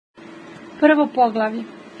Prvo poglavlje.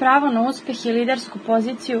 Pravo na uspeh i lidersku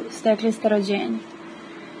poziciju stekli ste rođenjem.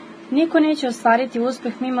 Niko neće ostvariti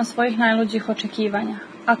uspeh mimo svojih najluđih očekivanja,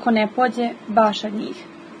 ako ne pođe baš od njih.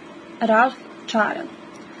 Ralph Charel.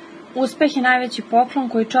 Uspeh je najveći poklon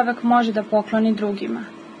koji čovek može da pokloni drugima.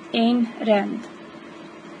 Ayn Rand.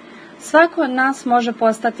 Svako od nas može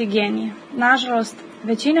postati genije. Nažalost,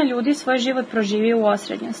 većina ljudi svoj život proživi u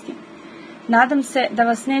osrednjosti. Nadam se da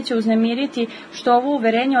vas neće uznemiriti što ovo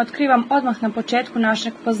uverenje otkrivam odmah na početku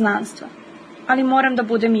našeg poznanstva. Ali moram da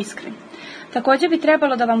budem iskren. Također bi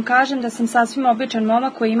trebalo da vam kažem da sam sasvim običan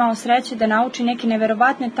momak koji je imao sreće da nauči neke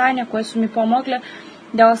neverovatne tajne koje su mi pomogle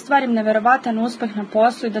da ostvarim neverovatan uspeh na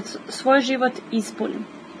poslu i da svoj život ispunim.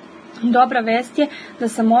 Dobra vest je da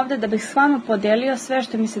sam ovde da bih s vama podelio sve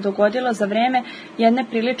što mi se dogodilo za vreme jedne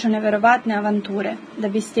prilično neverovatne avanture, da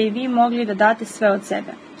biste i vi mogli da date sve od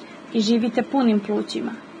sebe. I živite punim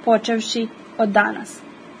plućima, počevši od danas.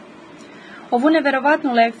 Ovu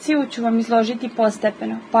neverovatnu lekciju ću vam izložiti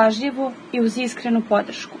postepeno, pažljivo i uz iskrenu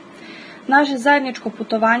podršku. Naše zajedničko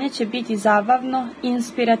putovanje će biti zabavno,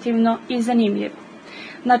 inspirativno i zanimljivo.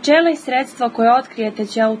 Načela i sredstva koje otkrijete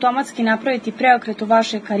će automatski napraviti preokret u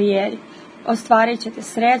vašoj karijeri. Ostvarit ćete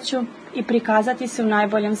sreću i prikazati se u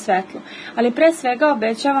najboljem svetlu, ali pre svega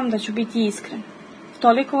obećavam da ću biti iskren.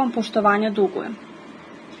 Toliko vam poštovanja dugujem.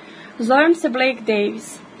 Zovem se Blake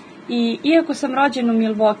Davis i iako sam rođen u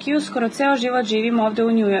Milwaukeeu, skoro ceo život živim ovde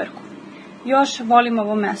u New Yorku. Još volim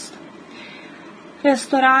ovo mesto.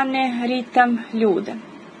 Restorane, ritam, ljude.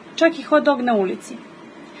 Čak i hot dog na ulici.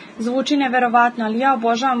 Zvuči neverovatno, ali ja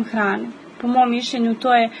obožavam hranu. Po mom mišljenju,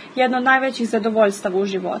 to je jedno od najvećih zadovoljstava u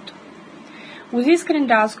životu. Uz iskren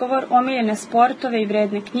razgovor, omiljene sportove i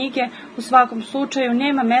vredne knjige, u svakom slučaju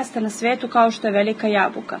nema mesta na svetu kao što je Velika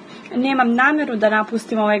Jabuka. Nemam nameru da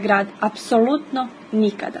napustim ovaj grad, apsolutno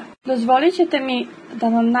nikada. Dozvolit ćete mi da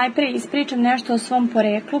vam najpre ispričam nešto o svom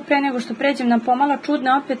poreklu, pre nego što pređem na pomalo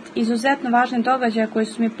čudne, opet izuzetno važne događaje koji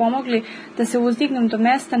su mi pomogli da se uzdignem do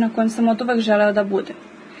mesta na kojem sam oduvek želeo da budem.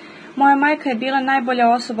 Moja majka je bila najbolja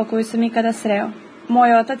osoba koju sam ikada sreo.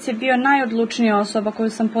 Moj otac je bio najodlučnija osoba koju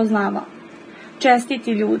sam poznavao.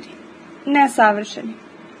 Čestiti ljudi. Nesavršeni.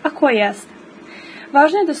 A ko jeste?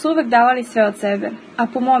 Važno je da su uvek davali sve od sebe, a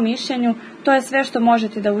po mom mišljenju to je sve što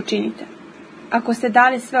možete da učinite. Ako ste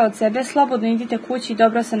dali sve od sebe, slobodno idite kući i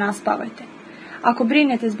dobro se naspavajte. Ako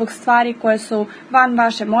brinete zbog stvari koje su van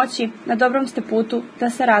vaše moći, na dobrom ste putu da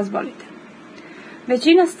se razbolite.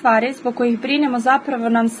 Većina stvari zbog kojih brinemo zapravo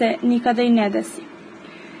nam se nikada i ne desi.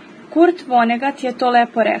 Kurt Vonnegut je to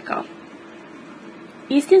lepo rekao.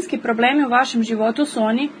 Istinski problemi u vašem životu su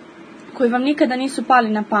oni koji vam nikada nisu pali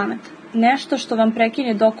na pamet. Nešto što vam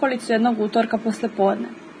prekine dokolicu jednog utorka posle podne.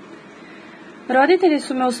 Roditelji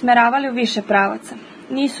su me usmeravali u više pravaca.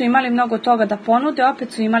 Nisu imali mnogo toga da ponude,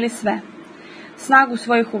 opet su imali sve. Snagu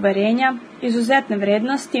svojih uverenja, izuzetne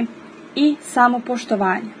vrednosti i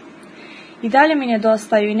samopoštovanje. I dalje mi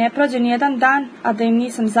nedostaju i ne prođe ni jedan dan, a da im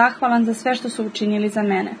nisam zahvalan za sve što su učinili za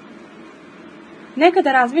mene.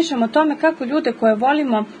 Nekada razmišljam o tome kako ljude koje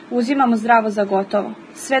volimo uzimamo zdravo za gotovo,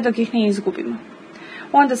 sve dok ih ne izgubimo.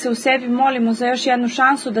 Onda se u sebi molimo za još jednu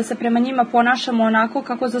šansu da se prema njima ponašamo onako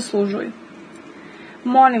kako zaslužuju.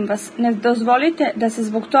 Molim vas, ne dozvolite da se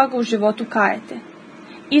zbog toga u životu kajete.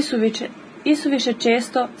 Isuviše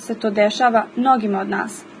često se to dešava mnogima od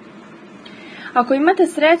nas. Ako imate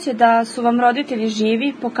sreće da su vam roditelji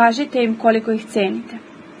živi, pokažite im koliko ih cenite.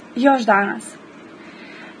 Još danas.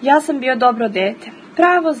 Ja sam bio dobro dete,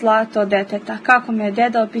 pravo zlato od deteta, kako me je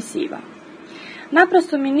deda opisivao.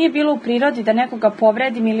 Naprosto mi nije bilo u prirodi da nekoga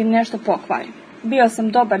povredim ili nešto pokvarim. Bio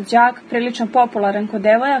sam dobar đak, prilično popularan kod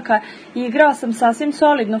devojaka i igrao sam sasvim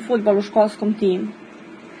solidno fudbal u školskom timu.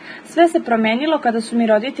 Sve se promenilo kada su mi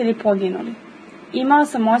roditelji poginuli. Imao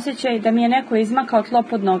sam osjećaj da mi je neko izmakao tlo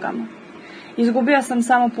pod nogama. Izgubio sam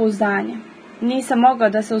samopouzdanje. Nisam mogao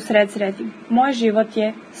da se usredsredim. Moj život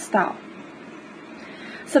je stao.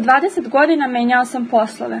 Sa 20 godina menjao sam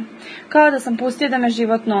poslove, kao da sam pustio da me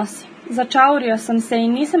život nosi. Začaurio sam se i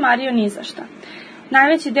nisam mario ni za šta.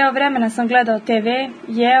 Najveći deo vremena sam gledao TV,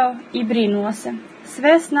 jeo i brinuo se.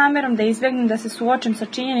 Sve s namerom da izbegnem da se suočim sa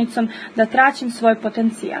činjenicom da traćim svoj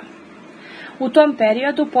potencijal. U tom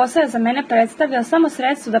periodu posao je za mene predstavljao samo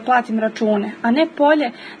sredstvo da platim račune, a ne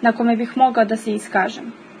polje na kome bih mogao da se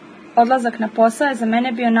iskažem. Odlazak na posao je za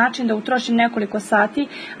mene bio način da utrošim nekoliko sati,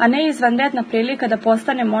 a ne izvanredna prilika da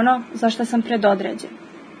postanem ono za što sam predodređen.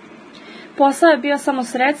 Posao je bio samo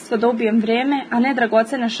sredstvo da ubijem vreme, a ne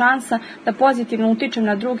dragocena šansa da pozitivno utičem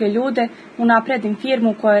na druge ljude, unapredim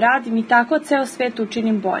firmu u kojoj radim i tako ceo svet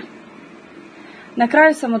učinim bolje. Na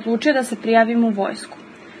kraju sam odlučio da se prijavim u vojsku.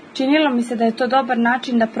 Činilo mi se da je to dobar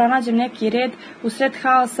način da pronađem neki red usred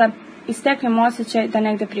haosa i steknem osjećaj da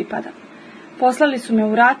negde pripadam. Poslali su me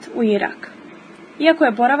u rat u Irak. Iako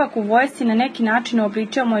je boravak u vojsci na neki način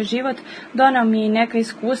uobličio moj život, doneo mi je i neka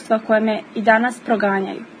iskustva koje me i danas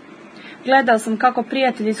proganjaju. Gledao sam kako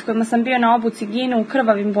prijatelji s kojima sam bio na obuci ginu u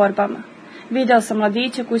krvavim borbama. Video sam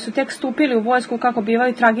mladiće koji su tek stupili u vojsku kako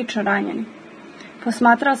bivaju tragično ranjeni.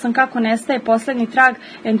 Posmatrao sam kako nestaje poslednji trag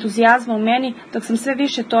entuzijazma u meni, dok sam sve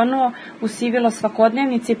više tonuo u sivilo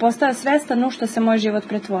svakodnevnice i postao svestan u što se moj život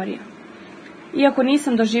pretvorio. Iako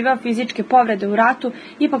nisam doživeo fizičke povrede u ratu,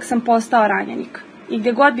 ipak sam postao ranjenik. I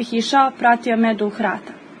gde god bih išao, pratio me duh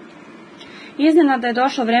rata. Iznenada je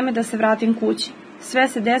došlo vreme da se vratim kući. Sve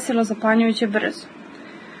se desilo zapanjujuće brzo.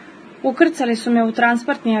 Ukrcali su me u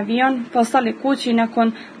transportni avion, poslali kući i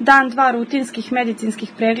nakon dan-dva rutinskih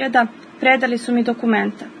medicinskih pregleda predali su mi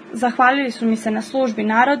dokumenta. Zahvalili su mi se na službi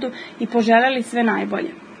narodu i poželjeli sve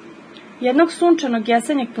najbolje. Jednog sunčanog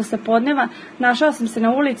jesenjeg poslepodneva našao sam se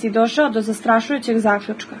na ulici i došao do zastrašujućeg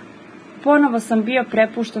zaključka. Ponovo sam bio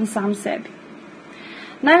prepušten sam sebi.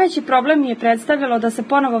 Najveći problem mi je predstavljalo da se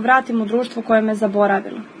ponovo vratim u društvo koje me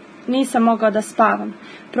zaboravilo. Nisam mogao da spavam.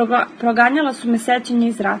 Proganjala su me sećanja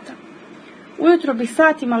iz rata. Ujutro bih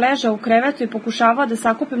satima ležao u krevetu i pokušavao da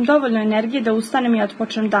sakupim dovoljno energije da ustanem i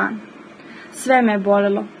otpočnem dan. Sve me je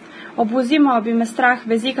bolelo. Obuzimao bi me strah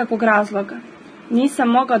bez ikakvog razloga. Nisam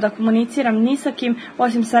mogao da komuniciram ni sa kim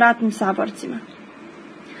osim sa ratnim saborcima.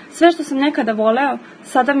 Sve što sam nekada voleo,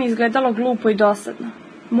 sada mi izgledalo glupo i dosadno.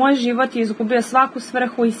 Moj život je izgubio svaku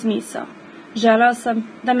svrhu i smisao. Želeo sam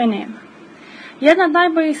da me nema. Jedna od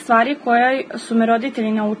najboljih stvari koje su me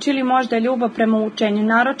roditelji naučili možda je ljubav prema učenju,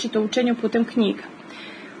 naročito učenju putem knjiga.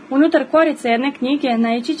 Unutar korice jedne knjige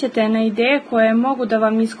naići ćete na ideje koje mogu da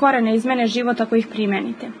vam iz korena izmene život ako ih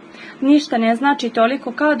primenite. Ništa ne znači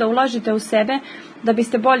toliko kao da ulažete u sebe da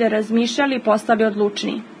biste bolje razmišljali i postali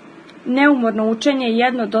odlučniji. Neumorno učenje je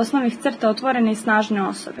jedno od osnovnih crta otvorene i snažne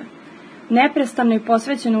osobe. Neprestano i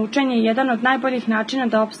posvećeno učenje je jedan od najboljih načina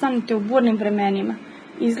da opstanete u burnim vremenima.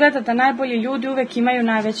 Izgleda da najbolji ljudi uvek imaju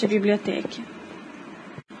najveće biblioteke.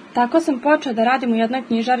 Tako sam počeo da radim u jednoj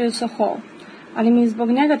knjižari u Sohou, ali mi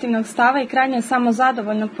zbog negativnog stava i krajnje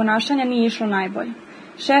samozadovoljnog ponašanja nije išlo najbolje.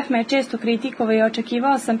 Šef me je često kritikovao i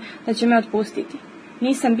očekivao sam da će me otpustiti.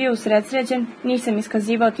 Nisam bio usredsređen, nisam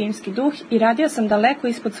iskazivao timski duh i radio sam daleko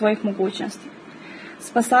ispod svojih mogućnosti.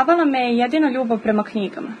 Spasavala me je jedino ljubav prema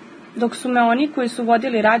knjigama. Dok su me oni koji su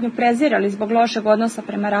vodili radnju prezirali zbog lošeg odnosa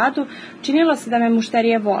prema radu, činilo se da me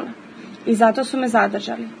mušterije vole. I zato su me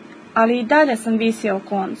zadržali. Ali i dalje sam visio o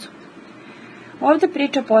koncu. Ovde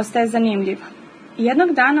priča postaje zanimljiva.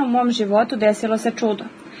 Jednog dana u mom životu desilo se čudo.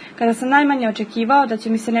 Kada sam najmanje očekivao da će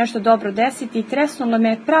mi se nešto dobro desiti, tresnulo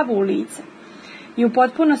me pravo u lice. I u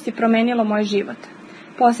potpunosti promenilo moj život.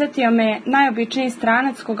 Posetio me je najobičniji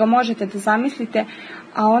stranac koga možete da zamislite,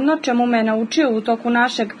 a ono čemu me naučio u toku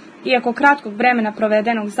našeg, iako kratkog vremena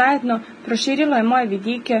provedenog zajedno, proširilo je moje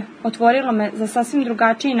vidike, otvorilo me za sasvim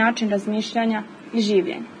drugačiji način razmišljanja i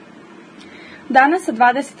življenja. Danas, sa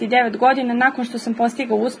 29 godina, nakon što sam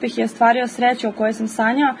postigao uspeh i ostvario sreću o kojoj sam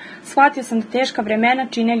sanjao, shvatio sam da teška vremena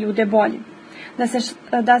čine ljude boljim.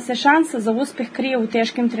 Da se šansa za uspeh krije u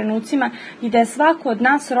teškim trenucima i da je svako od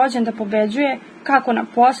nas rođen da pobeđuje kako na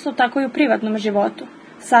poslu, tako i u privatnom životu.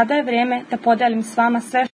 Sada je vreme da podelim s vama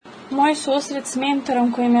sve moj susret s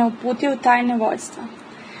mentorom koji me uputio u tajne vođstva.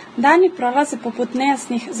 Dani prolaze poput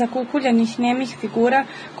nejasnih, zakukuljenih, nemih figura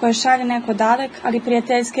koje šalje neko dalek, ali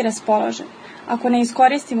prijateljski raspoložen. Ako ne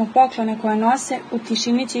iskoristimo poklone koje nose, u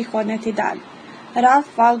tišini će ih odneti dalje. Ralph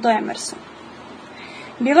Waldo Emerson.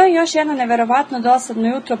 Bilo je još jedno neverovatno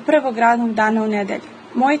dosadno jutro prvog radnog dana u nedelji.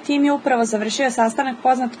 Moj tim je upravo završio sastanak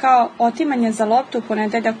poznat kao otimanje za loptu u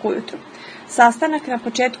ponedeljak ujutru. Sastanak na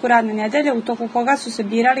početku radne nedelje u toku koga su se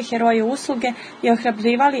birali heroji usluge i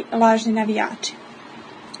ohrabrivali lažni navijači.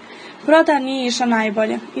 Prodaja nije išla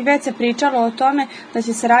najbolje i već se pričalo o tome da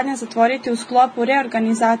će se radnja zatvoriti u sklopu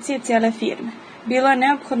reorganizacije cijele firme. Bilo je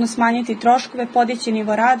neophodno smanjiti troškove, podići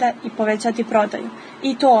nivo rada i povećati prodaju.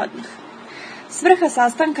 I to odmah. Svrha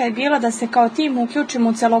sastanka je bila da se kao tim uključimo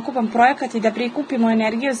u celokupan projekat i da prikupimo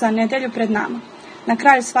energiju za nedelju pred nama. Na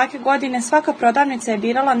kraju svake godine svaka prodavnica je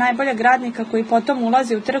birala najboljeg radnika koji potom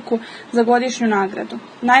ulazi u trku za godišnju nagradu.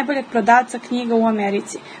 Najboljeg prodavca knjiga u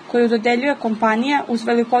Americi, koju dodeljuje kompanija uz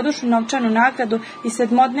velikodušnu novčanu nagradu i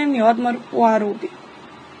 7-dnevni odmor u Arubi.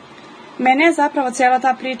 Mene je zapravo cijela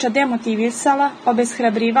ta priča demotivisala,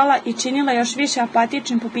 obeshrabrivala i činila još više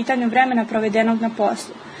apatičnim po pitanju vremena provedenog na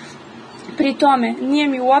poslu. Pri tome, nije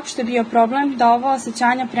mi uopšte bio problem da ovo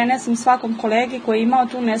osjećanja prenesem svakom kolegi koji je imao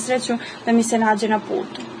tu nesreću da mi se nađe na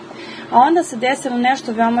putu. A onda se desilo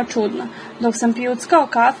nešto veoma čudno. Dok sam pijuckao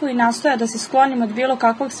kafu i nastojao da se sklonim od bilo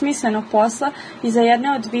kakvog smislenog posla, iza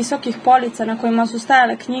jedne od visokih polica na kojima su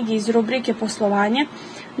stajale knjige iz rubrike poslovanje,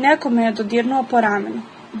 neko me je dodirnuo po ramenu.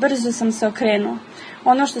 Brzo sam se okrenuo.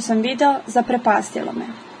 Ono što sam video zaprepastilo me.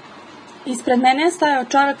 Ispred mene je stajao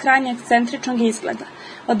čovek krajnje ekscentričnog izgleda.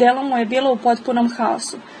 Odelo mu je bilo u potpunom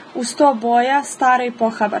haosu. U 100 boja, staro i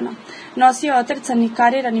pohabano. Nosio otrcani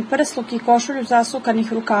karirani prsluk i košulju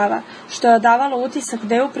zasukanih rukava, što je odavalo utisak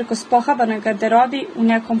da je uprkos pohabanoj garderobi u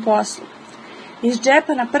nekom poslu. Iz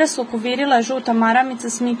džepa na prsluku virila je žuta maramica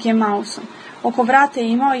s Mikijem Mausom. Oko vrata je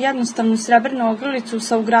imao jednostavnu srebrnu ogrlicu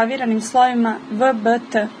sa ugraviranim slovima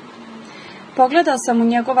VBT. Pogledao sam u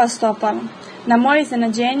njegova stopala. Na moje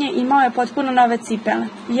iznenađenje imao je potpuno nove cipele,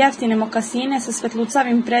 jeftine mokasine sa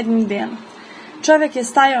svetlucavim prednjim delom. Čovjek je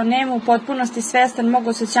stajao nemo u potpunosti svestan mog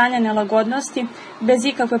osjećanja nelagodnosti, bez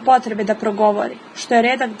ikakve potrebe da progovori, što je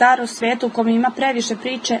redak dar u svetu u kom ima previše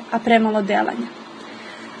priče, a premalo delanja.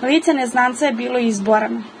 Lice neznanca je bilo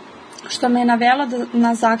izborano, što me je navelo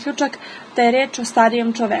na zaključak da je reč o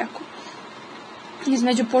starijem čoveku.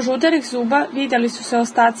 Između požudelih zuba vidjeli su se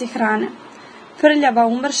ostaci hrane. Prljava,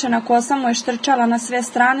 umršena kosa mu je štrčala na sve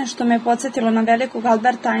strane, što me je podsjetilo na velikog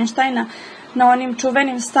Alberta Einsteina, na onim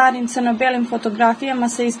čuvenim starim crno-belim fotografijama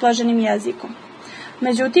sa isplaženim jezikom.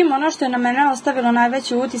 Međutim, ono što je na mene ostavilo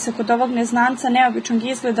najveći utisak od ovog neznanca neobičnog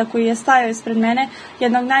izgleda koji je stajao ispred mene,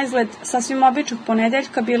 jednog naizgled sasvim običnog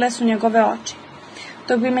ponedeljka, bile su njegove oči.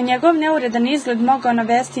 Dok bi me njegov neuredan izgled mogao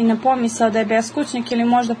navesti i na pomisao da je beskućnik ili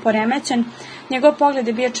možda poremećen, njegov pogled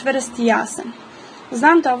je bio čvrst i jasan.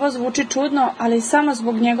 Znam da ovo zvuči čudno, ali samo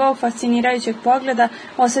zbog njegovog fascinirajućeg pogleda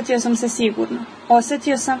osjetio sam se sigurno.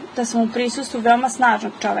 Osjetio sam da sam u prisustvu veoma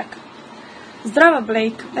snažnog čoveka. Zdravo,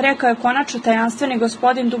 Blake, rekao je konačno tajanstveni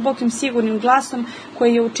gospodin dubokim sigurnim glasom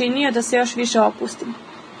koji je učinio da se još više opustim.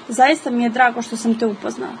 Zaista mi je drago što sam te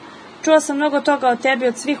upoznao. Čuo sam mnogo toga o tebi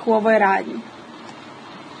od svih u ovoj radnji.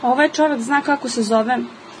 Ovaj čovek zna kako se zovem.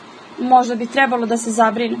 Možda bi trebalo da se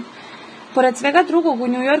zabrinem. Pored svega drugog, u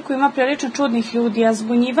Njujorku ima prilično čudnih ljudi, a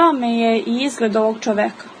zbunjivao me je i izgled ovog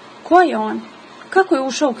čoveka. Ko je on? Kako je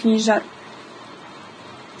ušao u knjižaru?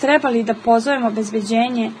 Treba li da pozovemo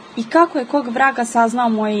obezbeđenje i kako je kog vraga saznao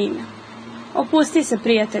moje ime? Opusti se,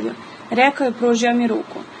 prijatelju, rekao je, pružio mi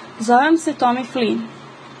ruku. Zovem se Tommy Flynn.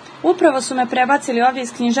 Upravo su me prebacili ovdje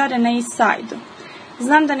iz knjižare na East Side-u.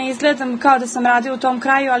 Znam da ne izgledam kao da sam radio u tom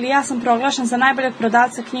kraju, ali ja sam proglašen za najboljeg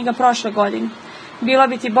prodavca knjiga prošle godine. Bilo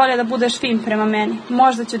bi ti bolje da budeš fin prema meni.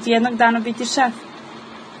 Možda ću ti jednog dana biti šef.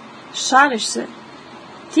 Šališ se?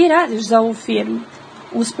 Ti radiš za ovu firmu.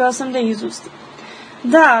 Uspeo sam da izustim.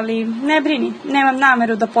 Da, ali ne brini, nemam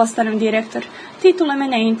nameru da postanem direktor. Titule me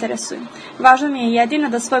ne interesuju. Važno mi je jedino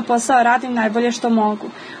da svoj posao radim najbolje što mogu,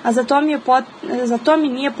 a za to mi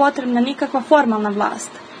nije potrebna nikakva formalna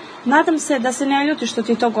vlast. Nadam se da se ne ljuti što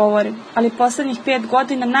ti to govorim, ali poslednjih 5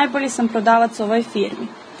 godina najbolji sam prodavac u ovoj firmi.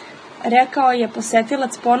 Rekao je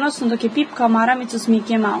posetilac ponosno dok je pipkao maramicu s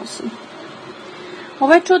Mikijem Mausom.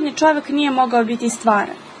 Ovaj čudni čovjek nije mogao biti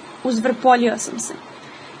stvaran. Uzvrpoljio sam se.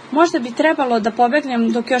 Možda bi trebalo da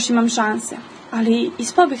pobegnem dok još imam šanse, ali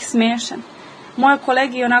ispao bih smešan. Moje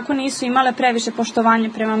kolege i onako nisu imale previše poštovanja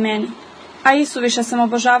prema meni, a isuviše sam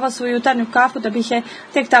obožavao svoju jutarnju kafu da bih je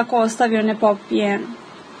tek tako ostavio nepopijenu.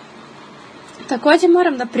 Također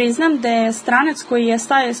moram da priznam da je stranac koji je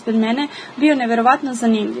stajao ispred mene bio neverovatno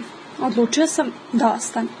zanimljiv. Odlučio sam da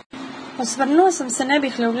ostane. Osvrnuo sam se, ne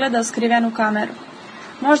bih li ugledao skrivenu kameru.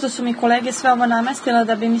 Možda su mi kolege sve ovo namestila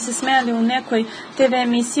da bi mi se smejali u nekoj TV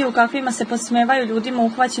emisiji u kakvima se posmevaju ljudima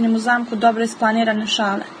uhvaćenim u zamku dobro isplanirane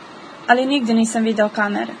šale. Ali nigdje nisam video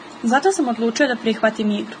kamere. Zato sam odlučio da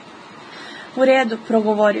prihvatim igru. U redu,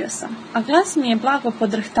 progovorio sam, a glas mi je blago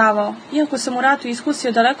podrhtavao, iako sam u ratu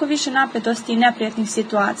iskusio daleko više napetosti i neprijatnih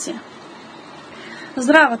situacija.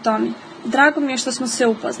 Zdravo, Tommy. Drago mi je što smo se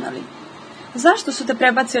upoznali. Zašto su te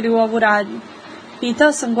prebacili u ovu radnju?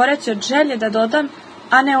 Pitao sam goreći od želje da dodam,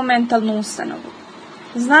 a ne u mentalnu ustanovu.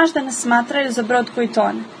 Znaš da nas smatraju za brod koji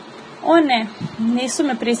tone. O ne, nisu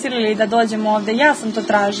me prisilili da dođem ovde, ja sam to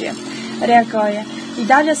tražio, rekao je. I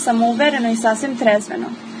dalje sam uvereno i sasvim trezveno.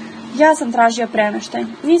 Ja sam tražio premeštaj,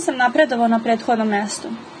 nisam napredovao na prethodnom mestu.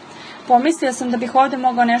 Pomislio sam da bih ovde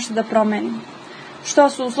mogao nešto da promenim. Što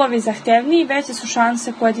su uslovi zahtevniji, veće su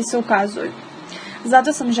šanse koje ti se ukazuju.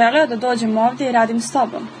 Zato sam želeo da dođem ovdje i radim s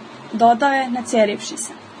tobom, dodao je, nacerivši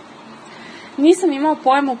se. Nisam imao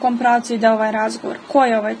pojma u kom pravcu ide ovaj razgovor, ko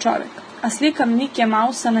je ovaj čovjek, a slika Mikija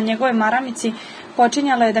Mausa na njegove maramici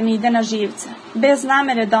počinjala je da mi ide na živce, bez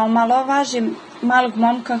namere da omalovažim malog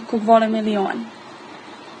momka kog vole milioni.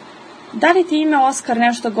 Da li ti ime Oskar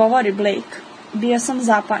nešto govori, Blake? Bio sam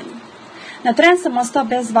zapanjen. Na tren sam ostao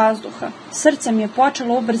bez vazduha. Srce mi je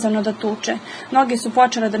počelo ubrzano da tuče. Noge su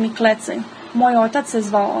počele da mi klecaju. Moj otac se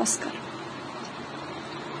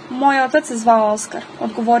zvao Oskar.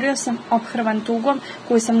 Odgovorio sam ophrvan tugom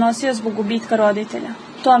koju sam nosio zbog gubitka roditelja.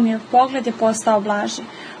 Tomijev pogled je postao blaži.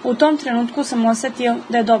 U tom trenutku sam osjetio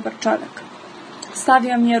da je dobar čovjek.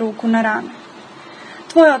 Stavio mi je ruku na rame.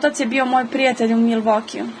 Tvoj otac je bio moj prijatelj u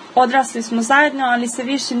Milwaukeeu. Odrasli smo zajedno, ali se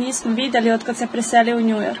više nismo vidjeli od kad se preselio u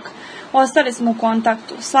New York. Ostali smo u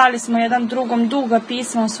kontaktu, slali smo jedan drugom duga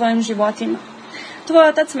pisma o svojim životima. Tvoj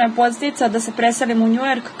otac me je podsticao da se preselim u New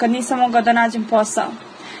York kad nisam mogao da nađem posao.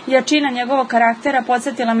 Jačina njegovog karaktera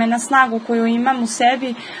podsjetila me na snagu koju imam u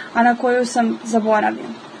sebi, a na koju sam zaboravio.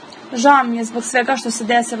 Žao mi je zbog svega što se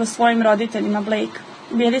desilo svojim roditeljima, Blake.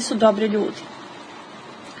 Bili su dobri ljudi.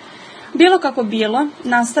 Bilo kako bilo,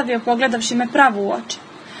 nastavio pogledavši me pravo u oči.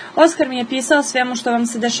 Oskar mi je pisao svemu što vam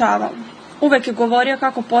se dešavalo. Uvek je govorio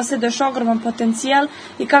kako posjeduješ ogroman potencijal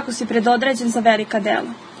i kako si predodređen za velika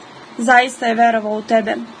dela. Zaista je verovao u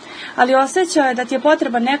tebe, ali osjećao je da ti je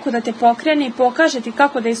potreba neko da te pokrene i pokaže ti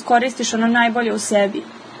kako da iskoristiš ono najbolje u sebi.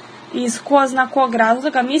 I iz ko zna kog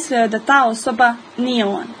razloga mislio je da ta osoba nije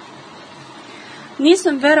on.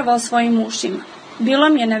 Nisam verovao svojim ušima. Bilo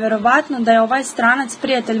mi je neverovatno da je ovaj stranac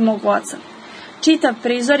prijatelj mog oca. Čitav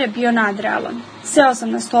prizor je bio nadrealan. Seo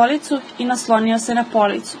sam na stolicu i naslonio se na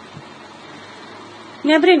policu.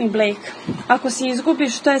 Ne brini, Blake. Ako se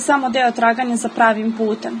izgubiš, to je samo deo traganja za pravim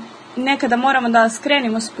putem. Nekada moramo da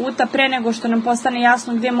skrenimo s puta pre nego što nam postane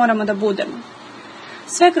jasno gdje moramo da budemo.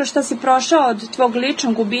 Sve kroz što si prošao od tvog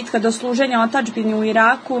ličnog gubitka do služenja otadžbini u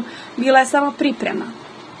Iraku bila je samo priprema.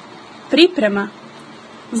 Priprema?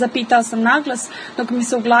 Zapitao sam naglas dok mi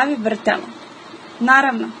se u glavi vrtelo.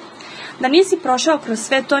 Naravno, da nisi prošao kroz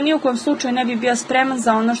sve to, ni u kom slučaju ne bi bio spreman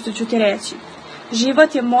za ono što ću ti reći.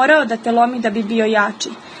 Život je morao da te lomi da bi bio jači.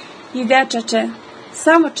 I dečače,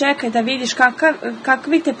 samo čekaj da vidiš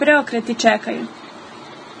kakvi te preokreti čekaju.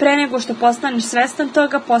 Pre nego što postaneš svestan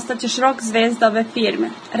toga, postaćeš rock zvezda ove firme,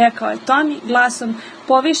 rekao je Tommy glasom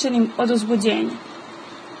povišenim od uzbuđenja.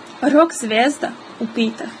 Rock zvezda?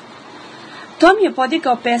 Upitah. Tommy je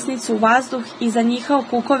podigao pesnicu u vazduh i zanjihao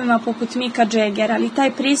kukovima poput Mika Jaggera, ali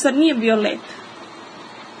taj prizor nije bio lep.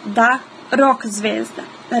 Da, rock zvezda,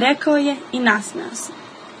 rekao je i nasmejao se.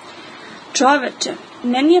 Čoveče,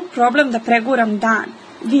 meni je problem da preguram dan.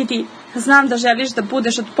 Vidi, znam da želiš da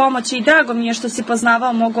budeš od pomoći i drago mi je što si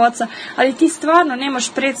poznavao mog oca, ali ti stvarno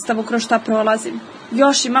nemaš predstavu kroz šta prolazim.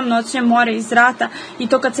 Još imam noćne more iz rata i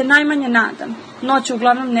to kad se najmanje nadam. Noću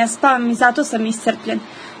uglavnom ne spavam i zato sam iscrpljen.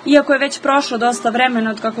 Iako je već prošlo dosta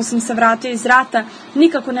vremena od kako sam se vratio iz rata,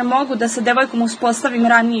 nikako ne mogu da sa devojkom uspostavim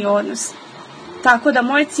raniji odnos. Tako da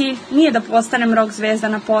moj cilj nije da postanem rock zvezda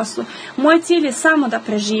na poslu. Moj cilj je samo da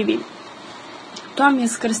preživim. Tom je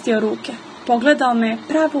skrstio ruke. Pogledao me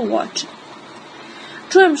pravo u oči.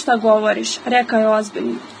 Čujem šta govoriš, rekao je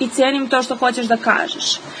ozbiljno, i cijenim to što hoćeš da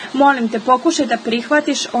kažeš. Molim te, pokušaj da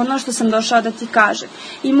prihvatiš ono što sam došao da ti kažem.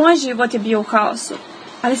 I moj život je bio u haosu.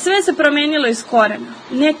 Ali sve se promenilo iz korena,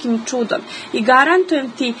 nekim čudom, i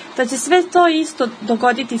garantujem ti da će sve to isto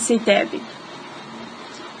dogoditi se i tebi.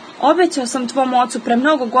 Obećao sam tvom ocu pre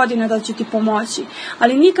mnogo godina da ću ti pomoći,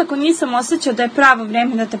 ali nikako nisam osjećao da je pravo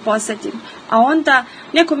vreme da te posjetim. A onda,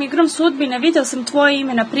 nekom igrom sudbine, vidio sam tvoje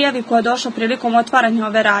ime na prijavi koja je došla prilikom otvaranja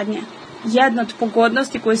ove radnje. Jedna od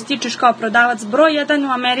pogodnosti koju stičeš kao prodavac broj 1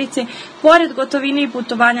 u Americi, pored gotovine i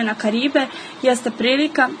putovanja na Karibe, jeste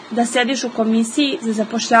prilika da sediš u komisiji za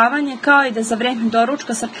zapošljavanje, kao i da za vreme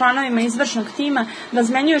doručka sa članovima izvršnog tima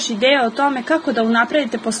razmenjuješ ideje o tome kako da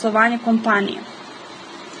unapredite poslovanje kompanije.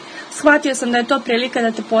 Shvatio sam da je to prilika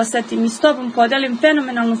da te posjetim i s tobom podelim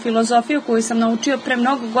fenomenalnu filozofiju koju sam naučio pre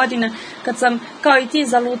mnogo godina kad sam, kao i ti,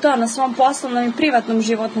 zalutao na svom poslovnom i privatnom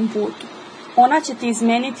životnom putu. Ona će ti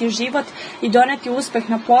izmeniti život i doneti uspeh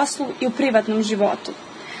na poslu i u privatnom životu.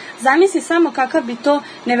 Zamisli samo kakav bi to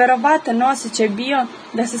neverovatan osjećaj bio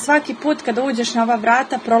da se svaki put kada uđeš na ova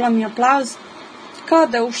vrata prolomi aplauz, kao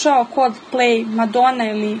da je ušao Coldplay, Madonna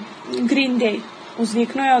ili Green Day,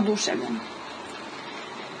 uzviknuo je oduševljeno.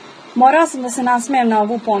 Morao sam da se nasmejem na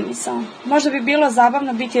ovu pomisao. Možda bi bilo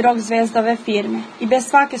zabavno biti rock zvezda ove firme i bez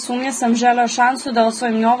svake sumnje sam želeo šansu da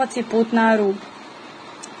osvojim novac i put na Arubu.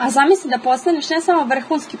 A zamisli da postaneš ne samo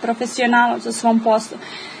vrhunski profesionalac u svom poslu,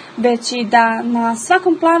 već i da na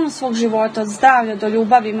svakom planu svog života, od zdravlja do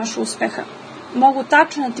ljubavi, imaš uspeha. Mogu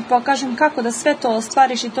tačno da ti pokažem kako da sve to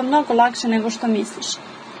ostvariš i to mnogo lakše nego što misliš.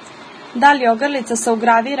 Da li ogrlica sa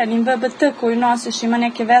ugraviranim VBT koju nosiš ima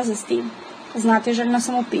neke veze s tim? Znatiželjno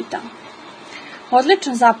sam upitao.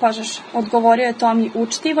 Odlično zapažaš, odgovorio je Tommy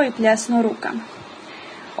učtivo i pljesnuo rukama.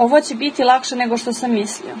 Ovo će biti lakše nego što sam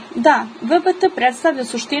mislio. Da, VBT predstavlja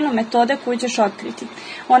suštinu metode koju ćeš otkriti.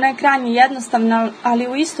 Ona je krajnje jednostavna, ali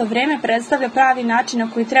u isto vrijeme predstavlja pravi način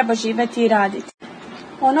na koji treba živjeti i raditi.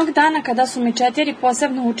 Onog dana kada su mi 4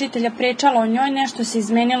 posebna učitelja pričala o njoj, nešto se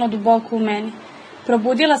izmenilo duboko u meni.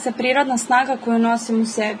 Probudila se prirodna snaga koju nosim u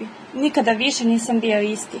sebi. Nikada više nisam bio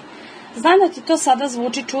isti. Znam da ti to sada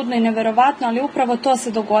zvuči čudno i neverovatno, ali upravo to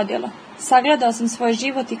se dogodilo. Sagledao sam svoj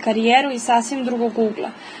život i karijeru iz sasvim drugog ugla.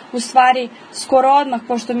 U stvari, skoro odmah,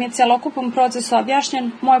 pošto mi je celokupan proces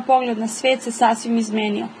objašnjen, moj pogled na svijet se sasvim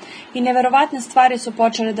izmenio. I neverovatne stvari su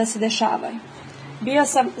počele da se dešavaju. Bio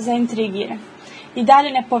sam zaintrigiran. I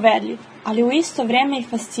dalje nepovedljiv, ali u isto vrijeme i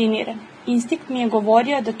fasciniran. Instinkt mi je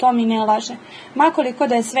govorio da to mi ne laže, makoliko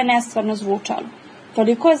da je sve nestvarno zvučalo.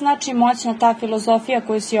 Toliko je znači moćna ta filozofija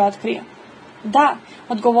koju si otkrio. Da,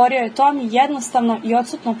 odgovorio je Tomi jednostavno i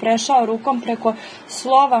odsutno prešao rukom preko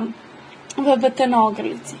slova VBT na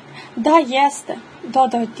ogrlici. Da, jeste,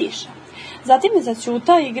 dodao je tiše. Zatim je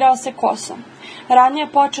zaćutao i igrao se kosom. Ranja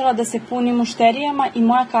je počela da se puni mušterijama i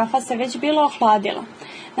moja kafa se već bila ohladila.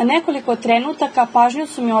 Na nekoliko trenutaka pažnju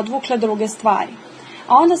su mi odvukle druge stvari.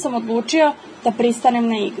 A onda sam odlučio da pristanem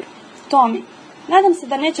na igru. Tomi, nadam se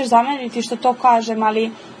da nećeš zameriti što to kažem,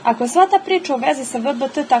 ali ako je sva ta priča u vezi sa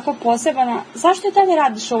VBT tako posebna, zašto i dalje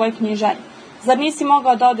radiš u ovoj knjižari? Zar nisi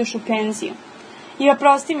mogao da odeš u penziju? I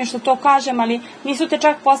oprosti mi što to kažem, ali nisu te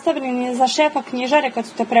čak postavili ni za šefa knjižare kad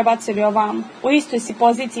su te prebacili ovamo. U istoj si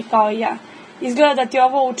poziciji kao i ja. Izgleda da ti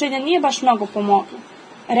ovo učenje nije baš mnogo pomoglo.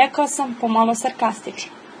 Rekao sam pomalo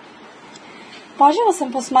sarkastično. Pažljivo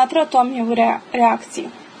sam posmatrao Tomijevu reakciju.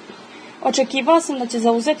 Očekivao sam da će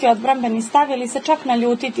zauzeti odbrambeni stav ili se čak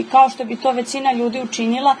naljutiti, kao što bi to većina ljudi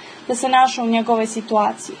učinila da se našao u njegovoj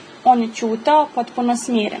situaciji. On je ćutao, potpuno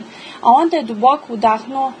smiren, a onda je duboko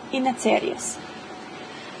udahnuo i nacerio se.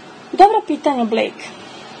 Dobro pitanje, Blake.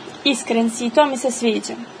 Iskren si i to mi se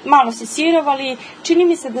sviđa. Malo si sirov, ali čini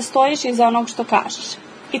mi se da stojiš iza onog što kažeš.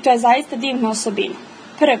 I to je zaista divna osobina.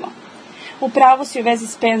 Prvo, u pravu si u vezi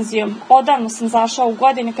s penzijom. Odavno sam zašao u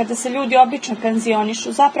godine kada se ljudi obično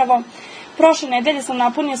penzionišu. Zapravo, prošle nedelje sam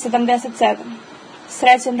napunio 77.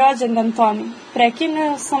 Srećan rođendan, Tomi.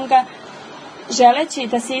 Prekinuo sam ga želeći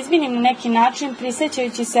da se izvinim na neki način,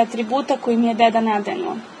 prisjećajući se atributa koji mi je deda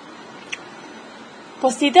nadenuo.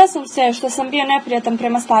 Postidao sam se što sam bio neprijatan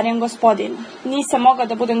prema starijem gospodinu. Nisam mogao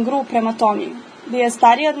da budem grub prema Tomiju. Bio je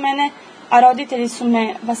stariji od mene, a roditelji su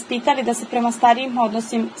me vaspitali da se prema starijima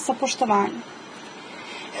odnosim sa poštovanjem.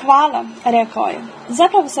 Hvala, rekao je.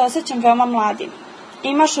 Zapravo se osjećam veoma mladim.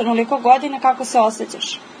 Imaš onoliko godina kako se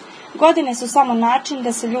osjećaš. Godine su samo način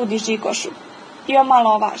da se ljudi žigošu. I omalo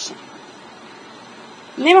ovažen.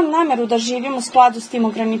 Nemam nameru da živim u skladu s tim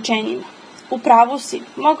ograničenjima. U pravu si,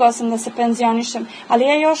 mogao sam da se penzionišem, ali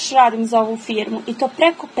ja još radim za ovu firmu i to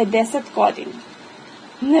preko 50 godina.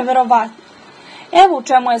 Neverovatno. Evo u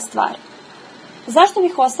čemu je stvar. Zašto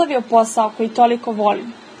bih ostavio posao koji toliko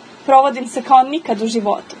volim? Provodim se kao nikad u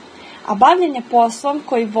životu, a bavljenje poslom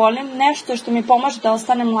koji volim nešto je što mi pomaže da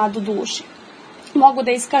ostanem mlad u duši. Mogu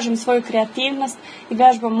da iskažem svoju kreativnost i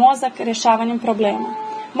vežbam mozak rešavanjem problema.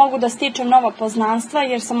 Mogu da stičem nova poznanstva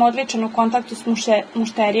jer sam odličan u kontaktu s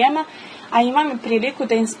mušterijama, a imam i priliku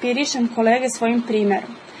da inspirišem kolege svojim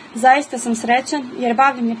primjerom. Zaista sam srećan jer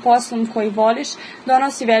bavljenje poslom koji voliš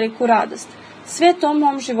donosi veliku radost. Sve to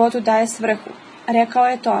mom životu daje svrhu, rekao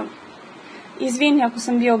je Tom. Izvini ako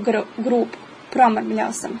sam bio grub,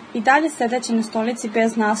 promrmljao sam. I dalje sedeći na stolici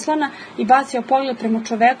bez naslona i bacio pogled prema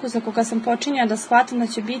čoveku za koga sam počinjao da shvatim da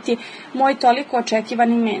će biti moj toliko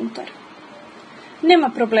očekivani mentor. Nema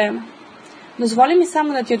problema. Dozvoli mi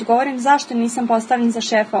samo da ti odgovorim zašto nisam postavljen za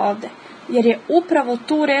šefa ovde, jer je upravo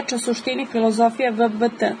tu reč o suštini filozofije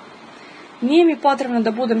VBT. Nije mi potrebno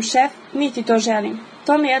da budem šef, niti to želim.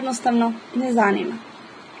 To me jednostavno ne zanima.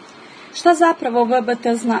 Šta zapravo VBT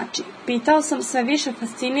znači? Pitao sam, sve više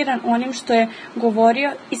fasciniran onim što je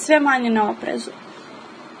govorio i sve manje na oprezu.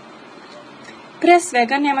 Pre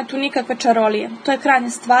svega nema tu nikakve čarolije. To je krajnje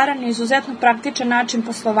stvaran i izuzetno praktičan način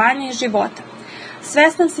poslovanja i života.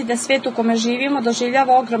 Svestan si da svijet u kome živimo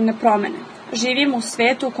doživljava ogromne promjene. Živimo u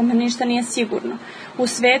svijetu u kome ništa nije sigurno. U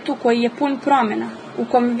svijetu koji je pun promjena, u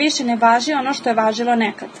kome više ne važi ono što je važilo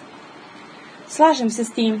nekad. Slažem se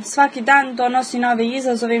s tim, svaki dan donosi nove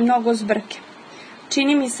izazove i mnogo zbrke.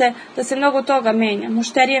 Čini mi se da se mnogo toga menja.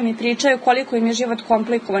 Mušterije mi pričaju koliko im je život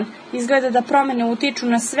komplikovan. Izgleda da promjene utiču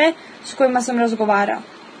na sve s kojima sam razgovarao.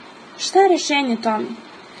 Šta je rješenje, Tomi?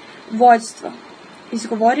 Vođstvo.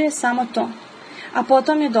 Izgovorio je samo to. A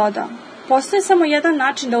potom je dodao. Postoji samo jedan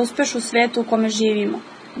način da uspeš u svijetu u kome živimo.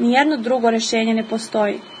 Nijedno drugo rješenje ne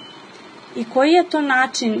postoji. I koji je to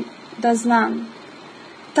način da znam?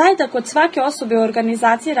 Taj da kod svake osobe u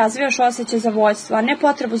organizaciji razvijaš osjećaj za vođstvo, a ne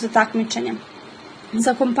potrebu za takmičenjem.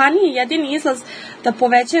 Za kompanije je jedini izlaz da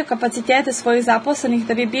povećaju kapacitete svojih zaposlenih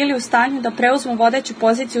da bi bili u stanju da preuzmu vodeću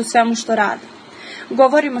poziciju u svemu što rade.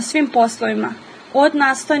 Govorimo o svim poslovima, od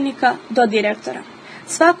nastojnika do direktora.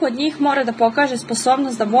 Svako od njih mora da pokaže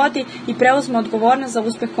sposobnost da vodi i preuzme odgovornost za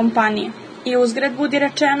uspeh kompanije. I uzgred budi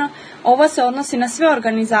rečeno, ovo se odnosi na sve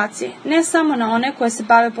organizacije, ne samo na one koje se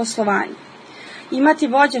bave poslovanjem. Imati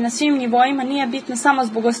vođe na svim nivoima nije bitno samo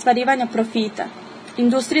zbog ostvarivanja profita.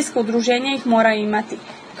 Industrijska udruženja ih moraju imati,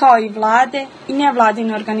 kao i vlade i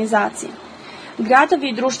nevladine organizacije. Gradovi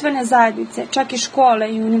i društvene zajednice, čak i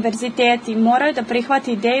škole i univerziteti moraju da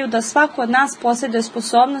prihvati ideju da svako od nas posjeduje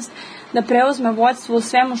sposobnost da preuzme vođstvo u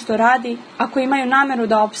svemu što radi, ako imaju nameru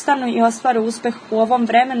da opstanu i ostvare uspeh u ovom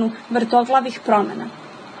vremenu vrtoglavih promjena.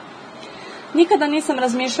 Nikada nisam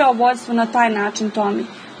razmišljao o vođstvu na taj način, Tomi.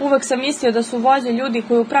 Uvek sam mislio da su vođe ljudi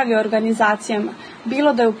koji upravljaju organizacijama,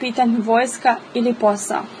 bilo da je u pitanju vojska ili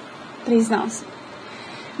posao. Priznao sam.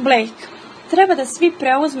 Blake, treba da svi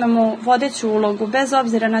preuzmemo vodeću ulogu, bez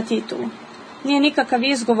obzira na titulu. Nije nikakav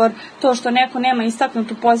izgovor to što neko nema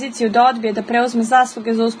istaknutu poziciju da odbije da preuzme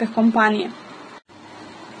zasluge za uspeh kompanije.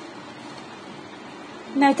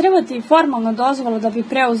 Ne treba ti formalno dozvolu da bi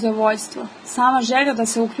preuzeo vođstvo. Sama želja da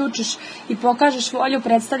se uključiš i pokažeš volju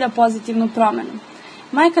predstavlja pozitivnu promjenu.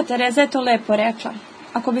 Majka Tereza je to lepo rekla.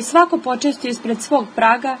 Ako bi svako počistio ispred svog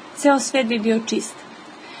praga, ceo svet bi bio čist.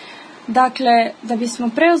 Dakle, da bismo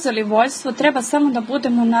preuzeli vođstvo, treba samo da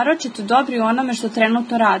budemo naročito dobri u onome što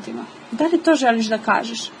trenutno radimo. Da li to želiš da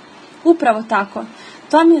kažeš? Upravo tako.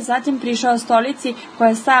 Tom je zatim prišao stolici koja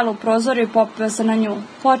je stajala u prozoru i popeo se na nju.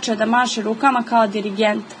 Počeo da maše rukama kao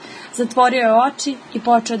dirigent. Zatvorio je oči i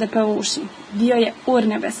počeo da pevuši. Bio je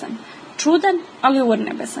urnebesan. Čudan, ali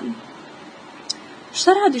urnebesan.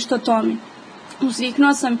 Šta radiš to, Tomi?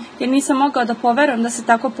 Uzviknuo sam jer nisam mogao da poverujem da se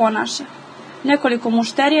tako ponaša. Nekoliko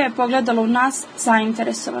mušterija je pogledalo u nas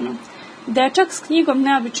zainteresovano. Dečak s knjigom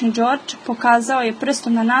Neobični George pokazao je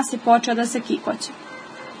prstom na nas i počeo da se kikoće.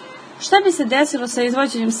 Šta bi se desilo sa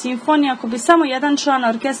izvođenjem simfonije ako bi samo jedan član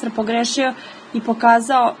orkestra pogrešio i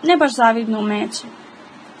pokazao ne baš zavidno umeće?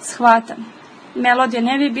 Shvatam. Melodija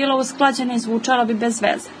ne bi bila usklađena i zvučala bi bez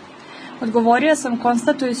veze. Odgovorio sam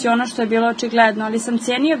konstatujući ono što je bilo očigledno, ali sam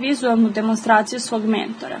cijenio vizualnu demonstraciju svog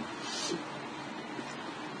mentora.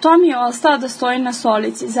 Tom je ostao da stoji na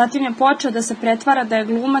stolici, zatim je počeo da se pretvara da je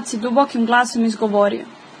glumac i dubokim glasom izgovorio.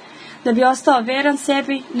 Da bi ostao veran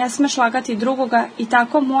sebi, ne smeš lagati drugoga i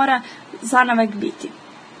tako mora zanavek biti.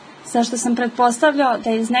 Zašto sam pretpostavljao da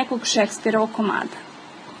je iz nekog Šekspirovog komada.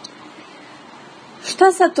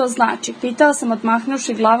 Šta sad to znači? Pitao sam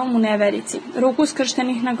odmahnuši glavom u neverici, ruku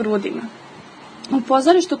skrštenih na grudima. U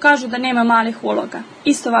pozorištu kažu da nema malih uloga.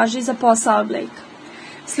 Isto važi i za posao, Blake.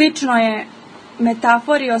 Slično je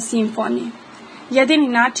metafori o simfoniji. Jedini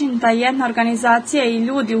način da jedna organizacija i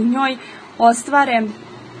ljudi u njoj ostvare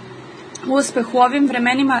uspeh u ovim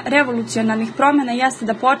vremenima revolucionarnih promjena jeste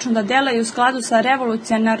da počnu da delaju u skladu sa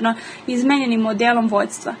revolucionarno izmenjenim modelom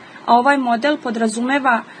vođstva. A ovaj model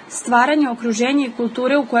podrazumeva stvaranje okruženja i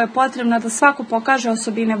kulture u kojoj je potrebno da svako pokaže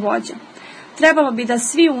osobine vođa. Trebalo bi da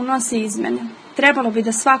svi unose izmene. Trebalo bi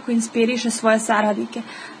da svako inspiriše svoje saradnike.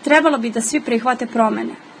 Trebalo bi da svi prihvate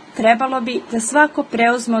promjene. Trebalo bi da svako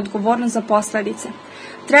preuzme odgovornost za posljedice.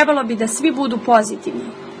 Trebalo bi da svi budu pozitivni.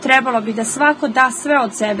 Trebalo bi da svako da sve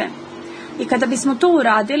od sebe. I kada bismo to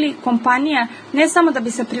uradili, kompanija ne samo da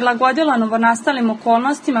bi se prilagodila novonastalim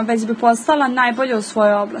okolnostima, već bi postala najbolja u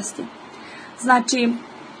svojoj oblasti. Znači,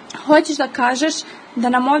 hoćeš da kažeš da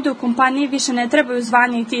nam ovdje u kompaniji više ne trebaju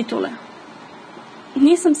zvanja i titule?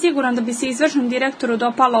 Nisam siguran da bi se izvršnom direktoru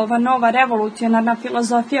dopala ova nova revolucionarna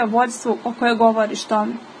filozofija o vođstvu o kojoj govoriš,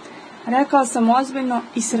 Tomi. Rekao sam ozbiljno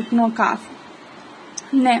i srpnuo kafu.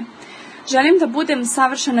 Ne, želim da budem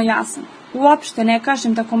savršeno jasan. Uopšte ne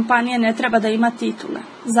kažem da kompanija ne treba da ima titule.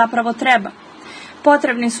 Zapravo treba.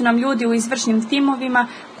 Potrebni su nam ljudi u izvršnim timovima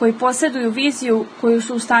koji posjeduju viziju koju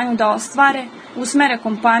su u stanju da ostvare, usmere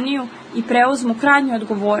kompaniju i preuzmu krajnju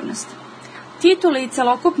odgovornost. Titule i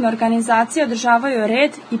celokupne organizacije održavaju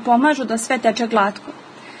red i pomažu da sve teče glatko.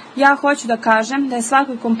 Ja hoću da kažem da je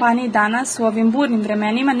svakoj kompaniji danas u ovim burnim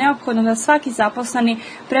vremenima neophodno da svaki zaposleni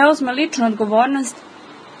preuzme ličnu odgovornost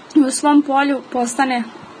i u svom polju postane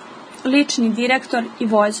lični direktor i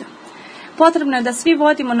vođa. Potrebno je da svi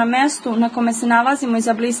vodimo na mestu na kome se nalazimo i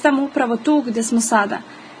zablistamo upravo tu gdje smo sada.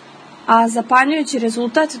 A zapanjujući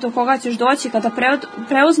rezultat do koga ćeš doći kada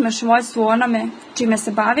preuzmeš vođstvo u onome čime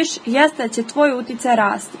se baviš, jeste da će tvoj uticaj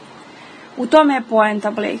rasti. U tome je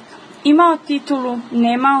poenta, Blake. Imao titulu,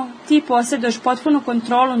 nemao, ti posjeduješ potpunu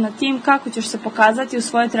kontrolu nad tim kako ćeš se pokazati u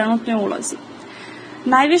svojoj trenutnoj ulozi.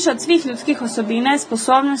 Najviše od svih ljudskih osobina je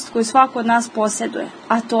sposobnost koju svako od nas posjeduje,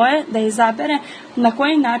 a to je da izabere na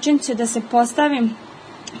koji način će da se postavi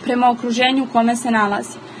prema okruženju u kome se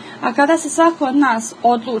nalazi. A kada se svako od nas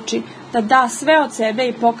odluči da da sve od sebe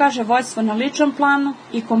i pokaže vođstvo na ličnom planu,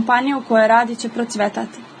 i kompanija u kojoj radi će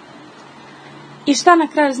procvetati. I šta na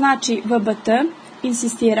kraju znači VBT?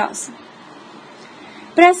 Insistirao sam.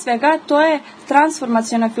 Pre svega, to je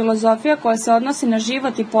transformaciona filozofija koja se odnosi na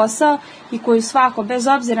život i posao i koju svako, bez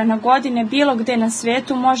obzira na godine, bilo gde na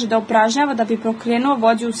svetu može da upražnjava da bi prokrenuo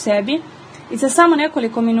vođu u sebi i za samo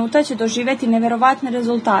nekoliko minuta će doživjeti neverovatne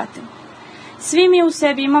rezultate. Svi mi u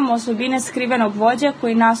sebi imamo osobine skrivenog vođa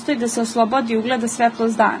koji nastoji da se oslobodi i ugleda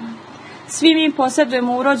svetlost dana. Svi mi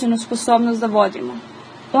posjedujemo urođenu sposobnost da vodimo.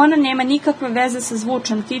 Ona nema nikakve veze sa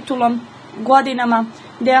zvučnom titulom, godinama,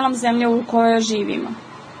 delom zemlje u kojoj živimo.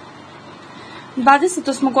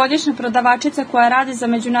 28-godišnja prodavačica koja radi za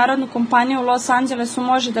međunarodnu kompaniju u Los Angelesu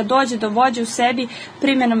može da dođe do vođe u sebi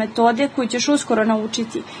primjenom metode koju ćeš uskoro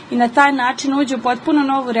naučiti i na taj način uđe u potpuno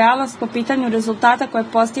novu realnost po pitanju rezultata koje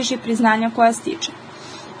postiže i priznanja koja stiče.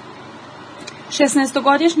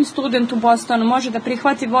 16-godišnji student u Bostonu može da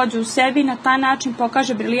prihvati vođu u sebi i na taj način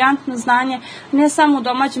pokaže briljantno znanje ne samo u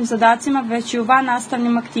domaćim zadacima, već i u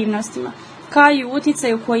vannastavnim aktivnostima, kao i u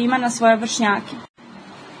uticaju koji ima na svoje vršnjake.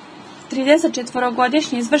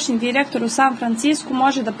 34-godišnji izvršni direktor u San Francisku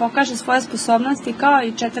može da pokaže svoje sposobnosti kao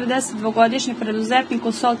i 42-godišnji preduzetnik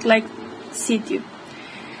u Salt Lake City.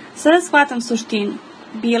 Sada shvatam suštinu.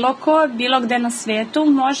 Bilo ko, bilo gde na svetu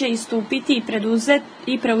može istupiti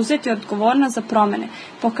i preuzeti odgovornost za promene,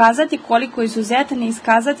 pokazati koliko je izuzetan i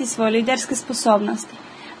iskazati svoje liderske sposobnosti.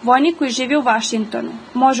 Vojnik koji živi u Vašingtonu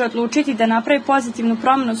može odlučiti da napravi pozitivnu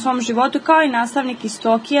promenu u svom životu kao i nastavnik iz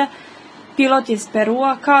Tokija, pilot iz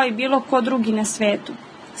Perua, kao i bilo ko drugi na svetu.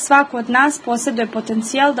 Svako od nas posjeduje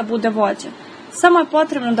potencijal da bude vođa. Samo je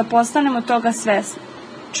potrebno da postanemo toga svesni.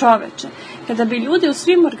 Čoveče, kada bi ljudi u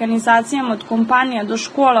svim organizacijama od kompanija do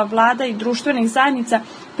škola, vlada i društvenih zajednica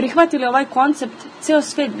prihvatili ovaj koncept, ceo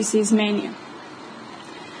svet bi se izmenio.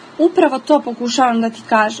 Upravo to pokušavam da ti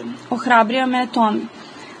kažem, ohrabrio me je Tomi.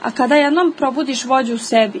 A kada jednom probudiš vođu u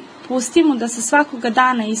sebi, pusti mu da se svakoga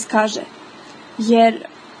dana iskaže. Jer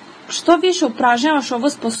što više upražnjavaš ovu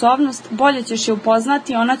sposobnost, bolje ćeš je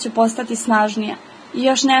upoznati i ona će postati snažnija. I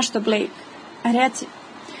još nešto, Blake. Reci.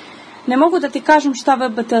 Ne mogu da ti kažem šta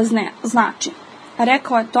VBT znači,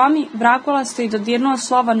 rekao je Tomi, vragolasto i dodirnuo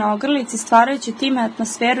slovo na ogrlici, stvarajući time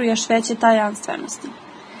atmosferu još veće tajanstvenosti.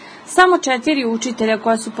 Samo 4 učitelja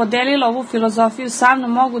koja su podelila ovu filozofiju sa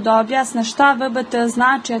mnom mogu da objasne šta VBT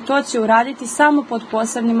znači, a to će uraditi samo pod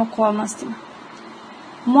posebnim okolnostima.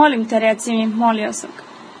 Molim te, reci mi, molio sam ga.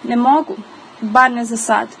 Ne mogu, bar ne za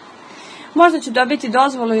sad. Možda ću dobiti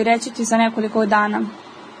dozvolu i reći ti za nekoliko dana.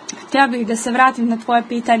 Htio bih da se vratim na tvoje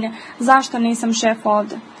pitanje zašto nisam šef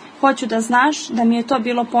ovde. Hoću da znaš da mi je to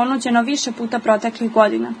bilo ponuđeno više puta proteklih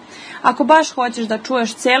godina. Ako baš hoćeš da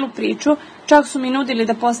čuješ celu priču, čak su mi nudili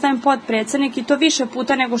da postanem potpredsednik i to više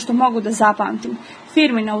puta nego što mogu da zapamtim.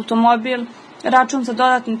 Firmin automobil, račun za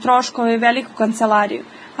dodatne troškove i veliku kancelariju.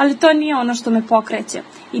 Ali to nije ono što me pokreće.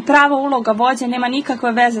 I prava uloga vođe nema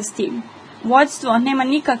nikakve veze s tim. Vođstvo nema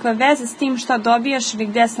nikakve veze s tim šta dobijaš ili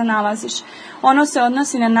gde se nalaziš. Ono se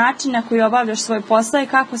odnosi na način na koji obavljaš svoj posao i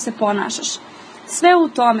kako se ponašaš. Sve u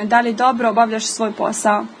tome da li dobro obavljaš svoj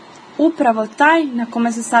posao. Upravo taj na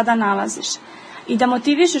kome se sada nalaziš. I da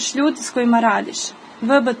motivišeš ljudi s kojima radiš.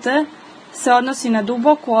 VBT se odnosi na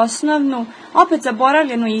duboku, osnovnu, opet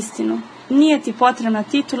zaboravljenu istinu. Nije ti potrebna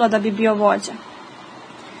titula da bi bio vođa.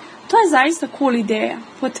 To je zaista cool ideja,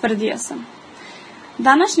 potvrdio sam.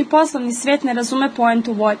 Današnji poslovni svet ne razume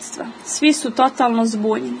poentu vođstva. Svi su totalno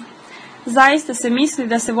zbunjeni. Zaista se misli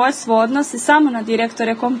da se vođstvo odnosi samo na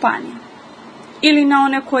direktore kompanije. Ili na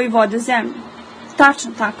one koji vode zemlju.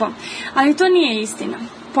 Tačno tako, ali to nije istina.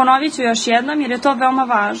 Ponovit ću još jednom jer je to veoma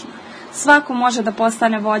važno. Svako može da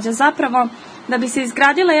postane vođa. Zapravo, da bi se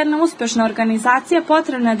izgradila jedna uspešna organizacija,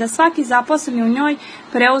 potrebno je da svaki zaposleni u njoj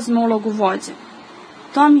preuzme ulogu vođe.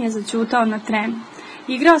 Tom je zaćutao na tren.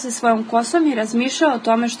 Igrao se svojom kosom i razmišljao o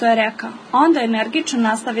tome što je rekao. Onda je energično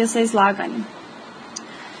nastavio sa izlaganjem.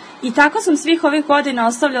 I tako sam svih ovih godina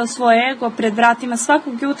ostavljao svoj ego pred vratima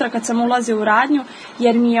svakog jutra kad sam ulazio u radnju,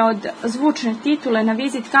 jer mi je od zvučne titule na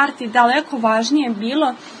vizit karti daleko važnije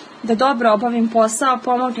bilo da dobro obavim posao,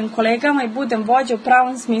 pomognem kolegama i budem vođa u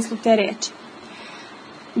pravom smislu te reči.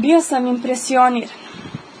 Bio sam impresioniran.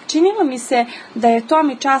 Činilo mi se da je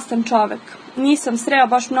Tomi častan čovek. Nisam sreo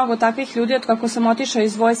baš mnogo takvih ljudi od kako sam otišao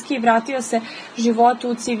iz vojske i vratio se životu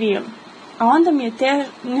u civilu. A onda mi je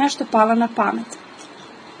nešto palo na pamet.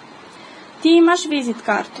 Ti imaš vizit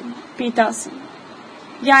kartu? Pitao sam.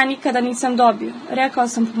 Ja nikada nisam dobio, rekao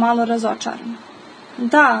sam pomalo razočaran.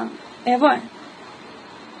 Da, evo je.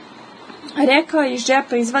 Rekao je iz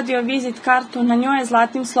džepa, izvadio vizit kartu, na njoj je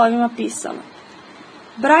zlatnim slovima pisalo: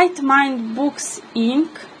 Bright Mind Books Inc.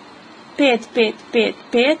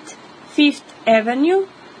 5555 Fifth Avenue,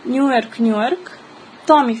 New York,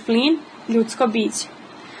 Tommy Flynn, ljudsko biće.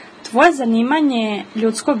 Tvoje zanimanje je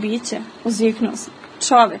ljudsko biće, uzviknuo sam.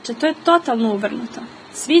 Čoveče, to je totalno uvrnuto.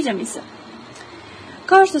 Sviđa mi se.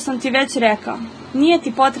 Kao što sam ti već rekao, nije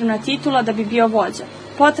ti potrebna titula da bi bio vođa.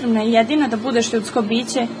 Potrebno je jedino da budeš ljudsko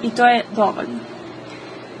biće i to je dovoljno.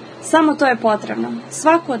 Samo to je potrebno.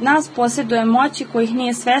 Svako od nas posjeduje moći kojih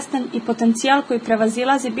nije svestan i potencijal koji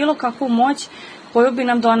prevazilazi bilo kakvu moć koju bi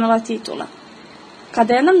nam donela titula.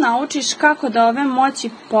 Kada jednom naučiš kako da ove moći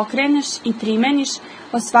pokreneš i primeniš,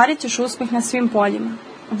 ostvarit ćeš uspjeh na svim poljima.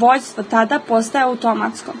 Vođstvo tada postaje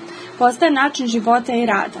automatsko, postaje način života i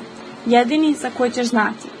rada, jedini za koji ćeš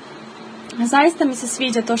znati. Zaista mi se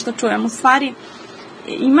sviđa to što čujem, u stvari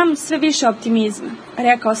imam sve više optimizma,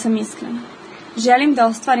 rekao sam iskreno. Želim da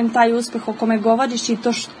ostvarim taj uspjeh o kome govoriš i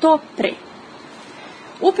to što pre.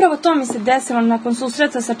 Upravo to mi se desilo nakon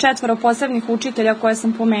susreta sa 4 posebnih učitelja koje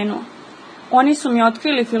sam pomenuo. Oni su mi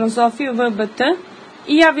otkrili filozofiju VBT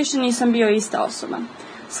i ja više nisam bio ista osoba.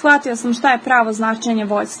 Shvatio sam šta je pravo značenje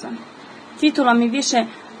vođstva. Titula mi više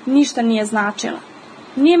ništa nije značila.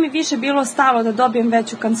 Nije mi više bilo stalo da dobijem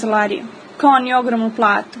veću kancelariju, kao ni ogromnu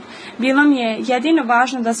platu. Bilo mi je jedino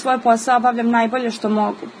važno da svoj posao obavljam najbolje što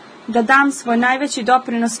mogu, da dam svoj najveći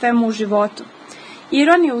doprinos svemu u životu.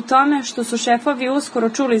 Ironija u tome što su šefovi uskoro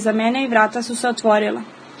čuli za mene i vrata su se otvorila.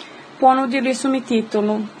 Ponudili su mi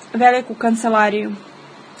titulu, veliku kancelariju,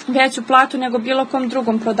 veću platu nego bilo kom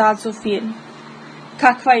drugom prodavcu u firmi.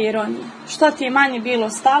 Kakva ironija. Što ti je manje bilo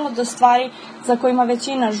stalo do stvari za kojima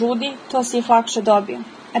većina žudi, to si ih lakše dobio.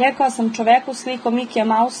 Rekao sam čoveku slikom Mikija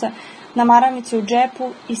Mausa na maramici u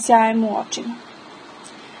džepu i sjajem u očima.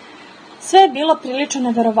 Sve je bilo prilično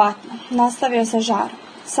neverovatno, nastavio se žarom.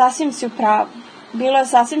 Sasvim si u pravu. Bilo je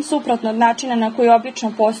sasvim suprotno od načina na koji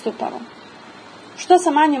obično postupamo. Što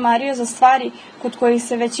sam manje mario za stvari kod kojih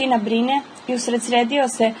se većina brine i usredsredio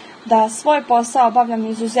se da svoj posao obavljam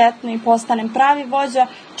izuzetno i postanem pravi vođa,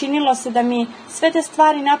 činilo se da mi sve te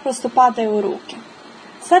stvari naprosto padaju u ruke.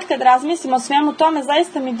 Sad kad razmislim o svemu tome,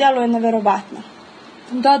 zaista mi djeluje neverovatno.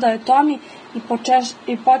 Dodao je Tomi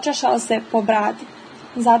i počešao se po bradi,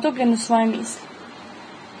 zadubljen u svoje misli.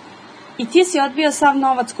 I ti si odbio sav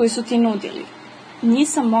novac koji su ti nudili.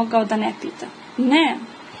 Nisam mogao da ne pitam. Ne,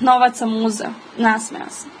 novac sam uzeo, nasmejao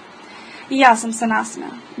sam. I ja sam se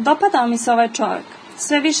nasmejao. Dopadao mi se ovaj čovjek.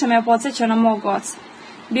 Sve više me je podsjećao na mog oca.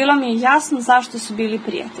 Bilo mi je jasno zašto su bili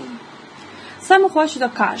prijatelji. Samo hoću da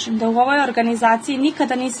kažem da u ovoj organizaciji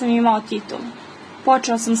nikada nisam imao titulu.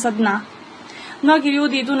 Počeo sam sa dna. Mnogi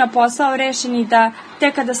ljudi idu na posao rešeni da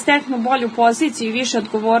tek kada steknu bolju poziciju i više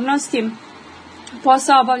odgovornosti,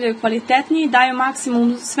 posao obavljaju kvalitetnije i daju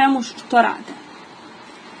maksimum svemu što rade.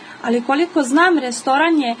 Ali koliko znam,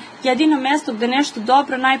 restoran je jedino mesto gde nešto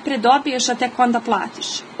dobro najpre dobiješ, a tek onda platiš.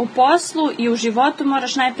 U poslu i u životu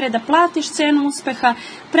moraš najpre da platiš cenu uspeha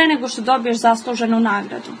pre nego što dobiješ zasluženu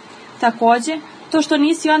nagradu. Takođe, to što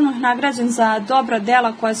nisi odmah nagrađen za dobra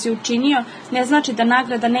dela koja si učinio, ne znači da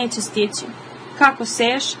nagrada neće stići. Kako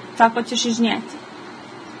seješ, tako ćeš i žnjeti.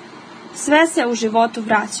 Sve se u životu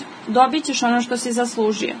vraća. Dobit ćeš ono što si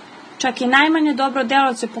zaslužio. Čak i najmanje dobro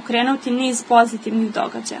delo će pokrenuti niz pozitivnih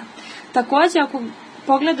događaja. Također, ako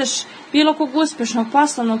pogledaš bilo kog uspješnog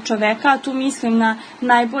poslovnog čoveka, a tu mislim na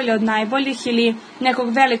najbolje od najboljih ili nekog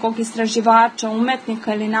velikog istraživača,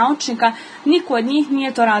 umetnika ili naučnika, niko od njih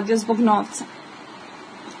nije to radio zbog novca.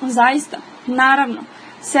 Zaista, naravno,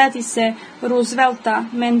 seti se Roosevelta,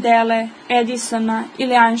 Mendele, Edisona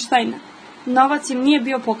ili Einsteina. Novac im nije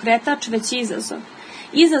bio pokretač, već izazov.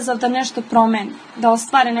 Izazov da nešto promeni, da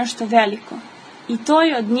ostvare nešto veliko. I to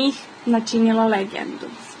je od njih načinilo legendu.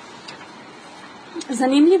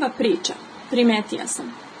 Zanimljiva priča, primetio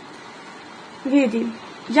sam. Vidi,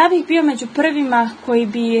 ja bih bio među prvima koji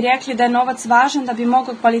bi rekli da je novac važan da bi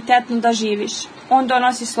mogao kvalitetno da živiš. On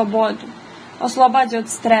donosi slobodu, oslobađa od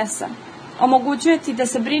stresa, omogućuje ti da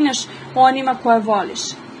se brineš o onima koje voliš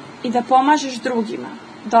i da pomažeš drugima,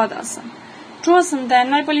 dodao sam. Čuo sam da je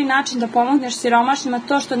najbolji način da pomogneš siromašnima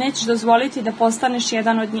to što nećeš dozvoliti da postaneš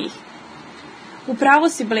jedan od njih. U pravu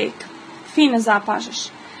si, Blake, fino zapažeš,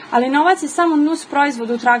 ali novac je samo nus proizvod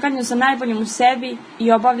u traganju za najboljim u sebi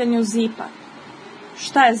i obavljanju zipa.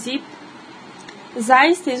 Šta je zip?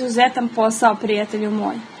 Zaista izuzetan posao, prijatelju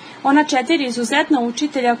moj. Ona 4 izuzetna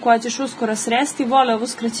učitelja koja ćeš uskoro sresti vole ovu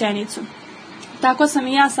skraćenicu. Tako sam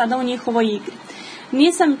i ja sada u njihovoj igri.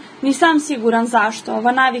 Nisam ni sam siguran zašto,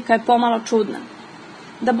 ova navika je pomalo čudna.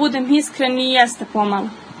 Da budem iskren, i jeste pomalo.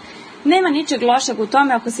 Nema ničeg lošeg u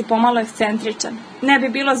tome ako si pomalo ekscentričan. Ne bi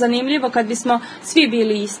bilo zanimljivo kad bismo svi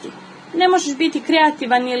bili isti. Ne možeš biti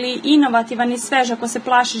kreativan ili inovativan i svež ako se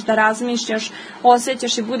plašiš da razmišljaš,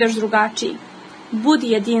 osjećaš i budeš drugačiji.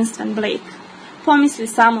 Budi jedinstven, Blake. Pomisli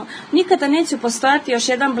samo, nikada neće postojati još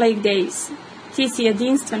jedan Blake Davis. Ti si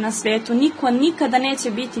jedinstven na svetu, niko nikada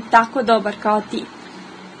neće biti tako dobar kao ti.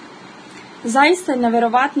 Zaista je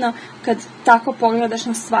neverovatno kad tako pogledaš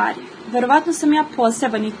na stvari. Verovatno sam ja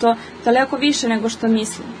poseban i to daleko više nego što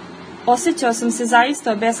mislim. Osjećao sam se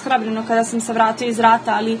zaista obeshrabreno kada sam se vratio iz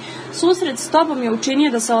rata, ali susret s tobom je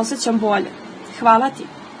učinio da se osjećam bolje. Hvala ti.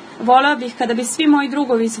 Voleo bih kada bi svi moji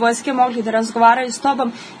drugovi iz vojske mogli da razgovaraju s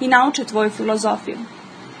tobom i nauče tvoju filozofiju.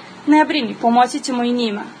 Ne brini, pomoći ćemo i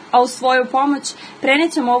njima, a u svoju pomoć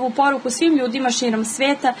prenećemo ovu poruku svim ljudima širom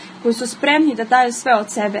sveta koji su spremni da daju sve od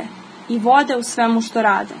sebe i vode u svemu što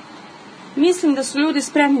rade. Mislim da su ljudi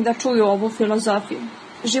spremni da čuju ovu filozofiju.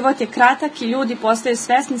 Život je kratak i ljudi postaju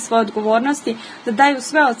svesni svoje odgovornosti da daju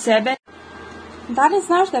sve od sebe. Da li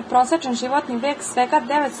znaš da je prosječan životni vek svega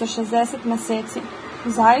 960 meseci?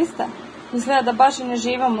 Zaista? Izgleda da baš i ne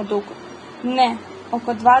živamo dugo. Ne,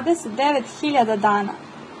 oko 29.000 dana.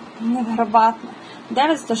 Neverovatno.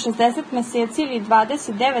 960 meseci ili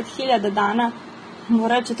 29.000 dana.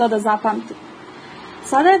 Morat će to da zapamti.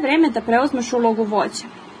 Sada je vreme da preuzmeš ulogu vođe.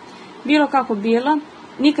 Bilo kako bilo,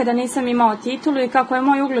 nikada nisam imao titulu i kako je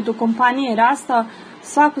moj ugled u kompaniji rastao,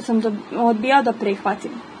 svaku sam odbijao da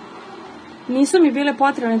prihvatim. Nisu mi bile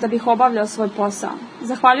potrebne da bih obavljao svoj posao.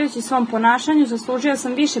 Zahvaljujući svom ponašanju, zaslužio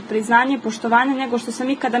sam više priznanja i poštovanja nego što sam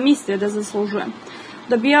ikada mislio da zaslužujem.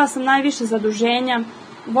 Dobijao sam najviše zaduženja,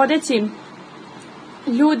 vodeći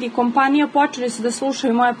ljudi kompanije počeli su da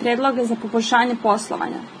slušaju moje predloge za poboljšanje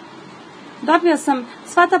poslovanja. Dobio sam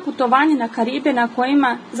sva ta putovanja na Karibe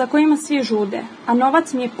za kojima svi žude, a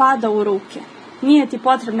novac mi je padao u ruke. Nije ti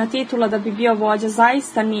potrebna titula da bi bio vođa,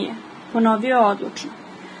 zaista nije, ponovio je odlučno.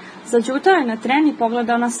 Zađutao je na tren i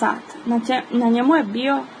pogledao na sat. Na njemu je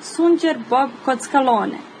bio sunđer Bob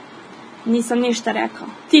Kockalone. Nisam ništa rekao.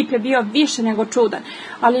 Tip je bio više nego čudan,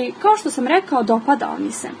 ali kao što sam rekao, dopadao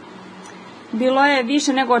mi se. Bilo je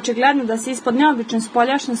više nego očigledno da se ispod neobične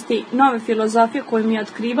spoljašnosti nove filozofije koju mi je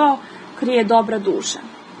otkrivao krije dobra duša.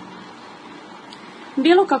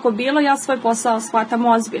 Bilo kako bilo, ja svoj posao shvatam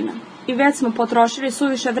ozbiljno i već smo potrošili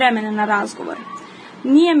suviše vremena na razgovor.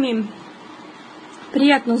 Nije mi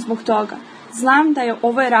prijatno zbog toga. Znam da je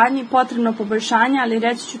ovoj radnji potrebno poboljšanje, ali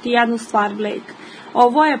reći ću ti jednu stvar, Blake.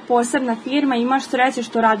 Ovo je posebna firma i imaš sreće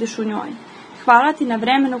što radiš u njoj. Hvala ti na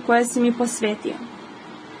vremenu koje si mi posvetio.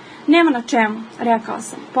 Nema na čemu, rekao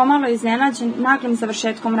sam, pomalo iznenađen naglim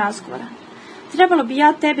završetkom razgovora. Trebalo bi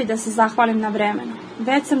ja tebi da se zahvalim na vremenu.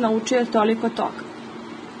 Već sam naučio toliko toga.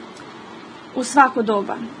 U svako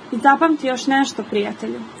doba. I zapamti još nešto,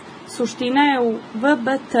 prijatelju. Suština je u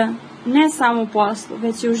VBT, ne samo u poslu,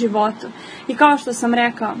 već i u životu. I kao što sam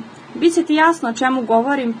rekao, bit će ti jasno o čemu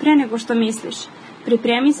govorim pre nego što misliš.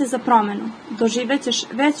 Pripremi se za promenu. Doživećeš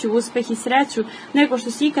veći uspeh i sreću nego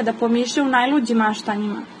što si ikada pomišljao u najluđim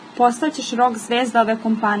maštanjima. Postaćeš rock zvezda ove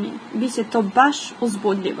kompanije. Biće to baš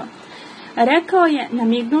uzbudljivo. Rekao je,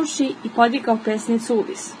 namignuši i podigao pesnicu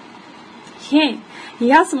uvis. Hej, i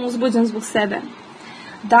ja sam uzbuđen zbog sebe.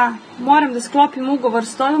 Da, moram da sklopim ugovor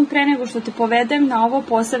s tobom pre nego što te povedem na ovo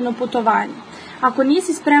posebno putovanje. Ako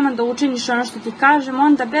nisi spreman da učiniš ono što ti kažem,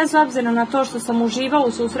 onda bez obzira na to što sam uživao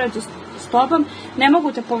u susretu s tobom, ne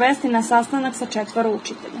mogu te povesti na sastanak sa 4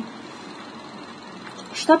 učitelja.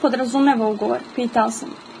 Šta podrazumeva ugovor? Pitao sam.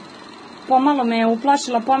 Pomalo me je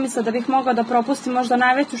uplašila pomisla da bih mogao da propustim možda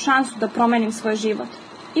najveću šansu da promenim svoj život.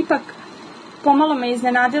 Ipak, pomalo me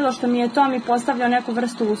iznenadilo što mi je Tomi postavljao neku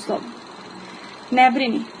vrstu uslova. Ne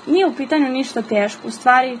brini, nije u pitanju ništa teško. U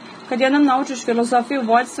stvari, kad jednom naučiš filozofiju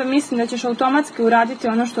vođstva, mislim da ćeš automatski uraditi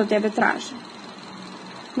ono što od tebe traži.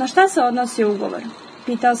 Na šta se odnosi ugovor?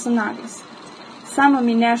 Pitao sam naglas. Samo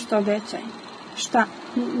mi nešto obećaj. Šta?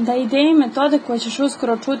 Da ideje i metode koje ćeš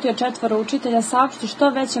uskoro čuti od 4 učitelja saopšti što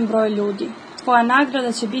većem broju ljudi. Tvoja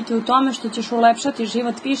nagrada će biti u tome što ćeš ulepšati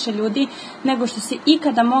život više ljudi nego što si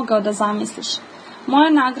ikada mogao da zamisliš. Moja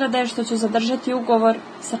nagrada je što ću zadržati ugovor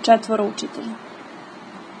sa 4 učitelja.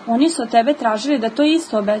 Oni su od tebe tražili da to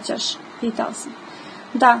isto obećaš, pitao sam.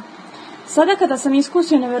 Da, sada kada sam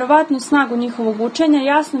iskusio neverovatnu snagu njihovog učenja,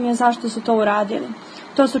 jasno mi je zašto su to uradili.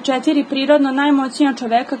 To su 4 prirodno najmoćnija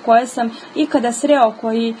čoveka koje sam ikada sreo,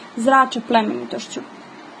 koji zrače plemenitošću.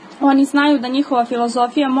 Oni znaju da njihova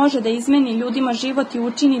filozofija može da izmeni ljudima život i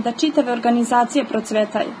učini da čitave organizacije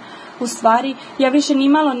procvetaju. U stvari, ja više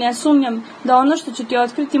nimalo ne sumnjam da ono što ću ti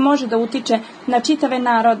otkriti može da utiče na čitave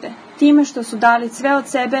narode. Time što su dali sve od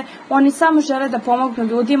sebe, oni samo žele da pomognu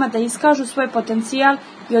ljudima da iskažu svoj potencijal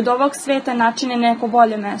i od ovog sveta načine neko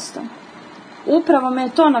bolje mesto. Upravo me je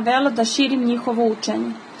to navelo da širim njihovo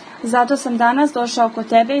učenje. Zato sam danas došao kod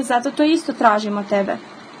tebe i zato to isto tražim od tebe.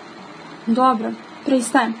 Dobro,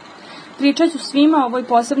 pristajem. Pričat ću svima o ovoj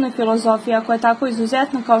posebnoj filozofiji, ako je tako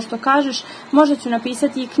izuzetna kao što kažeš, možda ću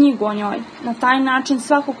napisati i knjigu o njoj. Na taj način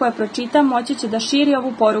svako ko je pročita moći će da širi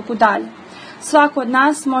ovu poruku dalje. Svako od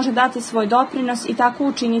nas može dati svoj doprinos i tako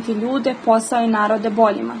učiniti ljude, posao i narode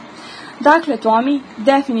boljima. Dakle, Tomi,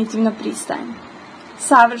 definitivno pristajem.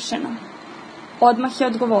 Savršeno. Odmah je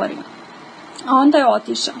odgovorio. A onda je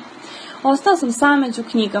otišao. Ostao sam sam među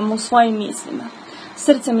knjigama u svojim mislima.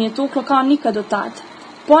 Srce mi je tuklo kao nikad do tada.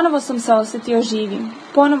 Ponovo sam se osjetio živim.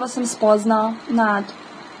 Ponovo sam spoznao nadu.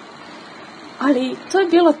 Ali to je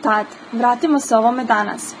bilo tad. Vratimo se ovome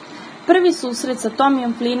danas. Prvi susret sa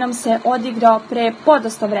Tomijom Flynom se odigrao pre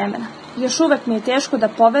podosta vremena. Još uvek mi je teško da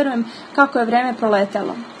poverujem kako je vreme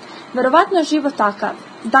proletelo. Verovatno je život takav.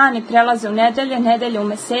 Dani prelaze u nedelje, nedelje u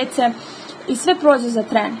mesece i sve prođe za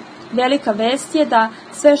tren. Velika vest je da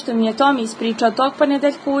sve što mi je Tomi ispričao tog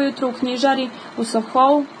ponedeljka ujutru u knjižari u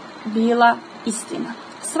Sohou bila istina.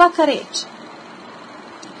 Svaka reč.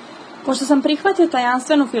 Pošto sam prihvatio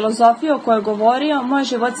tajanstvenu filozofiju o kojoj je govorio, moj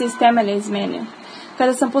život se iz temelja izmenio.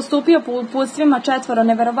 Kada sam postupio po uputstvima 4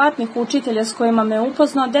 neverovatnih učitelja s kojima me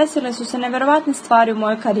upoznao, desile su se neverovatne stvari u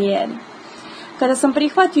mojoj karijeri. Kada sam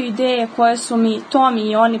prihvatio ideje koje su mi Tomi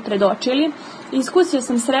i oni predočili, iskusio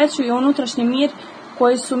sam sreću i unutrašnji mir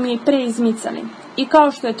koji su mi preizmicali. I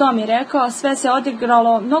kao što je Tomi rekao, sve se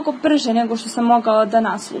odigralo mnogo brže nego što sam mogao da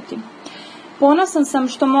naslutim. Ponosan sam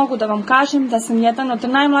što mogu da vam kažem da sam jedan od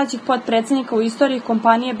najmlađih potpredsjednika u istoriji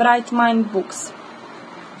kompanije Bright Mind Books.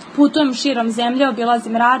 Putujem širom zemlje,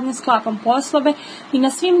 obilazim radnje, sklapam poslove i na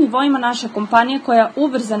svim nivoima naše kompanije koja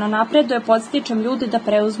ubrzano napreduje podstičem ljude da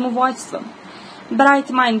preuzmu vođstvo. Bright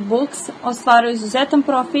Mind Books ostvaruje izuzetan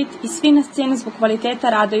profit i svi nas cijene zbog kvaliteta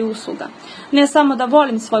rada i usluga. Ne samo da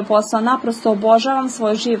volim svoj posao, naprosto obožavam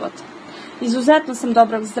svoj život. Izuzetno sam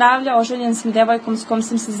dobrog zdravlja, oženjen sam devojkom s kom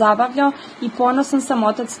sam se zabavljao i ponosan sam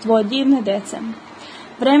otac 2 divne dece.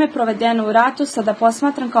 Vreme provedeno u ratu sada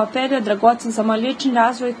posmatram kao period dragocen za moj lični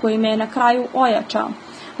razvoj koji me je na kraju ojačao,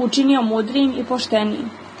 učinio mudrijim i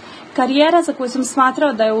poštenijim. Karijera za koju sam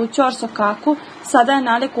smatrao da je u ćorsokaku sada je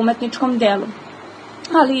nalik umetničkom delu.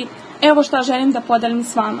 Ali evo šta želim da podelim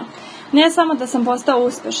s vama. Ne samo da sam postao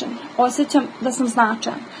uspešan, osjećam da sam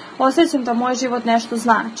značajan. Osjećam da moj život nešto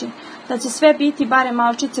znači, da će sve biti barem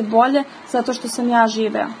malčice bolje zato što sam ja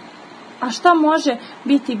živeo. A šta može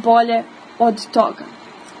biti bolje od toga?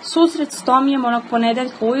 Susret s Tomijem onog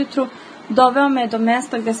ponedeljka ujutru doveo me do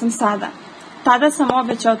mesta gde sam sada. Tada sam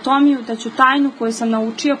obećao Tomiju da ću tajnu koju sam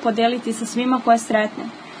naučio podeliti sa svima koje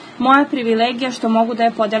sretnem. Moja privilegija što mogu da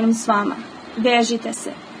je podelim s vama. Vežite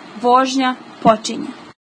se. Vožnja počinje.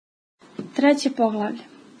 3. poglavlje.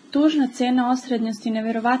 Tužna cena osrednjosti i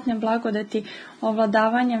neverovatne blagodati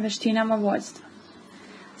ovladavanja veštinama vođstva.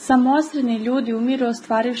 Samo osrednji ljudi umiru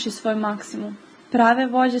ostvarivši svoj maksimum. Prave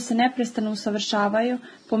vođe se neprestano usavršavaju,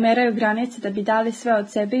 pomeraju granice da bi dali sve od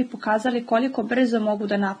sebe i pokazali koliko brzo mogu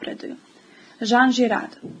da napreduju. Jean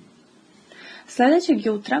Girard. Sljedećeg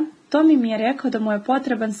jutra Tomi mi je rekao da mu je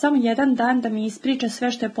potreban samo 1 dan da mi ispriča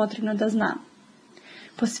sve što je potrebno da znam.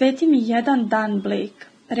 Posveti mi 1 dan, Blake,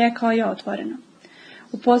 rekao je otvoreno.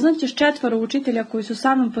 Upoznat ćeš 4 učitelja koji su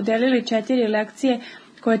sa mnom podelili 4 lekcije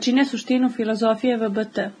koje čine suštinu filozofije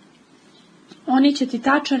VBT. Oni će ti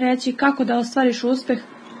tačno reći kako da ostvariš uspeh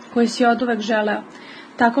koji si oduvek želeo,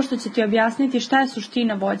 tako što će ti objasniti šta je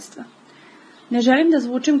suština vođstva. Ne želim da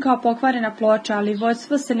zvučim kao pokvarena ploča, ali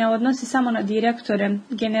vođstvo se ne odnosi samo na direktore,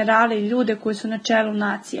 generale i ljude koji su na čelu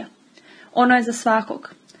nacija. Ono je za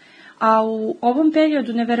svakog. A u ovom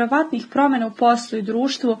periodu neverovatnih promjena u poslu i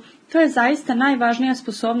društvu, to je zaista najvažnija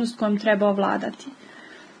sposobnost kojom treba ovladati.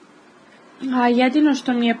 A jedino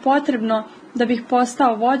što mi je potrebno da bih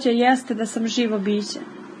postao vođa jeste da sam živo biće.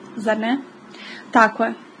 Zar ne? Tako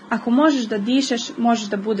je. Ako možeš da dišeš, možeš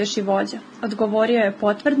da budeš i vođa. Odgovorio je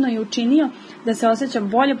potvrdno i učinio da se osjeća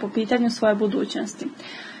bolje po pitanju svoje budućnosti.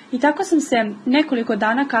 I tako sam se nekoliko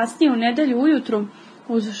dana kasnije u nedelju ujutru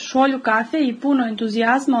uz šolju kafe i puno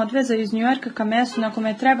entuzijazma odvezao iz Njujorka ka mestu na kome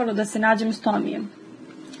je trebalo da se nađem s Tomijem.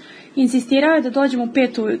 Insistirao je da dođem u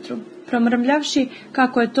 5 ujutru, promrmljavši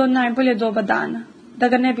kako je to najbolje doba dana. Da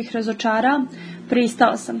ga ne bih razočarao,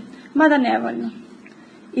 pristao sam, mada nevoljno.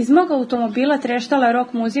 Iz mog automobila treštala je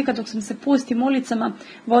rock muzika dok sam se pustim ulicama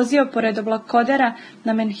vozio pored oblakodera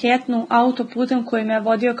na Manhattanu autoputem koji me je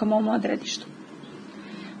vodio ka mom odredištu.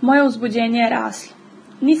 Moje uzbuđenje je raslo.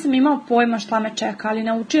 Nisam imao pojma šta me čeka, ali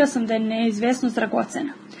naučio sam da je neizvesnost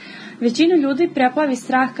dragocena. Većinu ljudi preplavi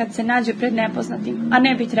strah kad se nađe pred nepoznatim, a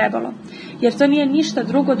ne bi trebalo, jer to nije ništa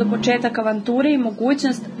drugo do početak avanture i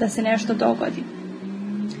mogućnost da se nešto dogodi.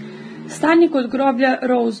 Stani kod groblja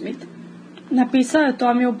Rosemead, napisao je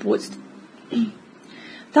Tommy u uputstvu.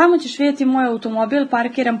 Tamo ćeš vidjeti moj automobil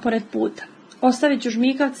parkiran pored puta. Ostavit ću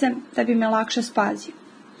žmigavce da bi me lakše spazio.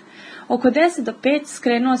 Oko 10 do 5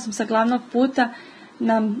 skrenuo sam sa glavnog puta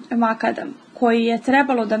na makadam, koji je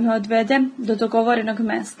trebalo da me odvede do dogovorenog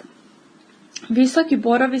mesta. Visoki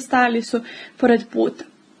borovi stajali su pored puta.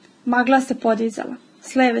 Magla se podizala.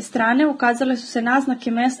 S leve strane ukazale su se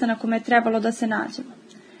naznake mesta na kome je trebalo da se nađemo.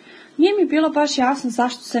 Nije mi bilo baš jasno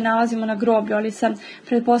zašto se nalazimo na groblju, ali sam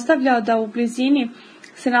pretpostavljao da u blizini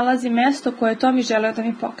se nalazi mesto koje Tommy želeo da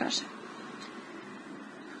mi pokaže.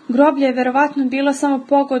 Groblje je verovatno bilo samo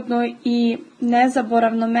pogodno i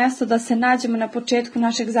nezaboravno mesto da se nađemo na početku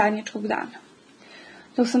našeg zajedničkog dana.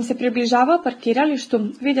 Dok sam se približavao parkiralištu,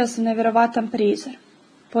 vidio sam neverovatan prizor.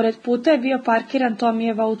 Pored puta je bio parkiran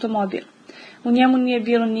Tomijev automobil. U njemu nije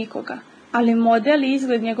bilo nikoga, ali model i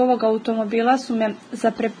izgled njegovog automobila su me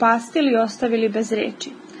zaprepastili i ostavili bez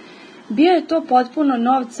reči. Bio je to potpuno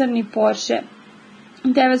nov crni Porsche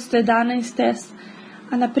 911 S,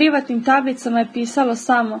 a na privatnim tablicama je pisalo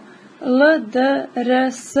samo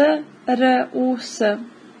LDRS.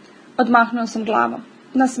 Odmahnuo sam glavom.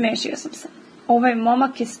 Nasmešio sam se. Ovaj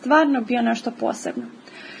momak je stvarno bio nešto posebno.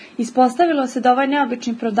 Ispostavilo se da ovaj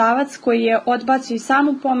neobični prodavac koji je odbacio i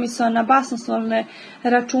samu pomisao na basnoslovne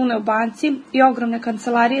račune u banci i ogromne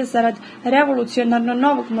kancelarije zarad revolucionarno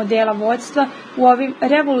novog modela vođstva u ovim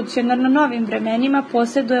revolucionarno novim vremenima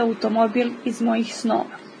posjeduje automobil iz mojih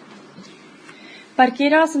snova.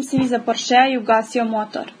 Parkirao sam se iza Porschea i ugasio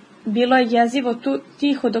motor. Bilo je jezivo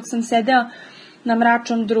tiho dok sam sedeo na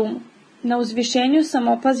mračnom drumu. Na uzvišenju sam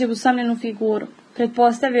opazio usamljenu figuru.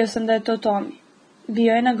 Pretpostavio sam da je to Tommy.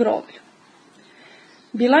 Bio je na groblju.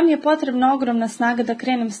 Bila mi je potrebna ogromna snaga da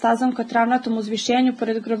krenem stazom ka travnatom uzvišenju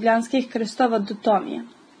pored grobljanskih krstova do Tomija.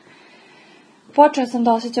 Počeo sam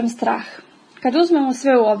da osjećam strah. Kad uzmemo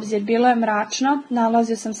sve u obzir, bilo je mračno,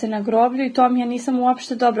 nalazio sam se na groblju i Tomija nisam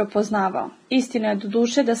uopšte dobro poznavao. Istina je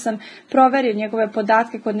doduše da sam proverio njegove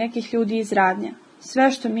podatke kod nekih ljudi iz radnje.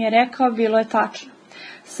 Sve što mi je rekao bilo je tačno.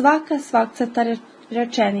 Svakcata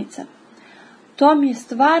rečenica. To mi je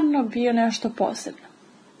stvarno bio nešto posebno.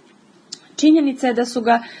 Činjenica je da su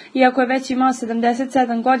ga, iako je već imao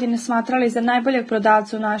 77 godine, smatrali za najboljeg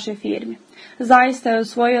prodavca u našoj firmi. Zaista je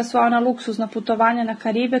osvojio sva ona luksuzna putovanja na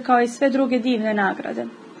Karibe kao i sve druge divne nagrade.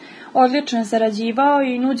 Odlično je zarađivao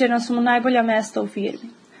i nuđena su mu najbolja mesta u firmi.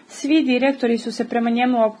 Svi direktori su se prema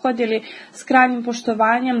njemu ophodili s krajnjim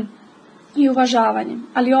poštovanjem i uvažavanjem,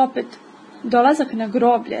 ali opet, dolazak na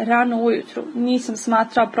groblje rano ujutru nisam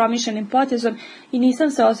smatrao promišljenim potezom i nisam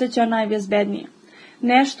se osjećao najbezbednije.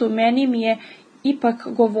 Nešto u meni mi je ipak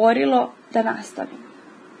govorilo da nastavim.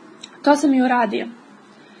 To sam i uradio.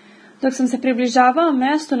 Dok sam se približavao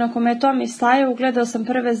mestu na kome je Tommy stajao, ugledao sam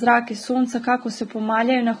prve zrake sunca kako se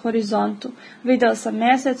pomaljaju na horizontu. Video sam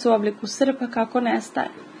mesec u obliku srpa kako nestaje.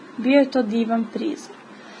 Bio je to divan prizor.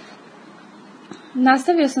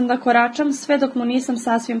 Nastavio sam da koračam sve dok mu nisam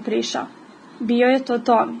sasvim prišao. Bio je to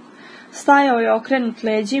Tommy. Stajao je okrenut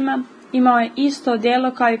leđima, imao je isto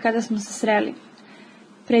odijelo kao i kada smo se sreli.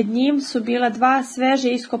 Pred njim su bila dva sveže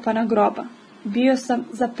iskopana groba. Bio sam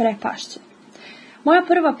zaprepašćen. Moja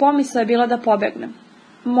prva pomisla je bila da pobegnem.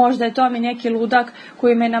 Možda je Tommy neki ludak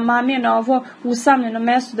koji me namamio na ovo usamljeno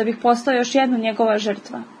mesto da bih postao još jedna njegova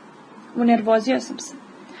žrtva. Unervozio sam se.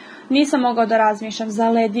 Nisam mogao da razmišljam,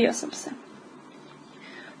 zaledio sam se.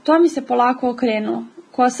 Tommy se polako okrenuo.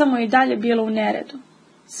 Kosa mu i dalje bila u neredu.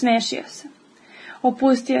 Smešio se.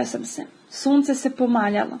 Opustio sam se. Sunce se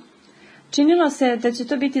pomaljalo. Činilo se da će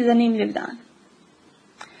to biti zanimljiv dan.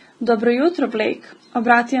 Dobro jutro, Blake,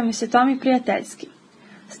 obratio mi se Tommy prijateljski.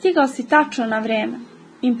 Stigao si tačno na vreme.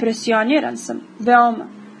 Impresioniran sam, veoma.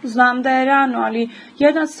 Znam da je rano, ali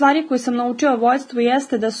jedna od stvari koju sam naučio o vođstvu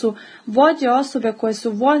jeste da su vođe osobe koje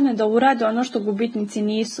su voljne da urade ono što gubitnici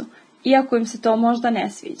nisu, iako im se to možda ne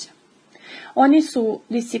sviđa. Oni su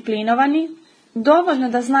disciplinovani, dovoljno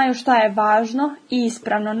da znaju šta je važno i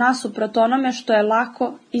ispravno nasuprot onome što je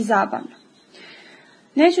lako i zabavno.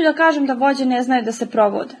 Neću da kažem da vođe ne znaju da se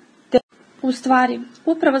provode. U stvari,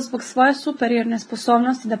 upravo zbog svoje superiorne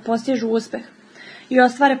sposobnosti da postižu uspeh, i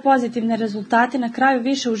ostvare pozitivne rezultate, na kraju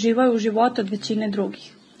više uživaju u životu od većine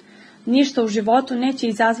drugih. Ništa u životu neće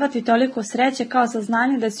izazvati toliko sreće kao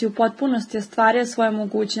saznanje da si u potpunosti ostvario svoje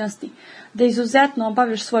mogućnosti, da izuzetno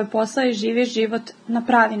obaviš svoj posao i živiš život na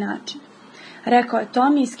pravi način. Rekao je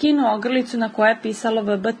Tommy i skinuo ogrlicu na kojoj je pisalo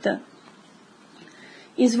VBT.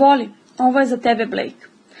 Izvoli, ovo je za tebe, Blake.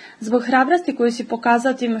 Zbog hrabrosti koju si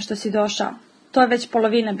pokazao time što si došao, to je već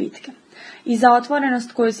polovina bitke. I za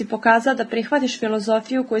otvorenost koju si pokazao da prihvatiš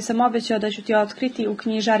filozofiju koju sam obećao da ću ti otkriti u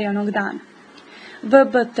knjižari onog dana.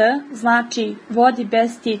 VBT znači vodi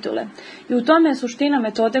bez titule i u tome je suština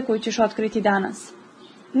metode koju ćeš otkriti danas.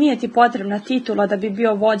 Nije ti potrebna titula da bi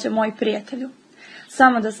bio vođa, moj prijatelju.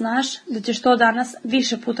 Samo da znaš da ćeš to danas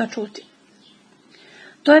više puta čuti.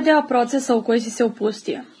 To je deo procesa u koji si se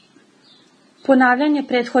upustio. Ponavljanje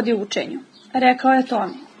prethodi učenju, rekao je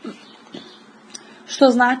Tommy. Što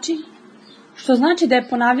znači? Što znači da je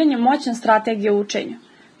ponavljanje moćna strategija u učenju.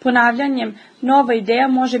 Ponavljanjem nova ideja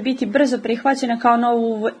može biti brzo prihvaćena kao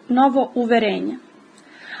novo uverenje.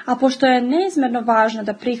 A pošto je neizmerno važno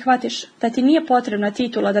da prihvatiš da ti nije potrebna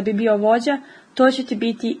titula da bi bio vođa, to će ti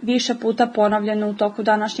biti više puta ponovljeno u toku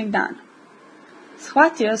današnjeg dana.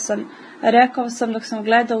 Shvatio sam, rekao sam dok sam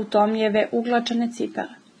gledao u Tomijeve uglačane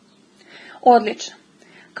cipele. Odlično.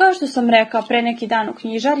 Kao što sam rekao pre neki dan u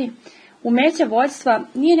knjižari, umeće vođstva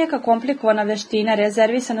nije neka komplikovana veština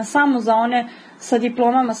rezervisana samo za one sa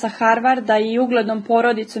diplomama sa Harvarda i uglednom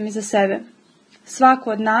porodicom iza sebe.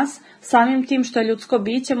 Svako od nas, samim tim što je ljudsko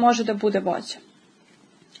biće, može da bude vođa.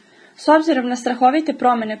 S obzirom na strahovite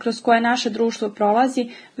promjene kroz koje naše društvo prolazi,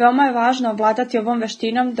 veoma je važno ovladati ovom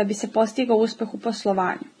veštinom da bi se postigao uspeh u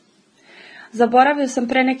poslovanju. Zaboravio sam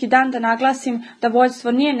pre neki dan da naglasim da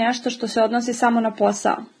vođstvo nije nešto što se odnosi samo na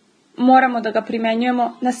posao. Moramo da ga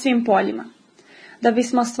primenjujemo na svim poljima. Da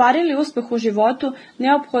bismo ostvarili uspeh u životu,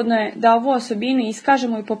 neophodno je da ovu osobinu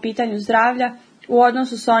iskažemo i po pitanju zdravlja, u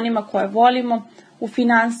odnosu sa onima koje volimo, u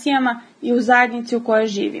finansijama i u zajednici u kojoj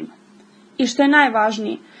živimo. I što je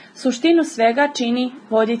najvažnije, suštinu svega čini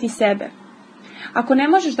voditi sebe. Ako ne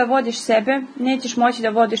možeš da vodiš sebe, nećeš moći da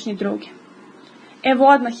vodiš ni druge. Evo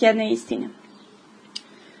odmah jedne istine.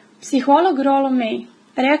 Psiholog Rollo May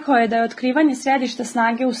rekao je da je otkrivanje središta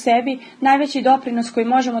snage u sebi najveći doprinos koji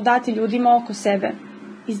možemo dati ljudima oko sebe.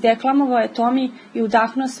 Izdeklamovao je Tommy i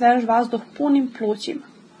udahnuo svež vazduh punim plućima.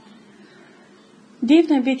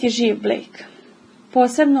 Divno je biti živ, Blake.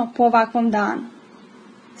 Posebno po ovakvom danu.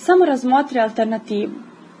 Samo razmotri alternativu,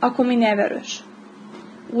 ako mi ne veruješ.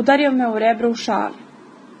 Udario me u rebro u šali.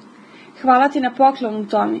 Hvala ti na poklonu,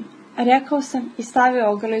 Tommy, rekao sam i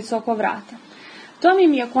stavio ogrlicu oko vrata. Tommy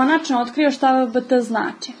mi je konačno otkrio šta VBT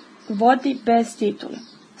znači. Vodi bez titule.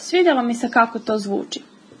 Svidjelo mi se kako to zvuči.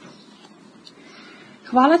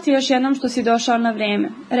 Hvala ti još jednom što si došao na vrijeme,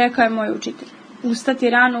 rekao je moj učitelj. Ustati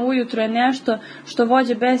rano ujutro je nešto što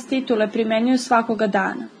vođe bez titule primenjuju svakoga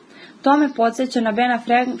dana. To me podsjeća na Bena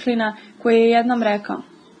Franklina koji je jednom rekao: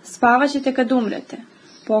 spavaćete kad umrete.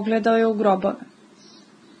 Pogledao je u grobove.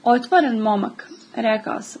 Otvoren momak,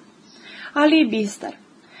 rekao sam, ali i bistar.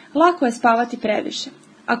 Lako je spavati previše.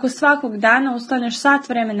 Ako svakog dana ustaneš sat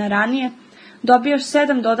vremena ranije, dobijaš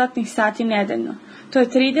 7 dodatnih sati nedeljno. To je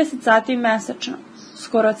 30 sati mesečno.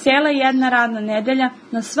 Skoro cijela jedna radna nedelja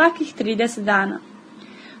na svakih 30 dana.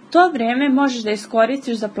 To vrijeme možeš da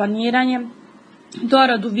iskoristiš za planiranje,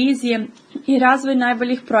 doradu vizije i razvoj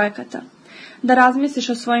najboljih projekata. Da razmisliš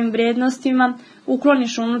o svojim vrijednostima,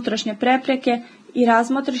 ukloniš unutrašnje prepreke i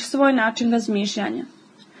razmotriš svoj način razmišljanja.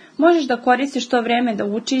 Možeš da koristiš to vrijeme da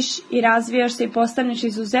učiš i razvijaš se i postaneš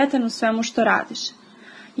izuzetan u svemu što radiš.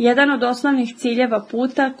 Jedan od osnovnih ciljeva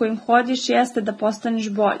puta kojim hodiš jeste da postaneš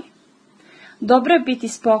bolji. Dobro je biti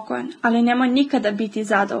spokojan, ali nemoj nikada biti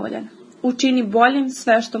zadovoljan. Učini boljim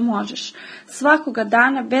sve što možeš, svakoga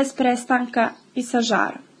dana bez prestanka i sa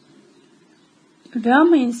žarom.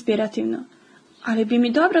 Veoma inspirativno, ali bi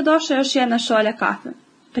mi dobro došla još jedna šolja kafe,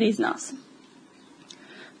 priznao sam.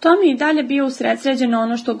 Tommy i dalje bio usredsređen na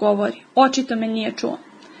ono što govori, očito me nije čuo.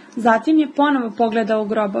 Zatim je ponovo pogledao u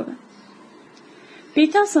grobove.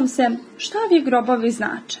 Pitao sam se šta ovi grobovi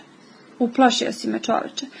znače. Uplašio si me,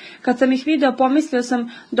 čoveče. Kad sam ih video, pomislio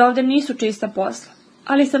sam da ovdje nisu čista posla.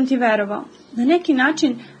 Ali sam ti verovao. Na neki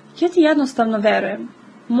način, ja ti jednostavno verujem.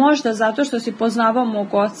 Možda zato što si poznavao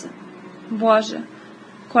mog oca. Bože,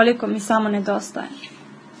 koliko mi samo nedostaje.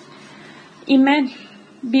 I meni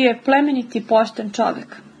bio je plemeniti pošten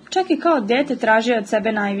čovjek. Čak i kao dete tražio od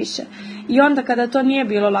sebe najviše. I onda kada to nije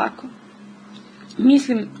bilo lako.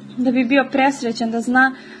 Mislim da bi bio presrećan da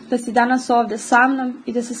zna da si danas ovdje sa mnom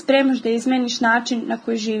i da se spremaš da izmeniš način na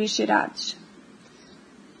koji živiš i radiš.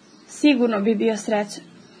 Sigurno bi bio srećan,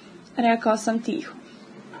 rekao sam tiho.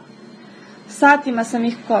 Satima sam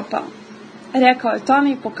ih kopao, rekao je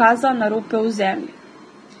Tommy i pokazao na rupe u zemlji.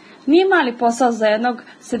 Nije mali posao za jednog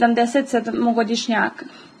 77-godišnjaka,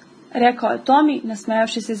 rekao je Tommy,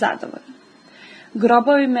 nasmejavši se zadovoljno.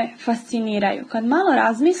 Grobovi me fasciniraju. Kad malo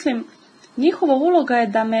razmislim, njihova uloga je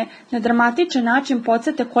da me na dramatičan način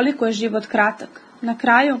podsete koliko je život kratak. Na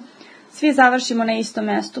kraju, svi završimo na istom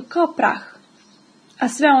mestu, kao prah. A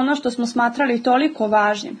sve ono što smo smatrali toliko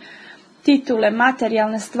važnim, titule,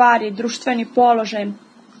 materijalne stvari, društveni položaj,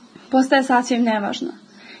 postaje sasvim nevažno.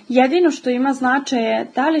 Jedino što ima značaj je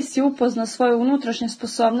da li si upoznao svoje unutrašnje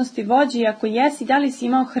sposobnosti vođe i ako jesi, da li si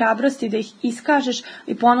imao hrabrosti da ih iskažeš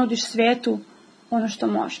i ponudiš svijetu ono što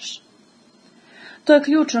možeš. To je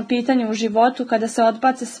ključno pitanje u životu kada se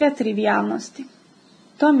odbace sve trivijalnosti.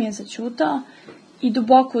 To mi je zaćutao i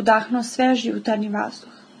duboko udahnuo svež jutarnji vazduh.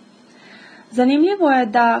 Zanimljivo je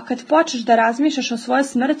da kad počneš da razmišljaš o svojoj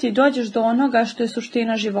smrti, dođeš do onoga što je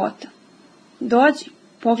suština života. Dođi,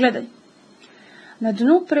 pogledaj. Na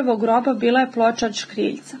dnu prvog groba bila je ploča od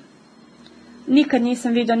škriljca. Nikad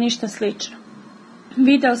nisam vidio ništa slično.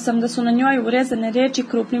 Video sam da su na njoj urezane riječi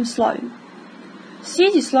krupnim slovima.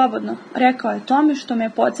 Siđi slobodno, rekao je Tommy, što me je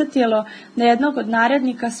podsjetilo na jednog od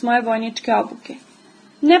narednika s moje vojničke obuke.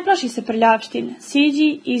 Ne plaši se prljavštine, siđi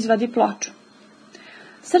i izvadi ploču.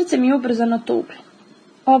 Srce mi je ubrzano tuglo.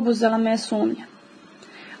 Obuzela me je sumnja.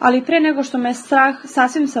 Ali pre nego što me strah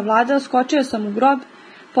sasvim savladao, skočio sam u grob,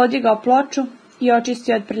 podigao ploču i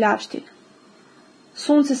očistio od prljavštine.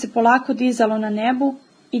 Sunce se polako dizalo na nebu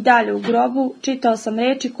i dalje u grobu čitao sam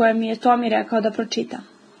reči koje mi je Tommy rekao da pročitam.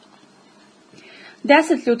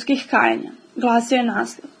 10 ljudskih kajanja, glasio je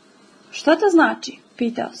naslov. Što to znači?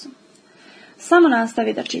 Pitao sam. Samo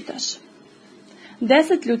nastavi da čitaš.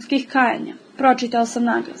 10 ljudskih kajanja, pročitao sam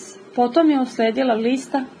naglas. Potom je usledila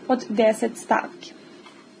lista od 10 stavki.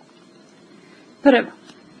 Prva.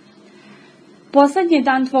 Poslednji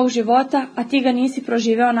dan tvog života, a ti ga nisi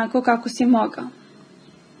proživeo onako kako si mogao.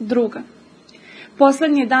 Druga.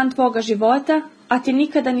 Poslednji dan tvoga života, a ti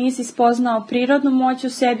nikada nisi spoznao prirodnu moć u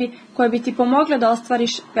sebi koja bi ti pomogla da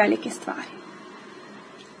ostvariš velike stvari.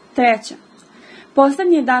 Treća.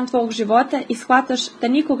 Poslednji dan tvog života i shvataš da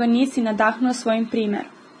nikoga nisi nadahnuo svojim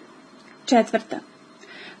primjerom. Četvrta.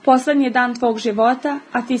 Poslednji dan tvog života,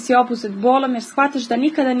 a ti si obuzet bolom jer shvataš da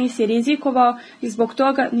nikada nisi rizikovao i zbog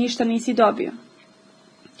toga ništa nisi dobio.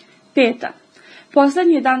 Peta.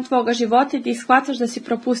 Poslednji dan tvoga života i ti shvataš da si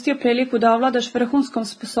propustio priliku da ovladaš vrhunskom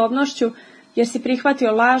sposobnošću jer si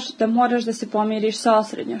prihvatio laž da moraš da se pomiriš sa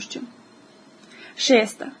osrednjošću.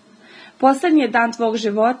 Šesta. Poslednji dan tvog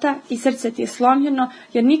života i srce ti je slomljeno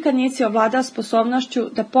jer nikad nisi ovladao sposobnošću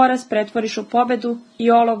da poraz pretvoriš u pobedu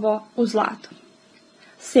i olovo u zlato.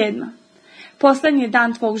 Sedma. Poslednji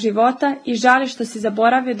dan tvog života i žališ što si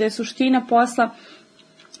zaboravio da je suština posla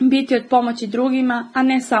biti od pomoći drugima, a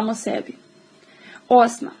ne samo sebi.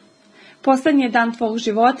 Osma. Poslednji dan tvog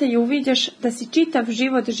života i uviđaš da si čitav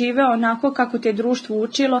život živeo onako kako te je društvo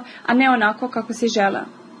učilo, a ne onako kako si želeo.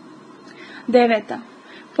 Deveta.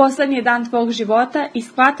 Poslednji dan tvog života i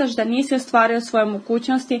shvataš da nisi ostvario svoje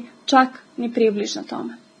mogućnosti, čak ni približno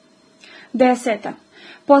tome. Deseta.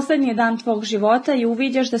 Poslednji dan tvog života i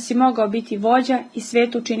uviđaš da si mogao biti vođa i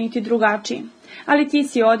svijet učiniti drugačijim, ali ti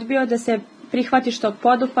si odbio da se prihvatiš tog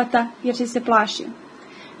poduhvata jer si se plašio.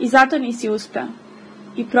 I zato nisi uspeo.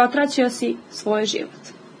 I protraćio si svoj život.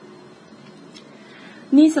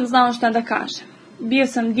 Nisam znao šta da kažem. Bio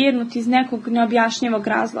sam dirnut iz nekog neobjašnjivog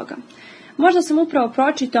razloga. Možda sam upravo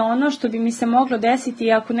pročitao ono što bi mi se moglo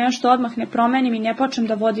desiti ako nešto odmah ne promenim i ne počnem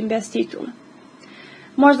da vodim bez titule.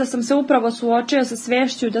 Možda sam se upravo suočio sa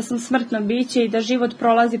svešću da sam smrtno biće i da život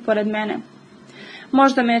prolazi pored mene.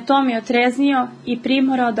 Možda me je Tommy otreznio i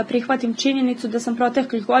primorao da prihvatim činjenicu da sam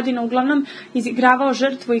proteklih godina uglavnom izigravao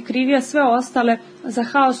žrtvu i krivio sve ostale za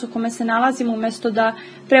haos u kome se nalazim umjesto da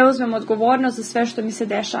preuzmem odgovornost za sve što mi se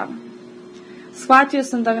dešava. Shvatio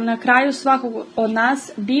sam da na kraju svakog od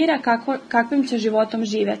nas bira kakvim će životom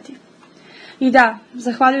živjeti. I da,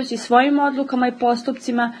 zahvaljujući svojim odlukama i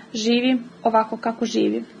postupcima, živim ovako kako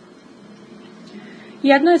živim.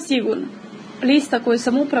 Jedno je sigurno. Lista koju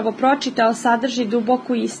sam upravo pročitao sadrži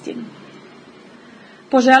duboku istinu.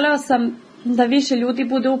 Poželeo sam da više ljudi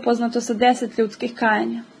bude upoznato sa 10 ljudskih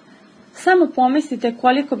kajanja. Samo pomislite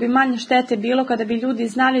koliko bi manje štete bilo kada bi ljudi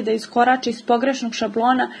znali da iskorače iz pogrešnog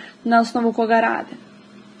šablona na osnovu koga rade.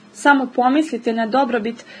 Samo pomislite na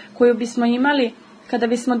dobrobit koju bismo imali kada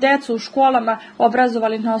bismo decu u školama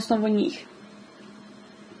obrazovali na osnovu njih.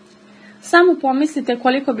 Samo pomislite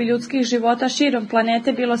koliko bi ljudskih života širom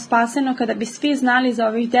planete bilo spaseno kada bi svi znali za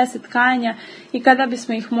ovih 10 kajanja i kada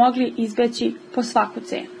bismo ih mogli izbeći po svaku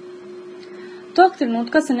cenu. Tog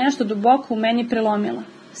trenutka se nešto duboko u meni prelomilo.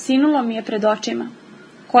 Sinulo mi je pred očima.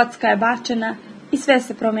 Kocka je bačena i sve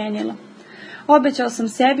se promenilo. Obećao sam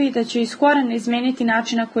sebi da ću iz korena izmeniti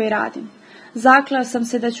način na koji radim. Zakleo sam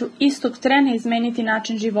se da ću istog trena izmeniti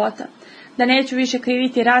način života. Da neću više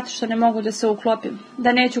kriviti rad što ne mogu da se uklopim.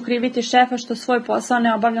 Da neću kriviti šefa što svoj posao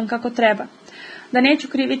ne obavljam kako treba. Da neću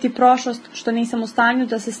kriviti prošlost što nisam u stanju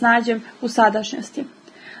da se snađem u sadašnjosti.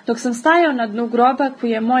 Dok sam stajao na dnu groba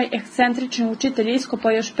koji je moj ekscentrični učitelj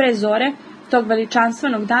iskopao još pre zore, tog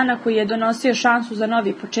veličanstvenog dana koji je donosio šansu za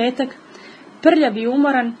novi početak, prljav i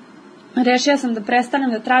umoran, rešio sam da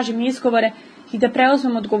prestanem da tražim izgovore i da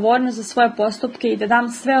preuzmem odgovornost za svoje postupke i da dam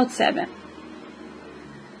sve od sebe.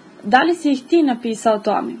 Da li si ih ti napisao,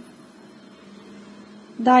 Tomi?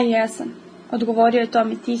 Da, jesam, odgovorio je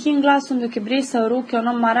Tomi tihim glasom dok je brisao ruke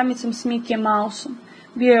onom maramicom s Mickey Mouseom.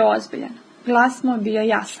 Bio je ozbiljan. Glas mu je bio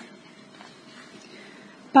jasan.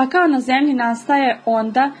 Pakao na zemlji nastaje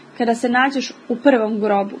onda kada se nađeš u prvom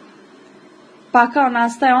grobu. Pakao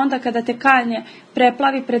nastaje onda kada te kajanje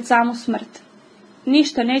preplavi pred samu smrt.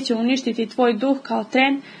 Ništa neće uništiti tvoj duh kao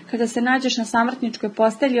tren kada se nađeš na samrtničkoj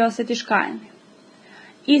postelji i osjetiš kajanje.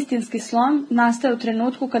 Istinski slom nastaje u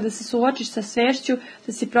trenutku kada se suočiš sa svešću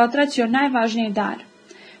da si protraćio najvažniji dar.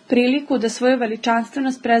 Priliku da svoju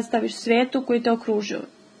veličanstvenost predstaviš svijetu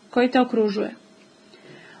koji te okružuje.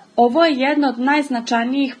 Ovo je jedna od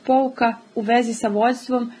najznačajnijih pouka u vezi sa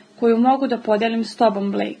vođstvom koju mogu da podelim s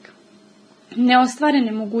tobom, Blake.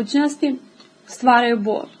 Neostvarene mogućnosti stvaraju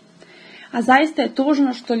bol. A zaista je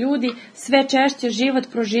tužno što ljudi sve češće život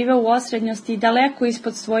prožive u osrednjosti i daleko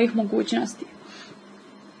ispod svojih mogućnosti.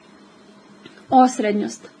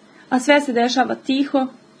 Osrednjost, a sve se dešava tiho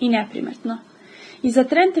i neprimetno. I za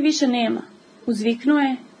tren te više nema, uzviknuo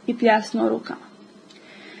je i pljasnuo rukama.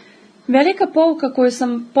 Velika pouka koju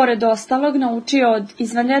sam, pored ostalog, naučio od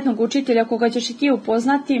izvanrednog učitelja koga ćeš i ti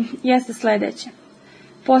upoznati, jeste sljedeće.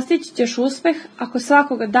 Postići ćeš uspeh ako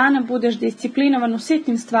svakoga dana budeš disciplinovan u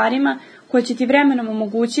sitnim stvarima koje će ti vremenom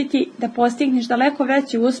omogućiti da postigneš daleko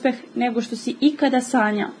veći uspeh nego što si ikada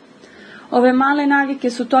sanjao. Ove male navike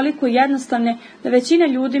su toliko jednostavne da većina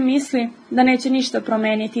ljudi misli da neće ništa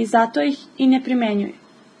promeniti i zato ih i ne primenjuje.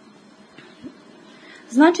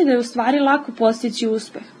 Znači da je u stvari lako postići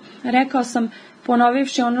uspeh. Rekao sam,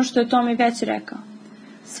 ponovivši ono što je Tomi već rekao.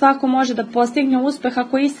 Svako može da postigne uspeh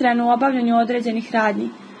ako istrajno u obavljanju određenih radnji.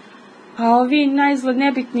 A ovi naizgled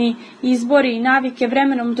nebitni izbori i navike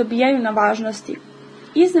vremenom dobijaju na važnosti.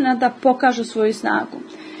 Iznenada pokažu svoju snagu.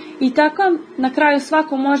 I tako na kraju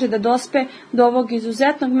svako može da dospe do ovog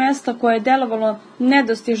izuzetnog mesta koje je delovalo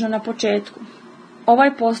nedostižno na početku.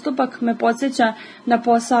 Ovaj postupak me podsjeća na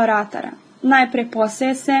posao ratara. Najpre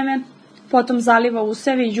poseje seme, potom zaliva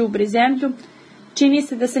useve i đubri zemlju, čini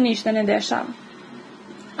se da se ništa ne dešava.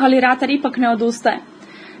 Ali ratar ipak ne odustaje.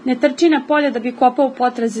 Ne trči na polje da bi kopao u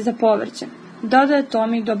potrazi za povrće. Dodaje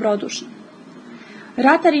Tomi dobrodušno.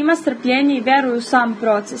 Ratar ima strpljenje i veruje u sam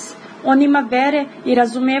proces. On ima vere i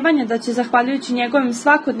razumevanja da će, zahvaljujući njegovim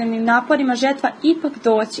svakodnevnim naporima, žetva ipak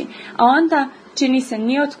doći, a onda, čini se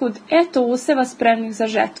nijotkud, eto useva spremnih za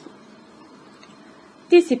žetvu.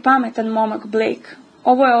 Ti si pametan momak, Blake.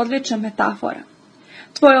 Ovo je odlična metafora.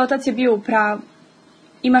 Tvoj otac je bio u pravu.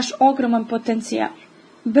 Imaš ogroman potencijal.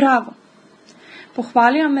 Bravo.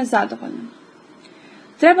 Pohvalio me zadovoljno.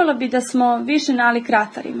 Trebalo bi da smo više nalik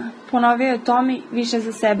ratarima. Ponovio je Tomi više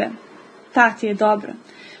za sebe. Tati je dobro.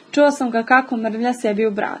 Čuo sam ga kako mrlja sebi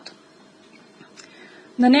u bradu.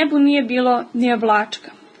 Na nebu nije bilo ni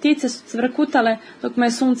oblačka. Ptice su cvrkutale dok me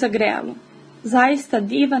je sunce grejalo. Zaista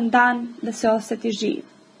divan dan da se osjeti živ.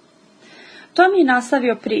 Tomi je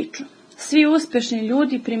nastavio priču. Svi uspješni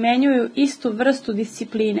ljudi primenjuju istu vrstu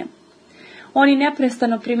discipline. Oni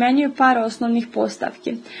neprestano primenjuju par osnovnih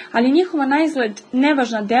postavki, ali njihova naizgled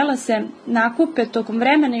nevažna dela se nakupe tokom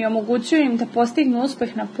vremena i omogućuju im da postignu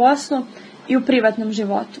uspeh na poslu i u privatnom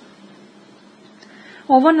životu.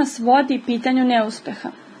 Ovo nas vodi pitanju neuspeha.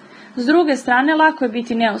 S druge strane, lako je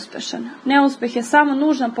biti neuspešan. Neuspeh je samo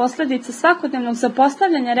nužna posljedica svakodnevnog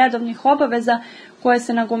zapostavljanja redovnih obaveza koje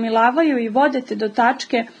se nagomilavaju i vode te do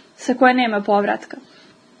tačke sa koje nema povratka.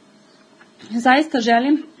 Zaista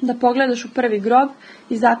želim da pogledaš u prvi grob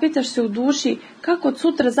i zapitaš se u duši kako od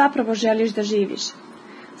sutra zapravo želiš da živiš.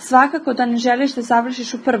 Svakako da ne želiš da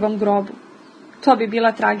završiš u prvom grobu. To bi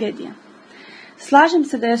bila tragedija. Slažem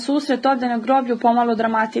se da je susret ovdje na groblju pomalo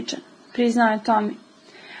dramatičan, priznao je Tomi.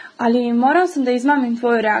 Ali morao sam da izmamim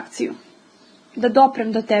tvoju reakciju. Da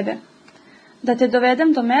doprem do tebe. Da te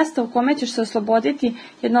dovedem do mesta u kome ćeš se osloboditi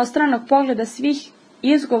jednostranog pogleda svih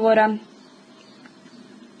izgovora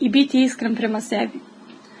i biti iskren prema sebi.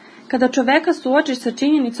 Kada čoveka suočiš sa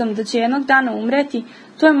činjenicom da će jednog dana umreti,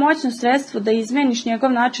 to je moćno sredstvo da izmeniš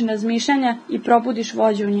njegov način razmišljanja i probudiš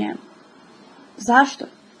vođu u njemu. Zašto?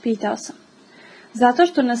 Pitao sam. Zato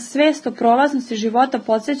što nas svest o prolaznosti života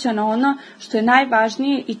podsjeća na ono što je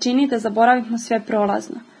najvažnije i čini da zaboravimo sve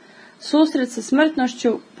prolazno. Susret sa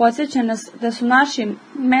smrtnošću podsjeća nas da su naši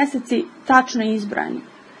meseci tačno izbrani.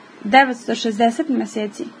 960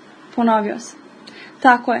 meseci, ponovio sam.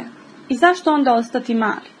 Tako je. I zašto onda ostati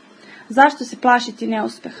mali? Zašto se plašiti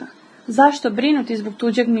neuspeha? Zašto brinuti zbog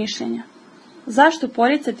tuđeg mišljenja? Zašto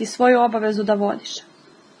poricati svoju obavezu da vodiš?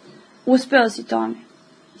 Uspeo si tome.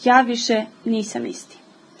 Ja više nisam isti.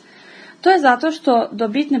 To je zato što do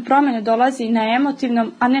bitne promjene dolazi na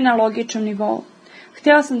emotivnom, a ne na logičnom nivou.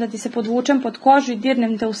 Htjela sam da ti se podvučem pod kožu i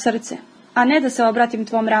dirnem te u srce, a ne da se obratim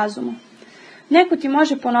tvom razumu. Neko ti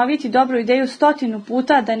može ponoviti dobru ideju 100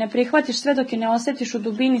 puta da je ne prihvatiš sve dok je ne osjetiš u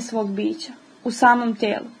dubini svog bića, u samom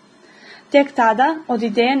telu. Tek tada od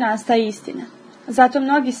ideje nastaje istina. Zato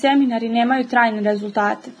mnogi seminari nemaju trajne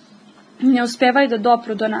rezultate. Ne uspevaju da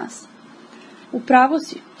dopru do nas. U pravu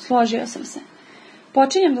si, složio sam se.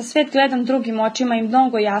 Počinjem da svet gledam drugim očima i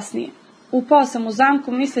mnogo jasnije. Upao sam u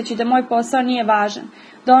zamku misleći da moj posao nije važan,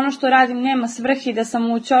 da ono što radim nema svrhe i da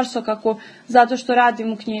sam u ćorsokaku zato što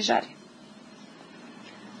radim u knjižari.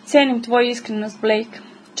 Cenim tvoju iskrenost,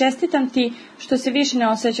 Blake. Čestitam ti što se više ne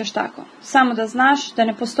osjećaš tako. Samo da znaš da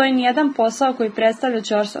ne postoji ni jedan posao koji predstavlja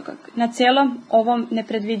ćorsokak na cijelom ovom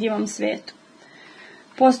nepredvidivom svijetu.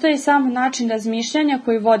 Postoji samo način razmišljanja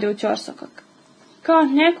koji vodi u ćorsokak. Kao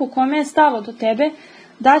neko kome je stalo do tebe,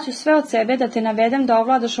 daću sve od sebe da te navedem da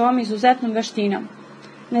ovladaš ovom izuzetnom veštinom.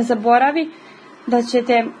 Ne zaboravi da će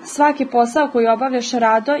te svaki posao koji obavljaš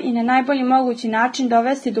rado i na najbolji mogući način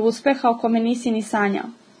dovesti do uspeha o kome nisi ni sanjao.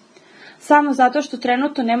 Samo zato što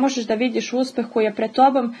trenutno ne možeš da vidiš uspeh koji je pred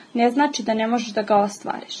tobom, ne znači da ne možeš da ga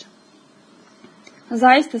ostvariš.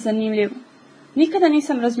 Zaista zanimljivo. Nikada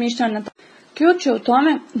nisam razmišljala na to. Ključ je u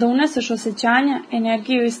tome da uneseš osjećanja,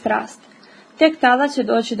 energiju i strast. Tek tada će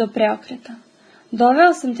doći do preokreta.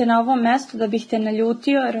 Doveo sam te na ovo mesto da bih te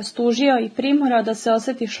naljutio, rastužio i primorao da se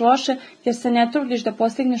osjetiš loše jer se ne trudiš da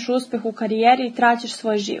postigneš uspeh u karijeri i traćiš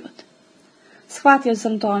svoj život. Shvatio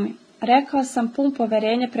sam Tomi. Rekao sam pun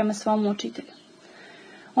poverenje prema svom učitelju.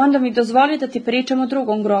 Onda mi dozvoli da ti pričam o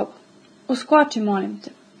drugom grobu. Uskoči, molim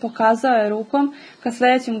te. Pokazao je rukom ka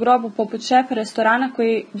sljedećem grobu poput šefa restorana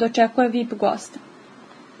koji dočekuje VIP gosta.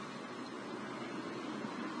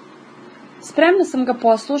 Spremno sam ga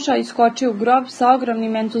poslušao i skočio u grob sa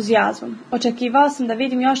ogromnim entuzijazmom. Očekivao sam da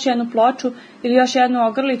vidim još jednu ploču ili još jednu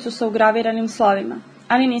ogrlicu sa ugraviranim slovima,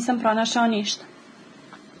 ali nisam pronašao ništa.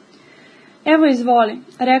 Evo izvoli,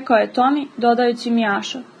 rekao je Tomi, dodajući mi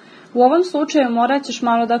ašov. U ovom slučaju morat ćeš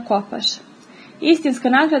malo da kopaš. Istinska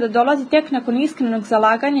nagrada dolazi tek nakon iskrenog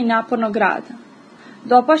zalaganja i napornog rada.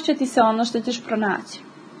 Dopašće ti se ono što ćeš pronaći.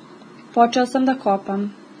 Počeo sam da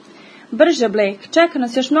kopam. Brže, Blake, čeka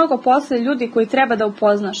nas još mnogo posla i ljudi koji treba da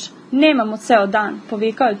upoznaš. Nemamo ceo dan,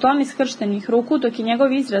 povikao je Tomi skrštenih ruku dok je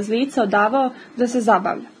njegov izraz lica odavao da se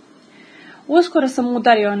zabavlja. Uskoro sam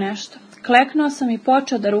udario nešto. Kleknuo sam i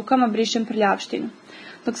počeo da rukama brišem prljavštinu.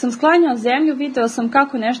 Dok sam sklanjao zemlju, video sam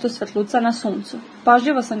kako nešto svetluca na suncu.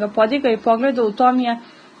 Pažljivo sam ga podigao i pogledao u Tomija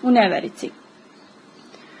u neverici.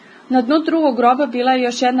 Na dnu drugog groba bila je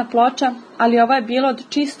još jedna ploča, ali ova je bila od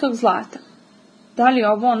čistog zlata. Da li je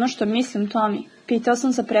ovo ono što mislim, Tomi? Pitao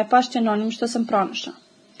sam zaprepašćen onim što sam pronašao.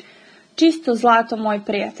 Čisto zlato, moj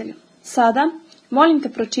prijatelju. Sada, molim te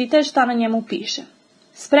pročitaj šta na njemu piše.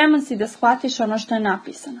 Spreman si da shvatiš ono što je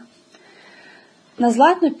napisano. Na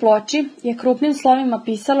zlatnoj ploči je krupnim slovima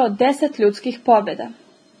pisalo 10 ljudskih pobjeda.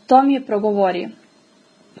 Tomi je progovorio.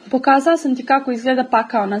 Pokazao sam ti kako izgleda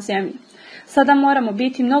pakao na zemlji. Sada moramo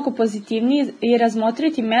biti mnogo pozitivniji i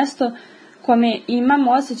razmotriti mesto kome imam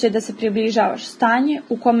osjećaj da se približavaš, stanje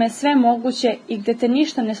u kome je sve moguće i gdje te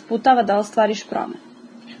ništa ne sputava da ostvariš promjenu.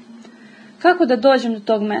 Kako da dođem do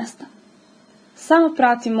tog mesta? Samo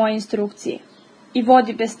prati moje instrukcije i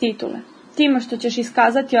vodi bez titule. Time što ćeš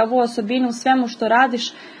iskazati ovu osobinu u svemu što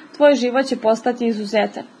radiš, tvoj život će postati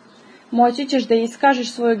izuzetan. Moći ćeš da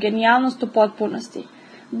iskažeš svoju genijalnost u potpunosti.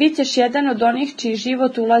 Bićeš jedan od onih čiji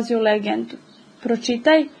život ulazi u legendu.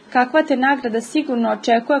 Pročitaj kakva te nagrada sigurno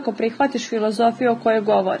očekuje ako prihvatiš filozofiju o kojoj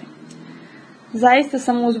govori. Zaista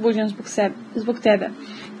sam uzbuđen zbog tebe.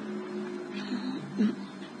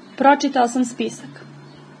 Pročitao sam spisak.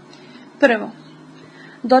 Prvo.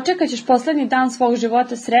 Dočekat ćeš posljednji dan svog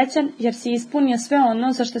života srećan jer si ispunio sve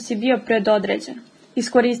ono za što si bio predodređen.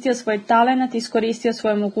 Iskoristio svoj talenat, iskoristio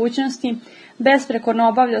svoje mogućnosti, besprekorno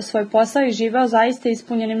obavljao svoj posao i živeo zaista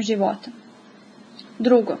ispunjenim životom.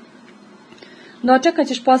 Drugo. Dočekat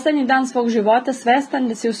ćeš posljednji dan svog života svestan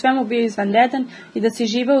da si u svemu bio izvanredan i da si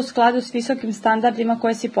živeo u skladu s visokim standardima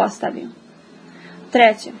koje si postavio.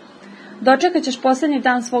 3. Dočekat ćeš posljednji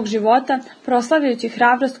dan svog života proslavljajući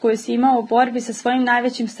hrabrost koju si imao u borbi sa svojim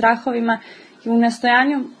najvećim strahovima i u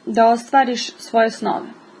nastojanju da ostvariš svoje snove.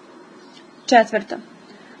 4.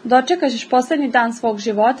 Dočekat ćeš posljednji dan svog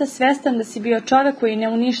života svestan da si bio čovjek koji ne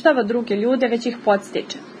uništava druge ljude, već ih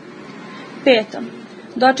podstiče. 5.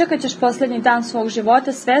 Dočekat ćeš posljednji dan svog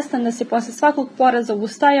života svestan da si posle svakog poraza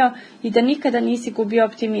ustajao i da nikada nisi gubio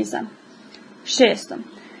optimizam. 6.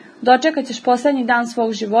 Dočekat ćeš posljednji dan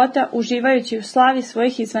svog života uživajući u slavi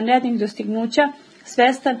svojih izvanrednih dostignuća,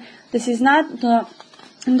 svestan da si znatno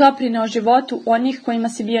doprineo životu onih kojima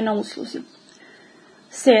si bio na usluzi.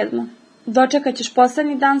 7. Dočekat ćeš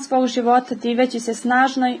posljednji dan svog života diveći se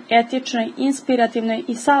snažnoj, etičnoj, inspirativnoj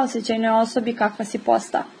i saosećajnoj osobi kakva si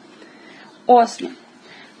postao. 8.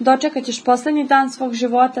 Dočekat ćeš posljednji dan svog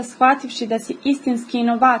života shvativši da si istinski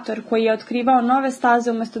inovator koji je otkrivao nove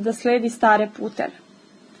staze umjesto da sledi stare puteve.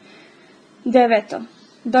 9.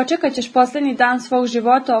 Dočekat ćeš posljednji dan svog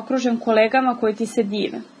života okružen kolegama koji ti se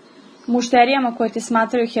dive, mušterijama koje te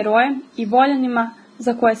smatraju herojem i voljenima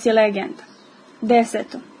za koje si legenda. 10.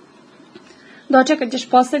 Dočekat ćeš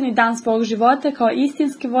posljednji dan svog života kao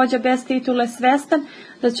istinski vođa bez titule svestan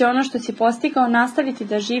da će ono što si postigao nastaviti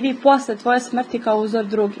da živi posle tvoje smrti kao uzor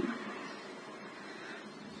drugima.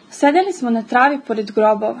 Sedeli smo na travi pored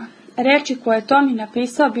grobova. Reči koje je Tomi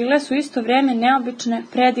napisao bile su isto vrijeme neobične,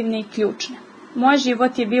 predivne i ključne. Moj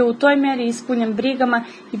život je bio u toj meri ispunjen brigama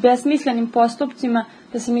i besmislenim postupcima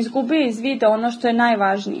da sam izgubio iz vida ono što je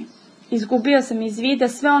najvažnije. Izgubio sam iz vida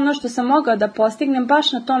sve ono što sam mogao da postignem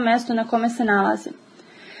baš na tom mjestu na kome se nalazim.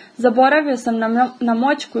 Zaboravio sam na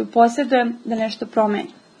moć koju posjedujem da nešto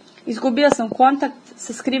promenim. Izgubio sam kontakt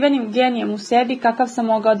sa skrivenim genijem u sebi kakav sam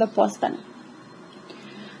mogao da postanem.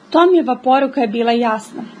 Tomijeva poruka je bila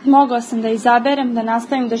jasna. Mogao sam da izaberem, da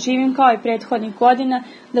nastavim da živim kao i prethodnih godina,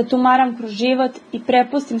 da tumaram kroz život i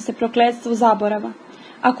prepustim se prokletstvu zaborava.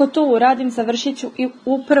 Ako to uradim, završit ću i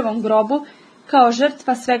u prvom grobu, kao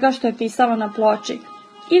žrtva svega što je pisalo na ploči.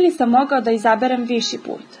 Ili sam mogao da izaberem viši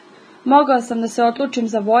put. Mogao sam da se odlučim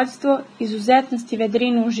za vođstvo, izuzetnost i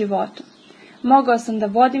vedrinu u životu. Mogao sam da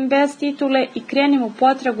vodim bez titule i krenim u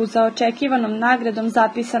potragu za očekivanom nagradom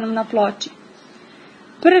zapisanom na ploči.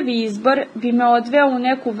 Prvi izbor bi me odveo u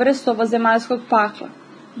neku vrstu ovozemaljskog pakla.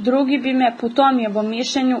 Drugi bi me, po Tomijevom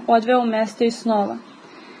mišljenju, odveo u mesto iz snova.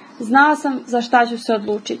 Znao sam za šta ću se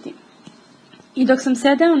odlučiti. I dok sam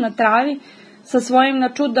sedeo na travi, sa svojim na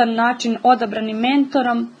čudan način odabranim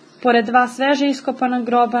mentorom, pored dva sveže iskopana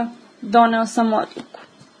groba, doneo sam odluku.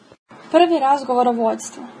 Prvi razgovor o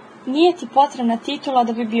vođstvu. Nije ti potrebna titula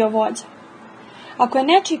da bi bio vođa. Ako je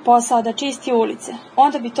nečiji posao da čisti ulice,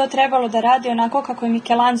 onda bi to trebalo da radi onako kako je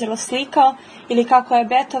Michelangelo slikao ili kako je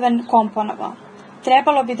Beethoven komponovao.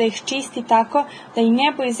 Trebalo bi da ih čisti tako da i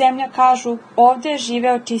nebo i zemlja kažu ovdje je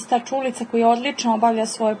živeo čistač ulica koji odlično obavlja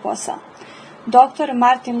svoj posao. Dr.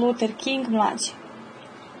 Martin Luther King mlađi.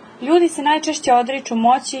 Ljudi se najčešće odriču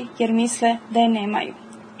moći jer misle da je nemaju.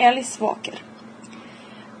 Alice Walker.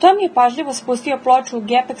 Tom je pažljivo spustio ploču u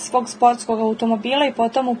gepek svog sportskog automobila i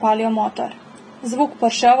potom upalio motor. Zvuk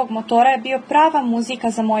Porscheovog motora je bio prava muzika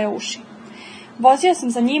za moje uši. Vozio sam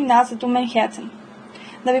za njim nazad u Manhattan.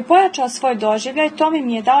 Da bi pojačao svoj doživljaj, Tommy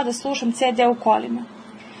mi je dao da slušam CD u kolima.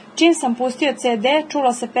 Čim sam pustio CD,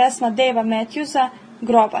 čula se pesma Davea Matthewsa,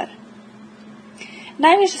 Grobar.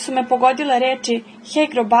 Najviše su me pogodile reči, hej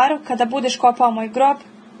grobaru, kada budeš kopao moj grob,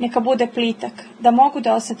 neka bude plitak, da mogu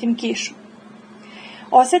da osjetim kišu.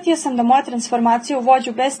 Osjetio sam da moja transformacija u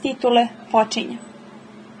vođu bez titule počinje.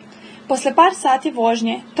 Posle par sati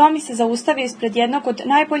vožnje, Tommy se zaustavio ispred jednog od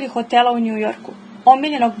najboljih hotela u New Yorku,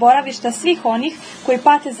 omiljenog boravišta svih onih koji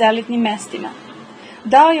pate za elitnim mestima.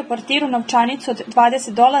 Dao je portiru novčanicu od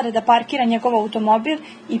 $20 da parkira njegov automobil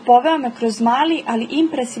i poveo me kroz mali, ali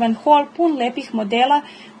impresivan hol pun lepih modela,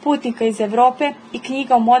 putnika iz Evrope i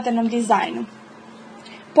knjiga o modernom dizajnu.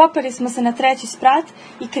 Popeli smo se na 3. sprat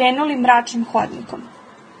i krenuli mračnim hodnikom.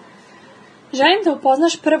 Želim da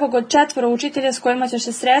upoznaš prvog od 4 učitelja s kojima ćeš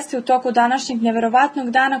se sresti u toku današnjeg neverovatnog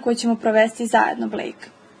dana koji ćemo provesti zajedno, Blake.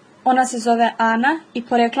 Ona se zove Ana i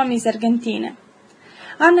poreklom iz Argentine.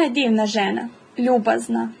 Ana je divna žena,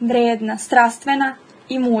 ljubazna, vredna, strastvena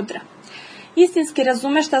i mudra. Istinski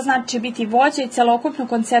razume šta znači biti vođa i celokupnu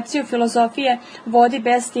koncepciju filozofije vodi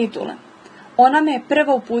bez titule. Ona me je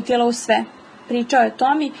prva uputila u sve, pričao je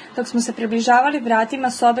Tommy dok smo se približavali vratima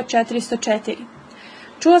sobe 404.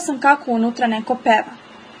 Čuo sam kako unutra neko peva.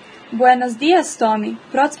 Buenos dias, Tommy,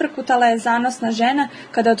 procvrkutala je zanosna žena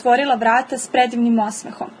kada otvorila vrata s predivnim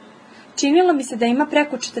osmehom. Činilo mi se da ima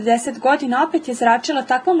preko 40 godina, opet je zračila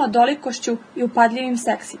takvom mladolikošću i upadljivim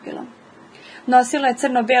seksipilom. Nosila je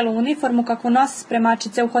crno-belu uniformu kako nose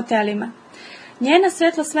spremačice u hotelima. Njena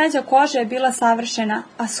svetlo smeđa koža je bila savršena,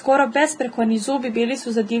 a skoro besprekorni zubi bili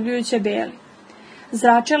su zadivljujuće beli.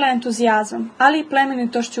 Zračila je entuzijazmom, ali i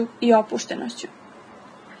plemenitošću i opuštenošću.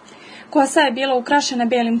 Kosa je bila ukrašena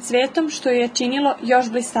belim cvetom, što je činilo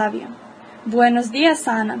još blistavijom. Buenos dias,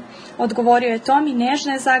 Ana, odgovorio je Tomi,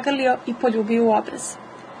 nežno je zagrlio i poljubio u obraz.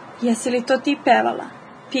 Jesi li to ti pevala?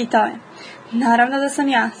 Pitao je. Naravno da sam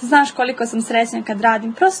ja, znaš koliko sam srećna kad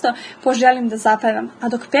radim, prosto poželim da zapevam, a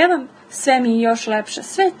dok pevam sve mi je još lepše,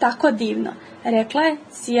 sve je tako divno, rekla je,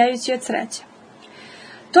 sijajući od sreće.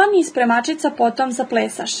 Tomi i spremačica potom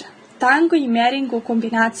zaplesaše, tango i meringu u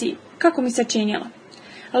kombinaciji, kako mi se činilo.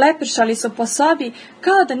 Lepršali su po sobi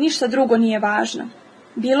kao da ništa drugo nije važno.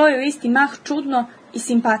 Bilo je u isti mah čudno i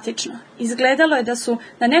simpatično. Izgledalo je da su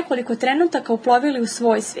na nekoliko trenutaka uplovili u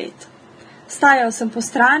svoj svijet. Stajao sam po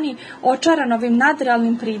strani, očaran ovim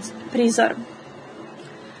nadrealnim prizorom.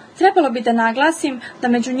 Trebalo bi da naglasim da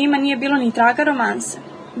među njima nije bilo ni traga romanse.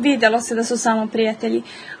 Videlo se da su samo prijatelji,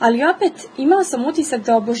 ali opet imao sam utisak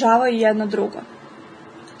da obožavaju jedno drugo.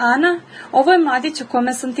 Ana, ovo je mladić o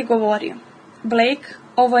kome sam ti govorio. Blake,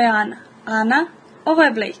 ovo je Ana. Ana, ovo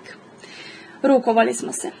je Blake. Rukovali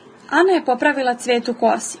smo se. Ana je popravila cvet u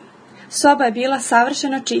kosi. Soba je bila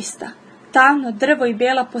savršeno čista. Tamno drvo i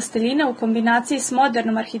bela posteljina u kombinaciji s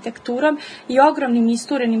modernom arhitekturom i ogromnim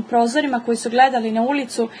isturenim prozorima koji su gledali na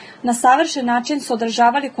ulicu na savršen način su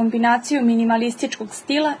održavali kombinaciju minimalističkog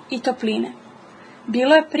stila i topline.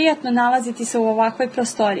 Bilo je prijatno nalaziti se u ovakvoj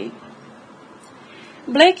prostoriji.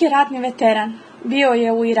 Blake je ratni veteran. Bio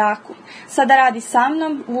je u Iraku. Sada radi sa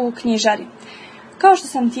mnom u knjižari. Kao što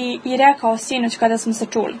sam ti i rekao sinoć kada smo se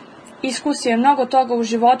čuli. Iskusio je mnogo toga u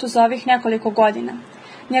životu za ovih nekoliko godina.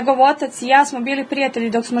 Njegov otac i ja smo bili prijatelji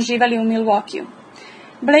dok smo živjeli u Milwaukeeu.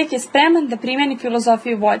 Blake je spreman da primjeni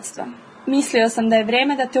filozofiju vođstva. Mislio sam da je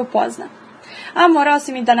vreme da te upozna. A morao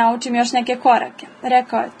si mi da naučim još neke korake,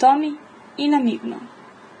 rekao je Tomi i namignuo.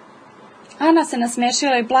 Ana se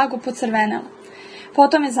nasmešila i blago pocrvenela.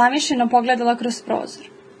 Potom je zamišljeno pogledala kroz prozor.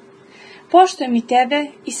 Poštujem i tebe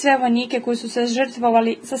i sve vojnike koji su se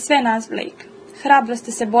žrtvovali za sve nas, Blake. Hrabro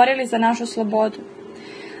ste se borili za našu slobodu.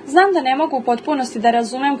 Znam da ne mogu u potpunosti da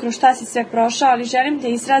razumem kroz šta si sve prošao, ali želim da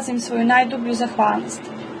izrazim svoju najdublju zahvalnost.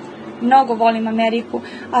 Mnogo volim Ameriku,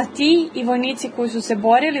 a ti i vojnici koji su se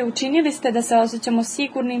borili učinili ste da se osjećamo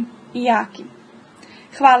sigurnim i jakim.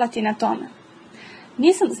 Hvala ti na tome.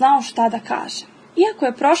 Nisam znao šta da kažem. Iako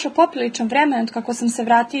je prošao popriličan vremen od kako sam se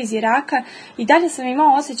vratio iz Iraka, i dalje sam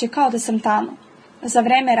imao osjećaj kao da sam tamo. Za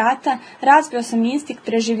vreme rata razvio sam instinkt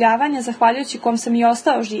preživljavanja zahvaljujući kom sam i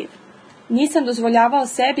ostao živ. Nisam dozvoljavao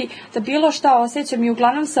sebi da bilo šta osjećam i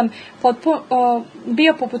uglavnom sam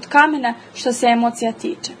bio poput kamena što se emocija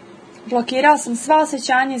tiče. Blokirao sam sva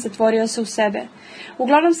osjećanja i zatvorio se u sebe.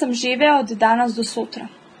 Uglavnom sam živeo od danas do sutra.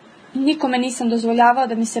 Nikome nisam dozvoljavao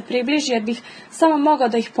da mi se približi jer bih samo mogao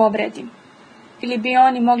da ih povredim. Ili bi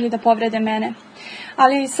oni mogli da povrede mene.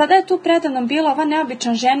 Ali sada je tu predavnom bila ova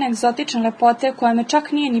neobična žena egzotične lepote koja me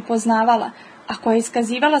čak nije ni poznavala, a koja je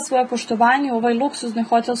iskazivala svoje poštovanje u ovoj luksuznoj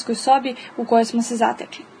hotelskoj sobi u kojoj smo se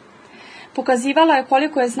zatekli. Pokazivala je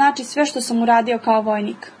koliko je znači sve što sam uradio kao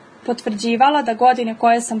vojnik. Potvrđivala da godine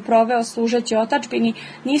koje sam proveo služeći otadžbini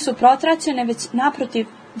nisu protraćene, već naprotiv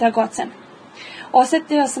dragocene.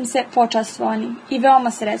 Osjetio sam se počastvovanim i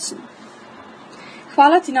veoma srećnim.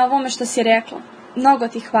 Hvala ti na ovome što si rekla. Mnogo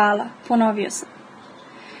ti hvala, ponovio sam.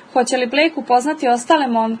 Hoće li Blake upoznati ostale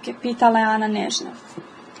momke, pitala je Ana nežno.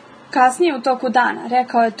 Kasnije u toku dana,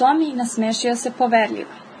 rekao je Tomi i nasmešio se poverljivo.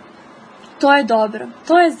 To je dobro,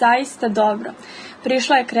 to je zaista dobro.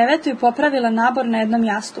 Prišla je krevetu i popravila nabor na jednom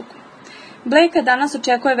jastuku. Blakea danas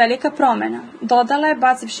očekuje velika promjena, dodala je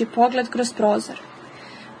bacivši pogled kroz prozor.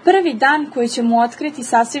 Prvi dan koji će mu otkriti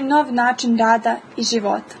sasvim nov način rada i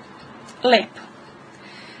života. Lepo.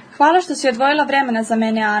 Hvala što si odvojila vremena za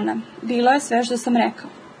mene, Ana. Bilo je sve što sam rekao.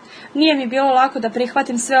 Nije mi bilo lako da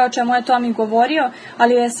prihvatim sve o čemu je Tomi govorio,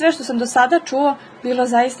 ali je sve što sam do sada čuo bilo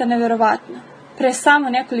zaista neverovatno. Pre samo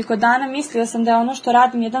nekoliko dana mislio sam da je ono što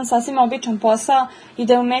radim jedan sasvim običan posao i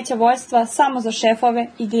da je umeće vođstva samo za šefove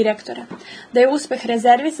i direktora. Da je uspeh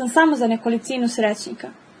rezervisan samo za nekolicinu srećnika.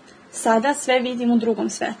 Sada sve vidim u drugom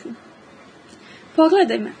svetlu.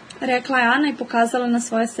 Pogledaj me, rekla je Ana i pokazala na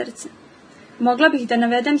svoje srce. Mogla bih da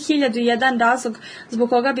navedem 1001 razlog zbog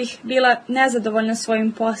koga bih bila nezadovoljna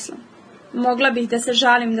svojim poslom. Mogla bih da se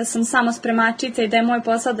žalim da sam samo spremačica i da je moj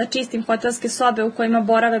posao da čistim hotelske sobe u kojima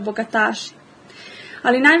borave bogataši.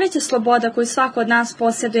 Ali najveća sloboda koju svako od nas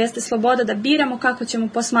posjeduje jeste sloboda da biramo kako ćemo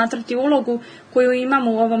posmatrati ulogu koju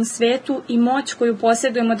imamo u ovom svetu i moć koju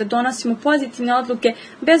posjedujemo da donosimo pozitivne odluke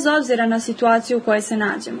bez obzira na situaciju u kojoj se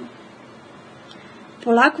nađemo.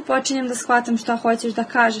 Polako počinjem da shvatam šta hoćeš da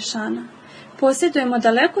kažeš, Ana. Posjedujemo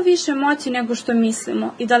daleko više moći nego što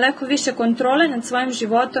mislimo i daleko više kontrole nad svojim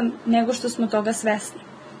životom nego što smo toga svesni.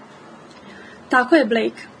 Tako je,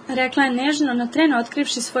 Blake, rekla je nežno, na tren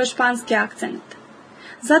otkrivši svoj španski akcent.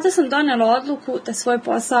 Zato sam donela odluku da svoj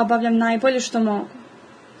posao obavljam najbolje što mogu.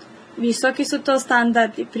 Visoki su to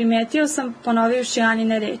standardi, primetio sam ponovivši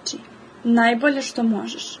Anine reči. Najbolje što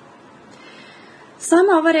možeš.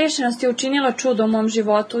 Sama ova rešenost je učinila čudo u mom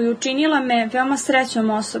životu i učinila me veoma srećnom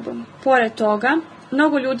osobom. Pored toga,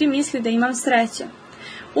 mnogo ljudi misli da imam sreće.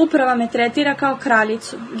 Uprava me tretira kao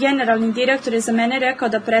kraljicu. Generalni direktor je za mene rekao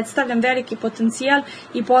da predstavljam veliki potencijal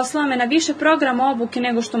i poslao me na više programa obuke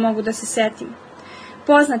nego što mogu da se setim.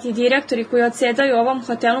 Poznati direktori koji odsedaju u ovom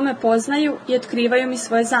hotelu me poznaju i otkrivaju mi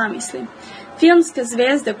svoje zamisli. Filmske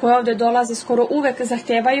zvezde koje ovde dolaze skoro uvek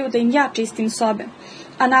zahtevaju da im ja čistim sobe,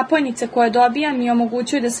 a napojnice koje dobijam mi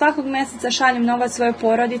omogućuju da svakog meseca šaljem novac svoje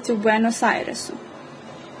porodice u Buenos Airesu.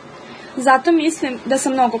 Zato mislim da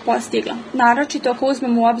sam mnogo postigla, naročito ako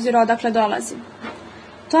uzmem u obzir odakle dolazim.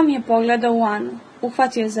 Tom je pogledao u Anu,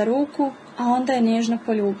 uhvatio je za ruku, a onda je nežno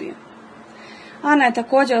poljubio. Ana je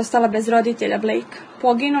također ostala bez roditelja Blake.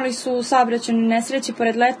 Poginuli su u saobraćajnoj nesreći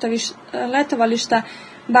pored letovališta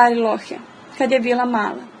Bariloche, kad je bila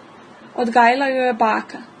mala. Odgajila ju je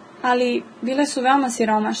baka, ali bile su veoma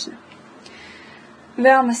siromašne.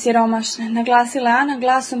 Veoma siromašne, naglasila je Ana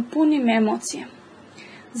glasom punim emocija.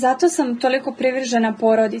 Zato sam toliko privržena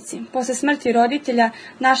porodici. Posle smrti roditelja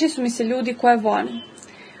našli su mi se ljudi koje volim.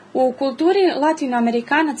 U kulturi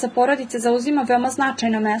latinoamerikanaca porodice zauzima veoma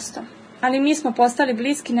značajno mesto, ali mi smo postali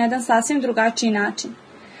bliski na jedan sasvim drugačiji način.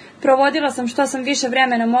 Provodila sam što sam više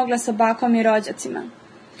vremena mogla sa bakom i rođacima.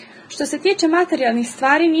 Što se tiče materijalnih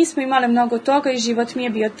stvari, nismo imale mnogo toga i život mi je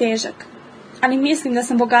bio težak. Ali mislim da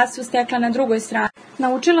sam bogatstvo stekla na drugoj strani.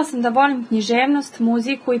 Naučila sam da volim književnost,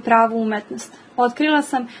 muziku i pravu umetnost. Otkrila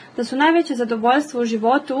sam da su najveće zadovoljstvo u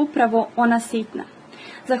životu upravo ona sitna.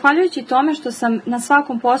 Zahvaljujući tome što sam na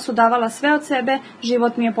svakom poslu davala sve od sebe,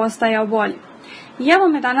 život mi je postajao bolji. I evo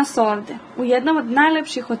me danas ovde, u jednom od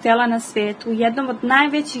najlepših hotela na svetu, u jednom od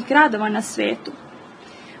najvećih gradova na svetu.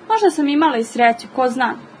 Možda sam imala i sreću, ko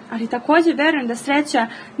zna, ali također verujem da sreća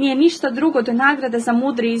nije ništa drugo do nagrade za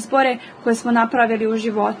mudre izbore koje smo napravili u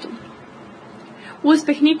životu.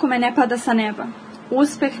 Uspeh nikome ne pada sa neba.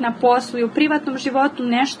 Uspeh na poslu i u privatnom životu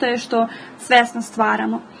nešto je što svesno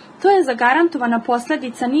stvaramo. To je zagarantovana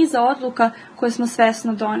posljedica niza odluka koje smo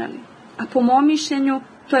svesno doneli. A po mom mišljenju,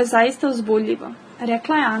 to je zaista uzbudljivo,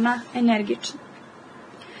 rekla je Ana energično.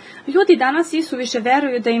 Ljudi danas isuviše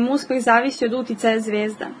veruju da im uspeh zavisi od uticaja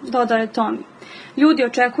zvezda, dodao je Tommy. Ljudi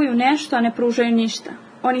očekuju nešto, a ne pružaju ništa.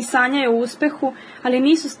 Oni sanjaju o uspehu, ali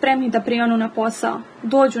nisu spremni da prionu na posao.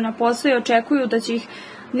 Dođu na posao i očekuju da će ih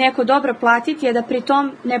neko dobro platiti, a da pri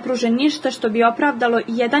tom ne pruže ništa što bi opravdalo i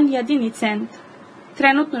jedan jedini cent.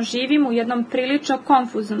 Trenutno živimo u jednom prilično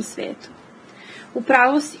konfuznom svetu. U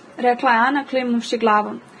pravu si, rekla je Ana klimnuvši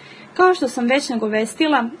glavom. Kao što sam već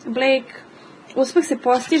nagovestila, Blake, uspeh se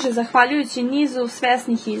postiže zahvaljujući nizu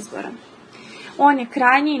svesnih izbora. On je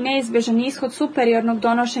krajnji i neizbežan ishod superiornog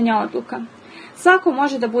donošenja odluka. Svako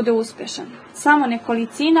može da bude uspešan, samo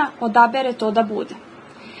nekolicina odabere to da bude.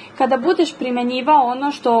 Kada budeš primenjivao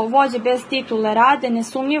ono što vođe bez titule rade,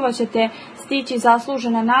 nesumnjivo će te stići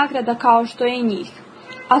zaslužena nagrada kao što je i njih.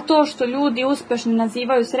 A to što ljudi uspešno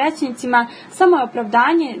nazivaju srećnicima, samo je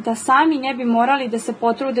opravdanje da sami ne bi morali da se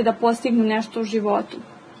potrude da postignu nešto u životu.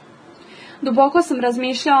 Duboko sam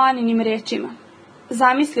razmišljao o Aninim rečima.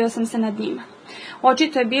 Zamislio sam se nad njima.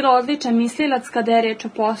 Očito je bilo odličan mislilac kada je reč o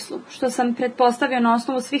poslu, što sam pretpostavio na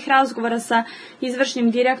osnovu svih razgovora sa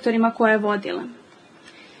izvršnim direktorima koje je vodila.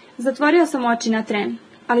 Zatvorio sam oči na tren,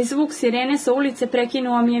 ali zvuk sirene sa ulice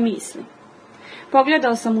prekinuo mi je misli.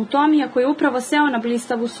 Pogledao sam u Tomija koji je upravo seo na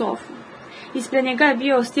blistavu sofu. Ispred njega je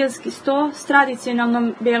bio stilski sto s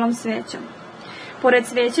tradicionalnom belom svećom. Pored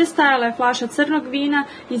sveće stajala je flaša crnog vina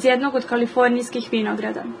iz jednog od kalifornijskih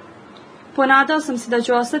vinograda. Ponadao sam se da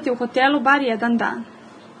ću ostati u hotelu bar jedan dan.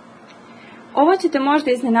 Ovo će te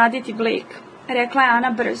možda iznenaditi, Blake, rekla je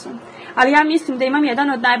Ana brzo, ali ja mislim da imam jedan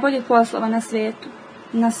od najboljih poslova na svetu.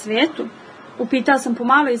 Na svetu? Upitao sam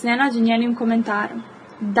pomalo iznenađen njenim komentarom.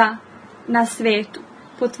 Da, na svetu,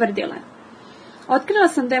 potvrdila je. Otkrila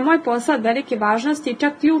sam da je moj posao od velike važnosti i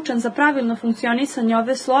čak ključan za pravilno funkcionisanje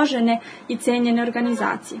ove složene i cenjene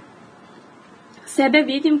organizacije. Sebe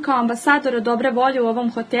vidim kao ambasadora dobre volje u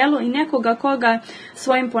ovom hotelu i nekoga koga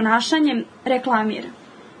svojim ponašanjem reklamira.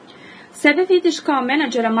 Sebe vidiš kao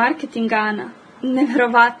menadžera marketinga, Ana.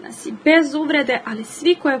 Neverovatna si, bez uvrede, ali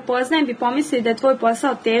svi koje poznajem bi pomislili da je tvoj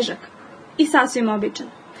posao težak i sasvim običan.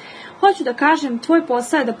 Hoću da kažem, tvoj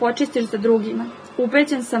posao je da počistiš za drugima.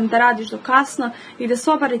 Ubeđen sam da radiš do kasno i da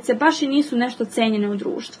sobarice baš i nisu nešto cenjene u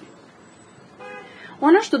društvu.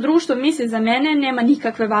 Ono što društvo misli za mene nema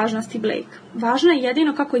nikakve važnosti, Blake. Važno je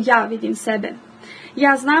jedino kako ja vidim sebe.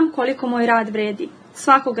 Ja znam koliko moj rad vredi.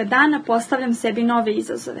 Svakoga dana postavljam sebi nove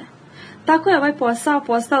izazove. Tako je ovaj posao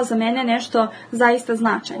postao za mene nešto zaista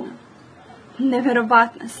značajno.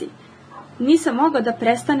 Neverovatna si. Nisam mogao da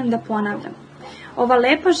prestanem da ponavljam. Ova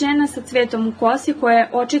lepa žena sa cvetom u kosi, koja je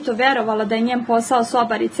očito verovala da je njen posao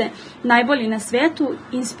sobarice najbolji na svetu,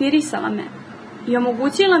 inspirisala me i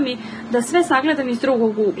omogućila mi da sve sagledam iz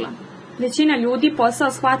drugog ugla. Većina ljudi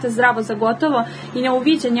posao shvata zdravo za gotovo i ne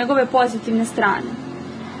uviđa njegove pozitivne strane.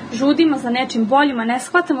 Žudimo za nečim boljim, a ne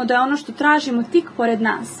shvatamo da je ono što tražimo tik pored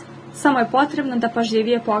nas. Samo je potrebno da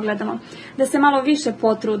pažljivije pogledamo, da se malo više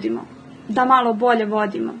potrudimo, da malo bolje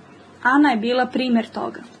vodimo. Ana je bila primjer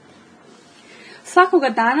toga. Svakoga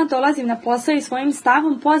dana dolazim na posao i svojim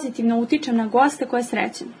stavom pozitivno utičem na goste koje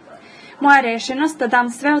srećem. Moja rešenost da dam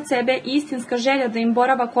sve od sebe i istinska želja da im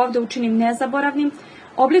boravak ovde učinim nezaboravnim,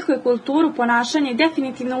 oblikuje kulturu ponašanja i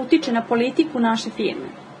definitivno utiče na politiku naše firme.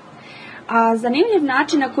 A zanimljiv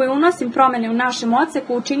način na koji unosim promene u našem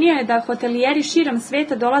odseku učinio je da hotelijeri širom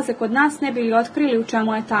sveta dolaze kod nas ne bi li otkrili u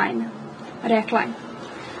čemu je tajna. Rekla je: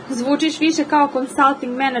 zvučiš više kao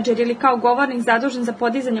consulting menadžer ili kao govornik zadužen za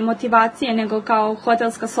podizanje motivacije nego kao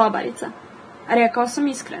hotelska sobarica. Rekao sam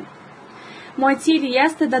iskreno. Moj cilj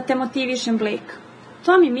jeste da te motivišem, Blake.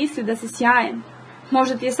 To mi misli da si sjajan.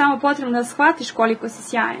 Možda ti je samo potrebno da shvatiš koliko si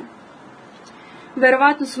sjajan.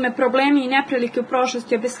 Verovatno su me problemi i neprilike u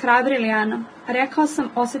prošlosti obeshrabrili, Ana. Rekao sam,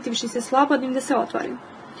 osjetivši se slobodnim da se otvorim.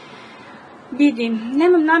 Vidi,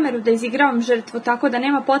 nemam nameru da izigravam žrtvu, tako da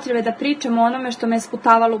nema potrebe da pričam o onome što me je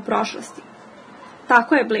sputavalo u prošlosti.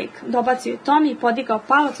 Tako je, Blake, dobacio je Tommy i podigao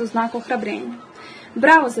palac u znak ohrabrenja.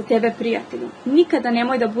 Bravo za tebe, prijatelju. Nikada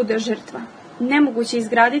nemoj da budeš žrtva. Nemoguće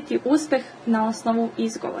izgraditi uspeh na osnovu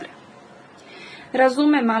izgovora.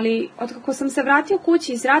 Razumem, ali otkako sam se vratio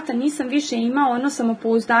kući iz rata nisam više imao ono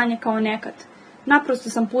samopouzdanje kao nekad. Naprosto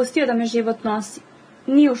sam pustio da me život nosi.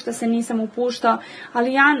 Ni u što se nisam upuštao,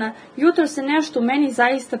 ali Ana, jutro se nešto u meni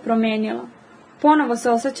zaista promenilo. Ponovo se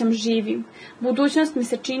osjećam živim. Budućnost mi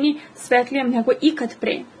se čini svetlijom nego ikad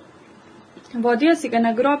pre. Vodio si ga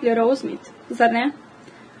na groblje Rosemead, zar ne?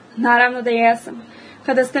 Naravno da jesam.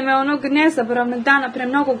 Kada ste me onog nezaboravnog dana pre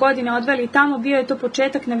mnogo godina odveli tamo, bio je to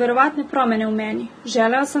početak neverovatne promene u meni.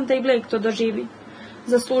 Želeo sam da i Blake to doživi.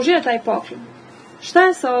 Zaslužio je taj poklon. Šta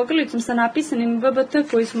je sa ogrlicom sa napisanim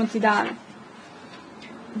BBT koju smo ti dali?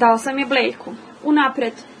 Dao sam je Blakeu.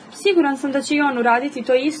 Unapred. Siguran sam da će i on uraditi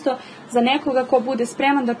to isto za nekoga ko bude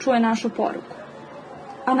spreman da čuje našu poruku.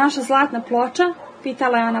 A naša zlatna ploča?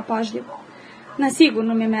 Pitala je Ana pažljivo. Na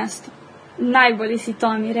sigurnom je mesto. Najbolji si,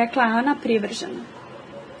 Tommy, rekla je Ana privržena.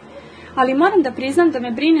 Ali moram da priznam da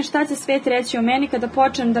me brine šta će svet reći o meni kada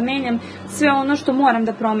počnem da menjam sve ono što moram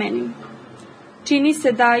da promenim. Čini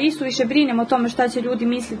se da isuviše brinem o tome šta će ljudi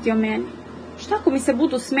misliti o meni. Šta ako mi se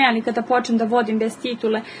budu smejali kada počnem da vodim bez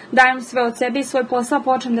titule, dajem sve od sebe i svoj posao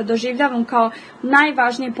počnem da doživljavam kao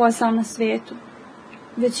najvažniji posao na svetu?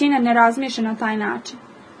 Većina ne razmišlja na taj način.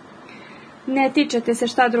 Ne tičete se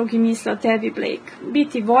šta drugi misle o tebi, Blake.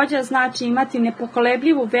 Biti vođa znači imati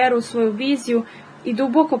nepokolebljivu veru u svoju viziju i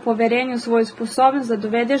duboko poverenje u svoju sposobnost da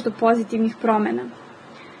dovedeš do pozitivnih promena.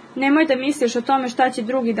 Nemoj da misliš o tome šta će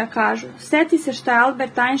drugi da kažu. Seti se šta je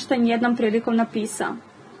Albert Einstein jednom prilikom napisao.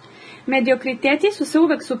 Mediokriteti su se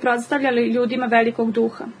uvek suprotstavljali ljudima velikog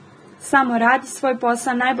duha. Samo radi svoj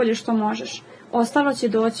posao najbolje što možeš. Ostalo će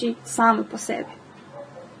doći samo po sebi.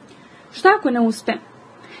 Šta ako ne uspem?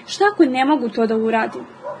 Šta ako ne mogu to da uradim?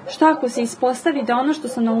 Šta ako se ispostavi da ono što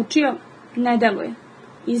sam naučio ne deluje?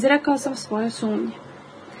 Izrekao sam svoje sumnje.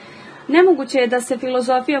 Nemoguće je da se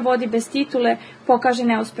filozofija vodi bez titule pokaže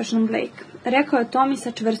neuspešnom, Blake. Rekao je Tommy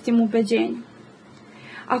sa čvrstim ubeđenjem.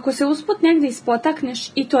 Ako se usput negdje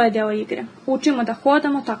ispotakneš, i to je deo igre. Učimo da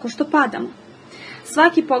hodamo tako što padamo.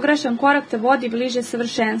 Svaki pogrešan korak te vodi bliže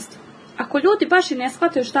savršenstvu. Ako ljudi baš i ne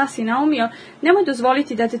shvataju šta si naumio, nemoj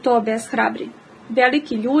dozvoliti da te to obeshrabri.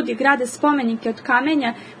 Veliki ljudi grade spomenike od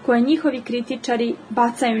kamenja koje njihovi kritičari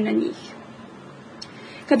bacaju na njih.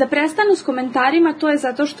 Kada prestanu s komentarima, to je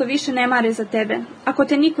zato što više ne mare za tebe. Ako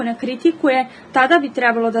te niko ne kritikuje, tada bi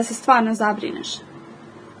trebalo da se stvarno zabrineš.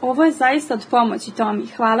 Ovo je zaista od pomoći,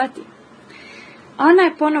 Tommy, hvala ti. Ana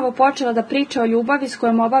je ponovo počela da priča o ljubavi s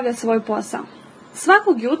kojom obavlja svoj posao.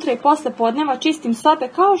 Svakog jutra i posle podneva čistim sobe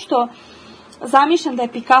kao što zamišljam da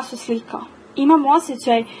je Picasso slikao. Imam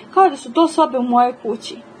osjećaj kao da su to sobe u mojoj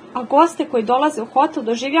kući, a goste koji dolaze u hotel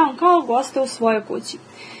doživljavam kao goste u svojoj kući.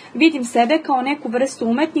 Vidim sebe kao neku vrstu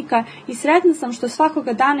umetnika i sretna sam što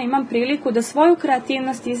svakoga dana imam priliku da svoju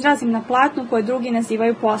kreativnost izrazim na platnu koje drugi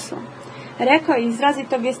nazivaju poslom, rekao je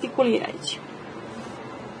izrazito gestikulirajući.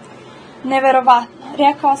 Neverovatno,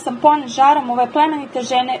 rekao sam pone žarom ove plemenite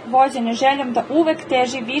žene vođene željom da uvek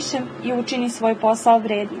teži višem i učini svoj posao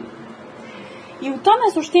vrednim. I u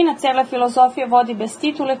tome suština cele filozofije vodi bez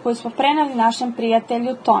titule koju smo preneli našem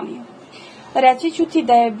prijatelju Tomiju. Reći ću ti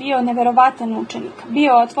da je bio neverovatan učenik,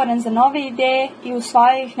 bio otvoren za nove ideje i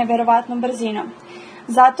usvajao ih neverovatnom brzinom.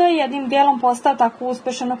 Zato je jednim dijelom postao tako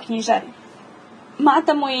uspešan u knjižari.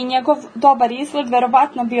 Mata mu je i njegov dobar izgled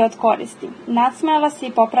verovatno bio od koristi. Nadsmejala se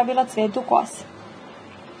i popravila cvetu kose.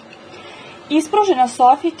 Ispružena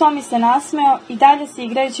Sofi, Tomi se nasmeo i dalje se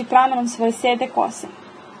igrajući pramenom svoje sede kose.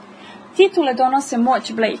 Titule donose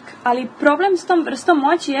moć, Blake, ali problem s tom vrstom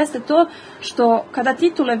moći jeste to što kada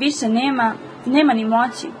titule više nema ni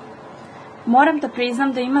moći. Moram da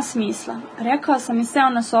priznam da ima smisla, rekao sam i seo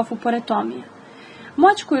na sofu pored Tomija.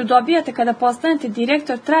 Moć koju dobijate kada postanete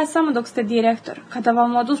direktor traje samo dok ste direktor. Kada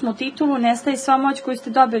vam oduzmu titulu, nestaje sva moć koju ste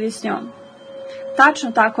dobili s njom.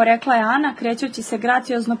 Tačno tako, rekla je Ana, krećući se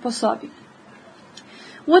graciozno po sobi.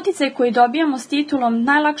 Uticaj koji dobijamo s titulom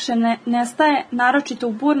najlakše nestaje, naročito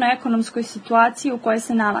u burnoj ekonomskoj situaciji u kojoj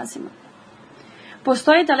se nalazimo.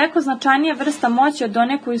 Postoji daleko značajnija vrsta moći od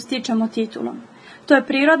one koju stičemo titulom. To je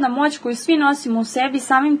prirodna moć koju svi nosimo u sebi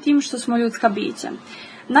samim tim što smo ljudska bića.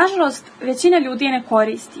 Nažalost, većina ljudi je ne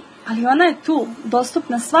koristi, ali ona je tu,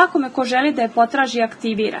 dostupna svakome ko želi da je potraži i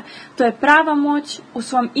aktivira. To je prava moć u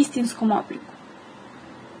svom istinskom obliku.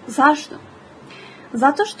 Zašto?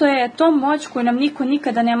 Zato što je to moć koju nam niko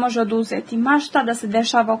nikada ne može oduzeti, ma šta da se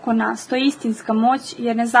dešava oko nas. To je istinska moć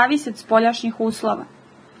jer ne zavisi od spoljašnjih uslova.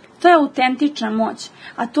 To je autentična moć,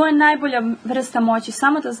 a to je najbolja vrsta moći,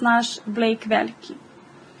 samo da znaš, Blake veliki.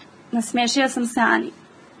 Nasmešio sam se Ani.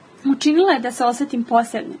 Učinila je da se osjetim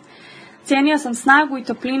posebno. Cijenio sam snagu i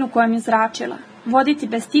toplinu kojom je zračila. Voditi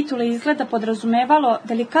bez titule izgleda podrazumevalo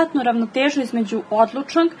delikatnu ravnotežu između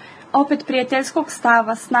odlučnog, a opet prijateljskog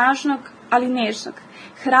stava, snažnog, ali nežnog,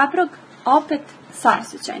 hrabrog, a opet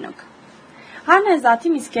saosećajnog. Ana je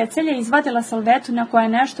zatim iz kecelja izvadila salvetu na kojoj je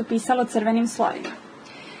nešto pisalo crvenim slovima.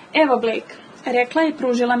 Evo, Blake, rekla je i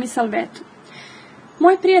pružila mi salvetu.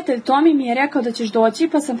 Moj prijatelj Tomi mi je rekao da ćeš doći,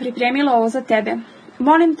 pa sam pripremila ovo za tebe.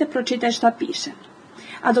 Molim te, pročitaj šta piše.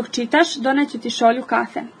 A dok čitaš, doneću ti šolju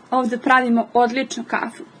kafe. Ovdje pravimo odličnu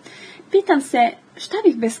kafu. Pitam se, šta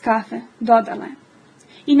bih bez kafe, dodala je.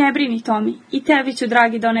 I ne brini, Tomi, i tebi ću,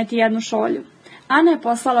 dragi, doneti jednu šolju. Ana je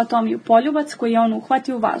poslala Tomiju poljubac koji je on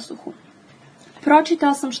uhvatio u vazduhu.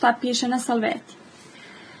 Pročitao sam šta piše na salveti.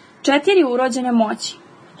 4 urođene moći.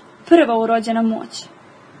 Prva urođena moć.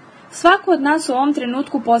 Svako od nas u ovom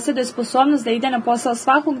trenutku posjeduje sposobnost da ide na posao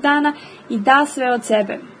svakog dana i da sve od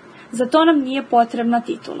sebe. Za to nam nije potrebna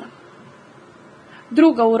titula.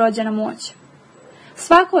 Druga urođena moć.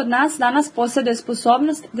 Svako od nas danas posjeduje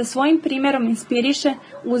sposobnost da svojim primjerom inspiriše,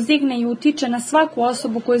 uzdigne i utiče na svaku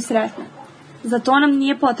osobu koju sretne. Za to nam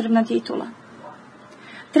nije potrebna titula.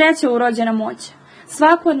 Treća urođena moć.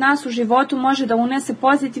 Svako od nas u životu može da unese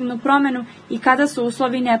pozitivnu promjenu i kada su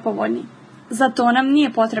uslovi nepovoljni. Za to nam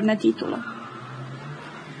nije potrebna titula.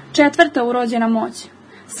 Četvrta urođena moć.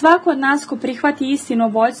 Svako od nas ko prihvati istinu o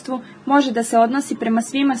vođstvu može da se odnosi prema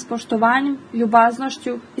svima s poštovanjem,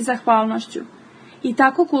 ljubaznošću i zahvalnošću. I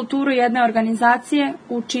tako kulturu jedne organizacije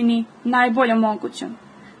učini najboljom mogućom.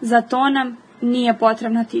 Za to nam nije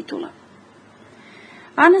potrebna titula.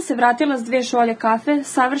 Ana se vratila s 2 šolje kafe,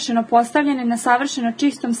 savršeno postavljene na savršeno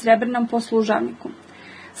čistom srebrnom poslužavniku.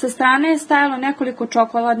 Sa strane je stajalo nekoliko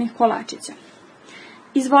čokoladnih kolačića.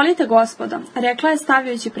 Izvolite, gospodo, rekla je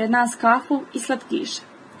stavljajući pred nas kafu i slatkiše.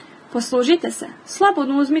 Poslužite se,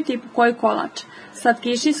 slobodno uzmite i po koji kolač.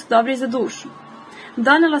 Slatkiši su dobri za dušu.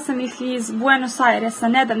 Donela sam ih iz Buenos Airesa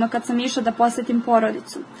nedavno kad sam išla da posjetim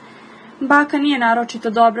porodicu. Baka nije naročito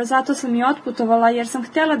dobro, zato sam i otputovala jer sam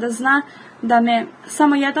htjela da zna da me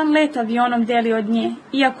samo jedan let avionom deli od nje,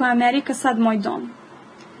 iako je Amerika sad moj dom.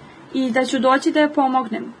 I da ću doći da joj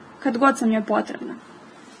pomognem, kad god sam joj potrebna.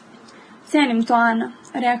 Cenim to, Ana,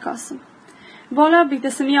 rekao sam. Voleo bih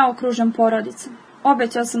da sam ja okružen porodicom.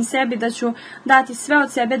 Obećao sam sebi da ću dati sve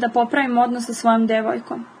od sebe da popravim odnos sa svojom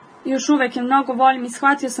devojkom. Još uvek je mnogo volim i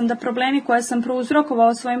shvatio sam da problemi koje sam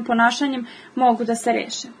prouzrokovao svojim ponašanjem mogu da se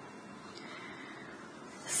reše.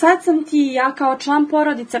 Sad sam ti i ja kao član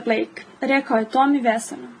porodice, Blake. rekao je Tomi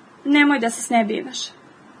veselo. Nemoj da se snebivaš.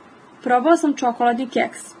 Probao sam čokoladni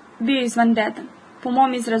keks. Bio izvanredan. Po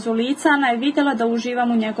mom izrazu lica Ana je vidjela da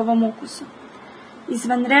uživam u njegovom ukusu.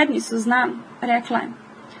 Izvanredni su, znam, rekla je.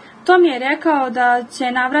 Tomi je rekao da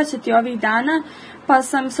će navraćati ovih dana, pa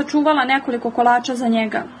sam sačuvala nekoliko kolača za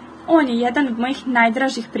njega. On je jedan od mojih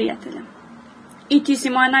najdražih prijatelja. I ti si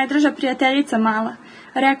moja najdraža prijateljica, mala,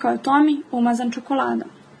 rekao je Tomi, umazan čokoladom.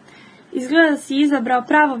 Izgleda da si izabrao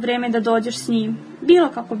pravo vreme da dođeš s njim. Bilo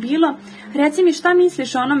kako bilo, reci mi šta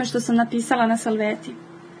misliš o onome što sam napisala na salveti.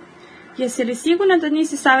 Jesi li sigurna da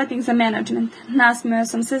nisi savjetnik za menadžment? Nasmejao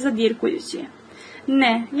sam se zadirkujući je.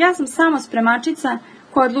 Ne, ja sam samo spremačica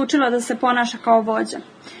koja je odlučila da se ponaša kao vođa.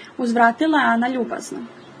 Uzvratila je Ana ljubazno.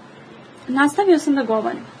 Nastavio sam da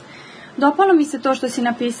govorim. Dopalo mi se to što si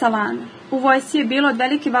napisala, Ana. U vojsci je bilo od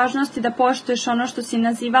velike važnosti da poštuješ ono što si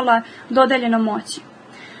nazivala dodeljenom moći.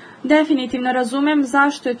 Definitivno razumem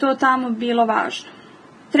zašto je to tamo bilo važno.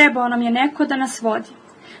 Trebao nam je neko da nas vodi,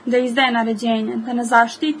 da izdaje naređenja, da nas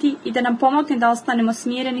zaštiti i da nam pomogne da ostanemo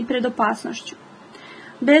smireni pred opasnošću.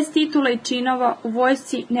 Bez titula i činova u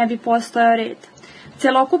vojsci ne bi postojao red.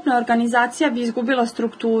 Celokupna organizacija bi izgubila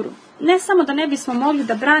strukturu. Ne samo da ne bismo mogli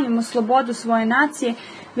da branimo slobodu svoje nacije,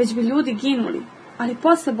 već bi ljudi ginuli. Ali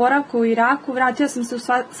posle boravka u Iraku vratio sam se u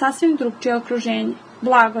sasvim drugčije okruženje,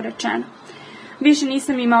 blago rečeno. Više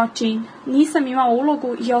nisam imao čin, nisam imao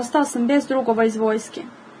ulogu i ostao sam bez drugova iz vojske.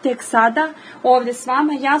 Tek sada, ovdje s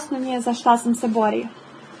vama, jasno mi je za šta sam se borio.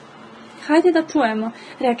 Hajde da čujemo,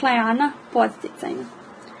 rekla je Ana podsticajno.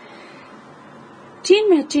 Čin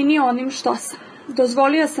me je činio onim što sam.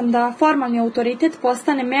 Dozvolio sam da formalni autoritet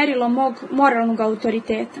postane merilo mog moralnog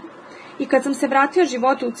autoriteta. I kad sam se vratio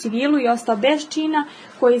životu u civilu i ostao bez čina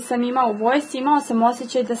koji sam imao u vojsci, imao sam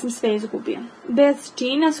osjećaj da sam sve izgubio. Bez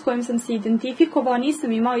čina s kojim sam se identifikovao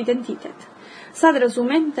nisam imao identitet. Sad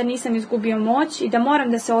razumem da nisam izgubio moć i da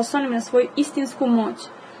moram da se oslonim na svoju istinsku moć.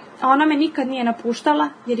 A ona me nikad nije napuštala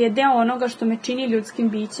jer je deo onoga što me čini ljudskim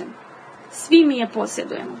bićem. Svi mi je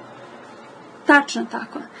posjedujemo. Tačno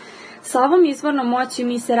tako. Sa ovom izvornom moći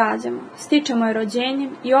mi se rađamo, stičemo je rođenjem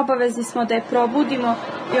i obavezni smo da je probudimo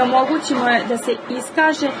i omogućimo je da se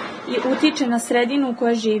iskaže i utiče na sredinu u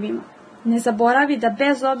kojoj živimo. Ne zaboravi da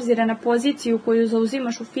bez obzira na poziciju koju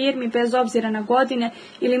zauzimaš u firmi, bez obzira na godine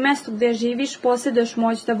ili mesto gdje živiš, posjeduješ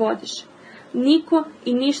moć da vodiš. Niko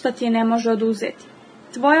i ništa ti je ne može oduzeti.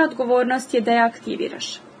 Tvoja odgovornost je da je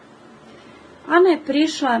aktiviraš. Ana je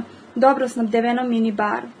prišla dobro snabdevenom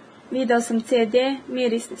minibaru. Video sam CD,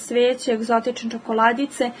 mirisne sveće, egzotične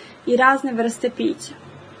čokoladice i razne vrste pića.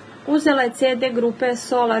 Uzela je CD grupe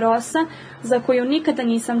Sola Rosa, za koju nikada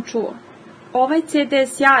nisam čuo. Ovaj CD je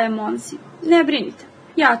sjajan, Monsi. Ne brinite,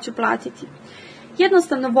 ja ću platiti.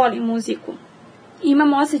 Jednostavno volim muziku.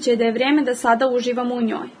 Imam osjećaj da je vrijeme da sada uživamo u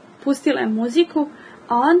njoj. Pustila je muziku,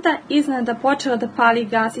 a onda iznenada počela da pali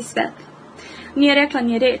gas i svetlo. Nije rekla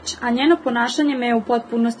ni reč, a njeno ponašanje me je u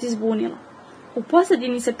potpunosti zbunilo. U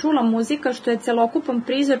pozadini se čula muzika što je celokupan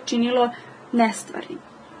prizor činilo nestvarnim.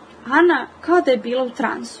 Ana kao da je bila u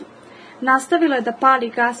transu. Nastavila je da pali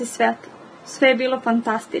gas i svetlo. Sve je bilo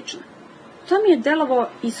fantastično. To mi je delovao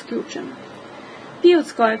isključeno.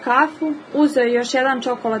 Pijuckao je kafu, uzeo je još jedan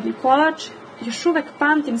čokoladni kolač, još uvek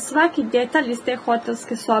pamtim svaki detalj iz te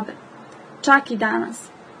hotelske sobe. Čak i danas.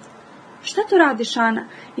 Šta tu radiš, Ana?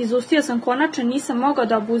 Izustio sam konačno, nisam mogao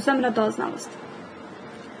da obuzam radoznalost.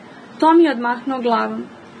 Tom je odmahnuo glavom.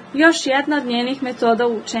 Još jedna od njenih metoda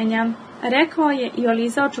učenja, rekao je i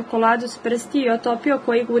olizao čokoladu s prsti i otopio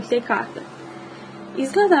koji gutljaj kafe.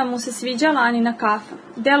 Izgleda mu se sviđala Anina kafa.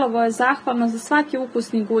 Delovao je zahvalno za svaki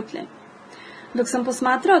ukusni gutljaj. Dok sam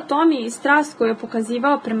posmatrao Tomi i strast koju je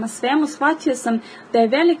pokazivao prema svemu, shvatio sam da je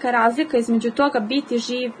velika razlika između toga biti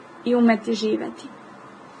živ i umeti živeti.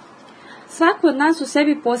 Svako od nas u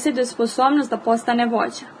sebi posjeduje sposobnost da postane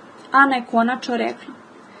vođa. Ana je konačno rekla.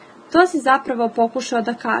 To si zapravo pokušao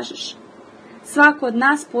da kažeš. Svako od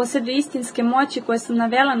nas posjeduje istinske moći koje sam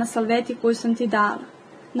navela na salveti koju sam ti dala.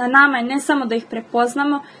 Na nama je ne samo da ih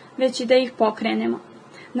prepoznamo, već i da ih pokrenemo.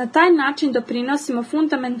 Na taj način doprinosimo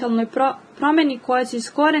fundamentalnoj promjeni koja će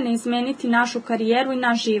iz korena izmeniti našu karijeru i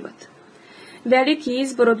naš život. Veliki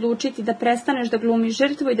izbor odlučiti da prestaneš da glumiš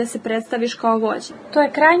žrtvu i da se predstaviš kao vođa. To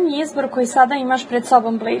je krajnji izbor koji sada imaš pred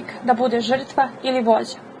sobom, Blik, da budeš žrtva ili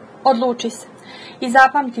vođa. Odluči se. I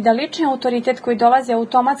zapamti da lični autoritet koji dolazi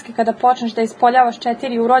automatski kada počneš da ispoljavaš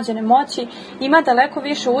 4 urođene moći ima daleko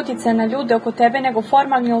više uticaja na ljude oko tebe nego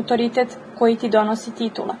formalni autoritet koji ti donosi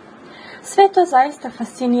titula. Sve to zaista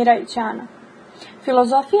fascinirajuće, Ana.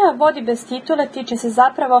 Filozofija vodi bez titule tiče se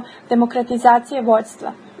zapravo demokratizacije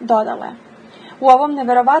vođstva, dodala je. U ovom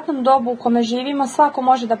neverovatnom dobu u kome živimo svako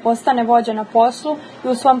može da postane vođa na poslu i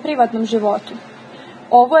u svom privatnom životu.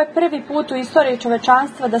 Ovo je prvi put u istoriji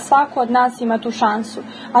čovečanstva da svako od nas ima tu šansu,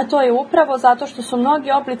 a to je upravo zato što su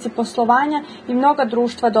mnogi oblici poslovanja i mnoga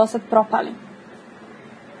društva dosad propali.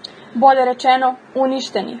 Bolje rečeno,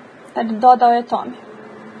 uništeni, dodao je Tomi.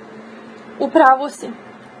 U pravu si.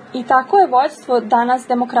 I tako je vođstvo danas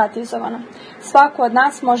demokratizovano. Svako od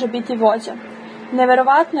nas može biti vođa.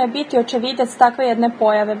 Neverovatno je biti očevidac takve jedne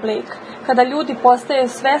pojave, Blake, kada ljudi postaju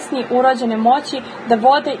svesni urođene moći da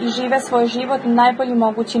vode i žive svoj život na najbolji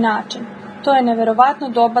mogući način. To je neverovatno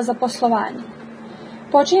doba za poslovanje.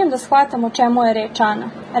 Počinjem da shvatam o čemu je reč, Ana.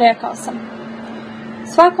 Rekao sam.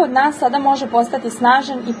 Svako od nas sada može postati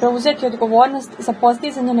snažan i preuzeti odgovornost za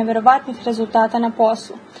postizanje neverovatnih rezultata na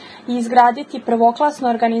poslu i izgraditi prvoklasnu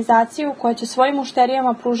organizaciju koja će svojim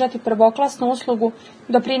mušterijama pružati prvoklasnu uslugu,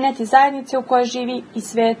 doprineti zajednici u kojoj živi i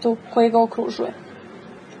svetu koji ga okružuje.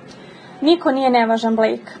 Niko nije nevažan,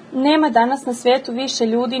 Blake. Nema danas na svetu više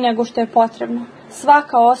ljudi nego što je potrebno.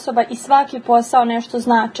 Svaka osoba i svaki posao nešto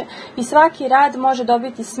znače i svaki rad može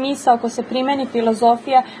dobiti smisao ako se primeni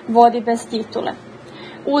filozofija vodi bez titule.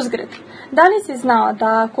 Uzgred, da li si znao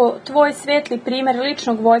da ako tvoj svetli primjer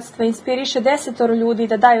ličnog vođstva inspiriše 10 ljudi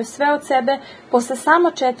da daju sve od sebe, posle samo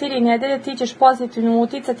 4 nedelje ti ćeš pozitivno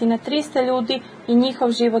uticati na 300 ljudi i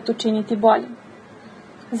njihov život učiniti boljim?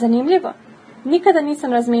 Zanimljivo. Nikada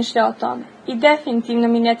nisam razmišljao o tome i definitivno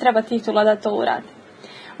mi ne treba titula da to uradi.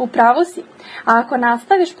 U pravu si, a ako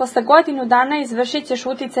nastaviš posle godinu dana izvršit ćeš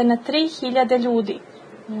uticaj na 3000 ljudi.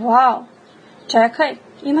 Wow! Čekaj,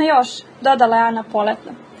 ima još, dodala je Ana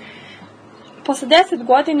poletno. Posle 10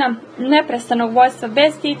 godina neprestanog vođstva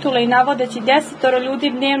bez titule i navodeći 10 ljudi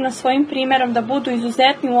dnevno svojim primjerom da budu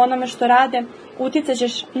izuzetni u onome što rade,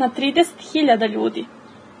 uticaćeš na 30.000 ljudi.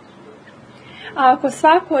 A ako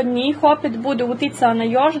svako od njih opet bude uticao na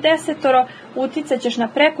još 10, uticaćeš na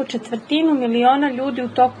preko 250.000 ljudi u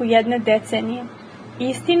toku jedne decenije.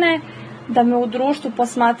 Istina je da me u društvu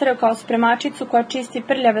posmatraju kao spremačicu koja čisti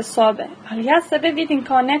prljave sobe, ali ja sebe vidim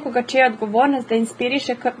kao nekoga čija je odgovornost da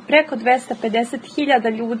inspiriše preko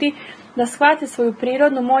 250.000 ljudi da shvate svoju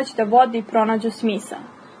prirodnu moć da vode i pronađu smisao.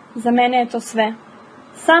 Za mene je to sve.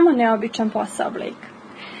 Samo neobičan posao, Blake.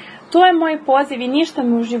 To je moj poziv i ništa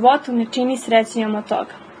me u životu ne čini srećnijom od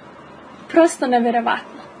toga. Prosto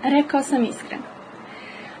neverovatno, rekao sam iskreno.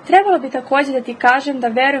 Trebalo bi također da ti kažem da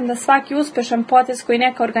verujem da svaki uspešan potez koji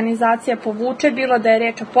neka organizacija povuče, bilo da je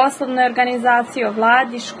reč o poslovnoj organizaciji, o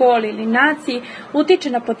vladi, školi ili naciji, utiče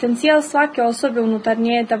na potencijal svake osobe unutar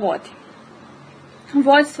nje da vodi.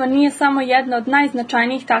 Vođstvo nije samo jedna od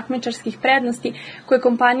najznačajnijih takmičarskih prednosti koje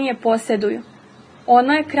kompanije posjeduju.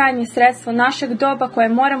 Ono je krajnje sredstvo našeg doba koje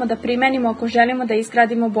moramo da primenimo ako želimo da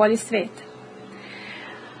izgradimo bolji svet.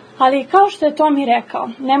 Ali kao što je Tomi rekao,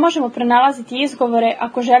 ne možemo pronalaziti izgovore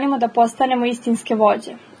ako želimo da postanemo istinske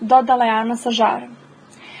vođe, dodala je Ana sa žarom.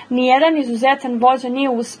 Nijedan izuzetan vođa nije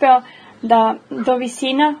uspeo da do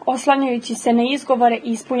visina oslanjajući se na izgovore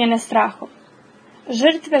i ispunjene strahom.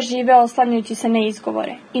 Žrtve žive oslanjajući se na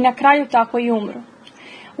izgovore i na kraju tako i umru.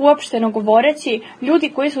 Uopšteno govoreći,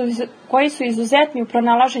 ljudi koji su izuzetni u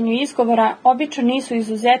pronalaženju izgovora obično nisu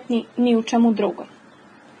izuzetni ni u čemu drugom.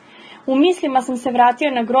 U mislima sam se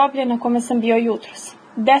vratio na groblje na kome sam bio jutros.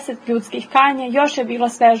 10 ljudskih kanja još je bilo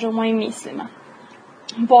sveže u mojim mislima.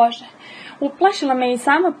 Bože, uplašila me i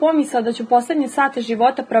sama pomisla da ću poslednje sate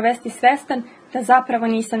života provesti svestan da zapravo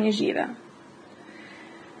nisam ni živeo.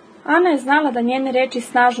 Ana je znala da njene reči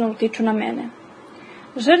snažno utiču na mene.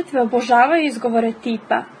 Žrtve obožavaju izgovore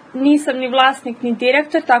tipa nisam ni vlasnik ni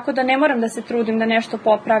direktor, tako da ne moram da se trudim da nešto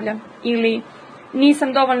popravljam. Ili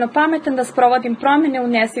nisam dovoljno pametan da sprovodim promjene u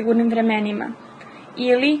nesigurnim vremenima.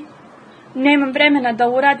 Ili nemam vremena da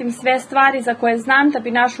uradim sve stvari za koje znam da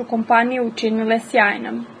bi našu kompaniju učinile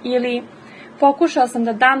sjajnom. Ili pokušao sam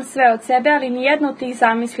da dam sve od sebe, ali nijedna od tih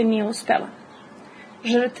zamisli nije uspela.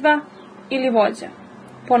 Žrtva ili vođa,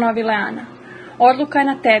 ponovila je Ana. Odluka je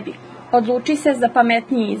na tebi. Odluči se za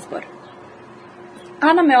pametniji izbor.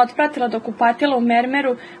 Ana me otpratila do kupatila u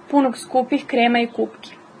mermeru punog skupih krema i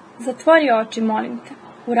kupki. Zatvori oči, molim te.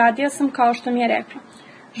 Uradio sam kao što mi je rekla.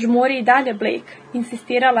 Žmuri i dalje, Blake,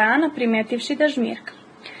 insistirala je Ana primetivši da žmirka.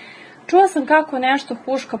 Čuo sam kako nešto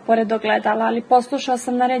huška pored ogledala, ali poslušao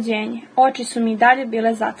sam naređenje. Oči su mi i dalje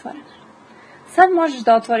bile zatvorene. Sad možeš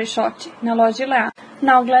da otvoriš oči, naložila je Ana.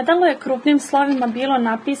 Na ogledalu je krupnim slovima bilo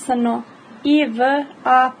napisano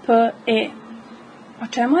I-V-A-P-E. O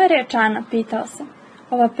čemu je reč, Ana, pitao sam.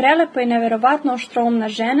 Ova prelepa i neverovatno oštroumna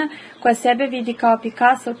žena, koja sebe vidi kao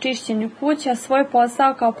Picasso u čišćenju kuća, a svoj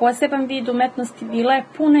posao kao poseban vid umetnosti bila je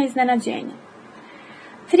puna iznenađenja.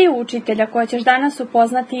 3 učitelja koje ćeš danas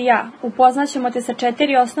upoznati i ja. Upoznaćemo te sa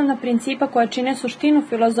 4 osnovna principa koja čine suštinu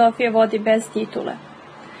filozofije vodi bez titule.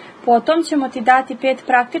 Potom ćemo ti dati 5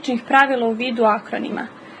 praktičnih pravila u vidu akronima,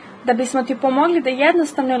 da bismo ti pomogli da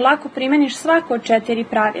jednostavno i lako primeniš svako od 4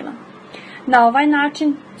 pravila. Na ovaj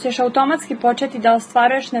način ćeš automatski početi da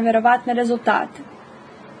ostvaruješ neverovatne rezultate.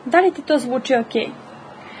 Da li ti to zvuči ok?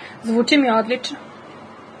 Zvuči mi odlično.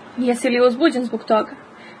 Jesi li uzbuđen zbog toga?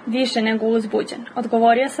 Više nego uzbuđen,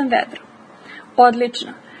 odgovorio sam vedro.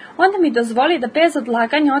 Odlično. Onda mi dozvoli da bez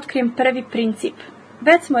odlaganja otkrijem prvi princip.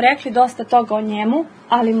 Već smo rekli dosta toga o njemu,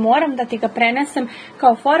 ali moram da ti ga prenesem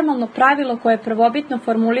kao formalno pravilo koje je prvobitno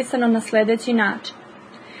formulisano na sljedeći način.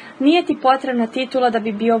 Nije ti potrebna titula da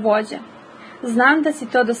bi bio vođa. Znam da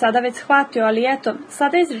si to do sada već shvatio, ali eto,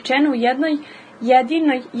 sada je izrečeno u jednoj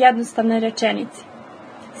jedinoj jednostavnoj rečenici.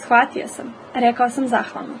 Shvatio sam, rekao sam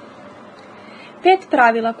zahvalno. 5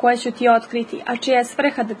 pravila koje ću ti otkriti, a čija je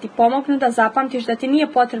svrha da ti pomognu da zapamtiš da ti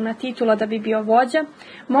nije potrebna titula da bi bio vođa,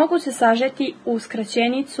 mogu se sažeti u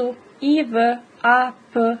skraćenicu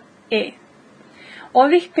IVAPE.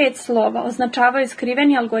 Ovih 5 slova označavaju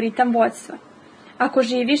skriveni algoritam vođstva. Ako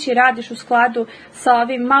živiš i radiš u skladu sa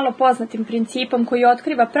ovim malo poznatim principom koji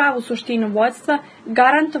otkriva pravu suštinu vođstva,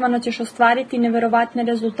 garantovano ćeš ostvariti neverovatne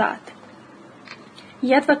rezultate.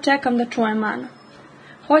 Jedva čekam da čujem Ana.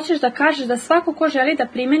 Hoćeš da kažeš da svako ko želi da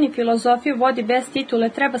primeni filozofiju vodi bez titule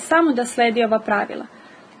treba samo da sledi ova pravila.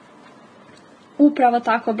 Upravo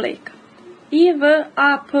tako, Blake.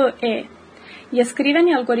 IVAPE je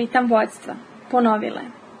skriveni algoritam vođstva. Ponovila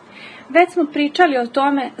je. Već smo pričali o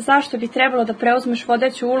tome zašto bi trebalo da preuzmeš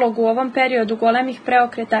vodeću ulogu u ovom periodu golemih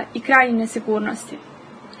preokreta i krajnje nesigurnosti.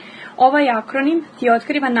 Ovaj akronim ti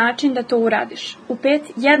otkriva način da to uradiš u 5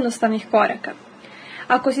 jednostavnih koraka.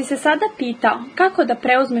 Ako si se sada pitao kako da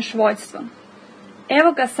preuzmeš vođstvo,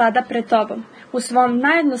 evo ga sada pred tobom, u svom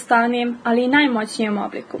najjednostavnijem, ali i najmoćnijem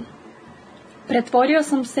obliku. Pretvorio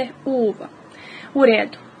sam se u uvo. U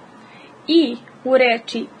redu. I u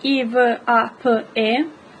reči IVAPE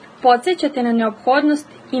podsjećate na neophodnost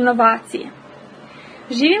inovacije.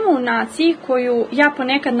 Živimo u naciji koju ja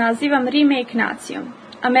ponekad nazivam remake nacijom.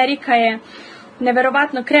 Amerika je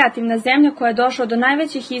neverovatno kreativna zemlja koja je došla do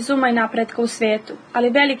najvećih izuma i napretka u svetu, ali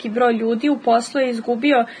veliki broj ljudi u poslu je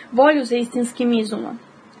izgubio volju za istinskim izumom.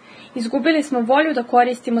 Izgubili smo volju da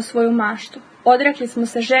koristimo svoju maštu. Odrekli smo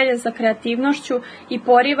se želje za kreativnošću i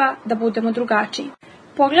poriva da budemo drugačiji.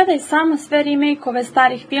 Pogledaj samo sve remake-ove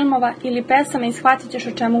starih filmova ili pesama i shvatit ćeš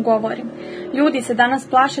o čemu govorim. Ljudi se danas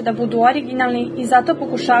plaše da budu originalni i zato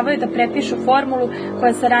pokušavaju da prepišu formulu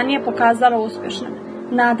koja se ranije pokazala uspešnom.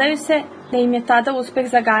 Nadaju se da im je tada uspeh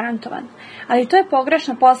zagarantovan. Ali to je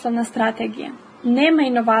pogrešna poslovna strategija. Nema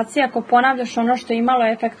inovacije ako ponavljaš ono što je imalo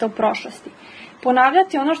efekta u prošlosti.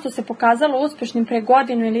 Ponavljati ono što se pokazalo uspešnim pre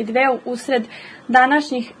godinu ili dve usred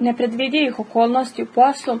današnjih nepredvidivih okolnosti u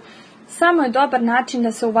poslu samo je dobar način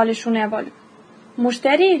da se uvališ u nevolju.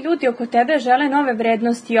 Mušteriji i ljudi oko tebe žele nove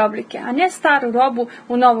vrednosti i oblike, a ne staru robu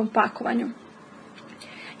u novom pakovanju.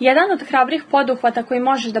 Jedan od hrabrih poduhvata koji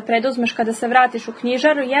možeš da preduzmeš kada se vratiš u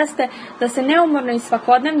knjižaru jeste da se neumorno i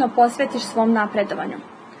svakodnevno posvetiš svom napredovanju.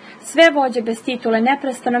 Sve vođe bez titule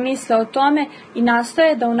neprestano misle o tome i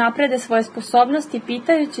nastoje da unaprede svoje sposobnosti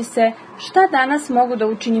pitajući se šta danas mogu da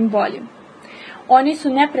učinim boljim. Oni su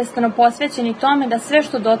neprestano posvećeni tome da sve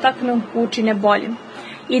što dotaknu učine boljim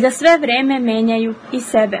i da sve vreme menjaju i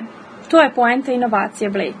sebe. To je poenta inovacije,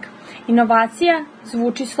 Blake. Inovacija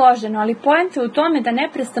zvuči složeno, ali poenta je u tome da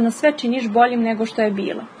neprestano sve činiš boljim nego što je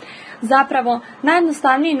bilo. Zapravo,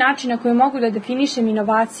 najjednostavniji način na koji mogu da definišem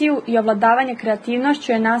inovaciju i ovladavanje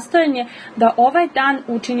kreativnošću je nastojanje da ovaj dan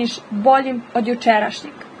učiniš boljim od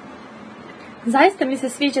jučerašnjeg. Zaista mi se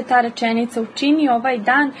sviđa ta rečenica, učini ovaj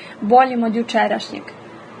dan boljim od jučerašnjeg.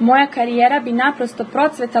 Moja karijera bi naprosto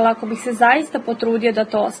procvetala ako bih se zaista potrudio da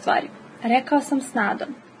to ostvarim, rekao sam s nadom.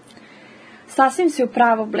 Sasvim si u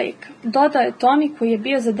pravu, Blake, dodao je Tommy koji je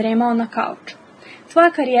bio zadremao na kauču. Tvoja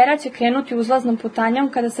karijera će krenuti uzlaznom putanjom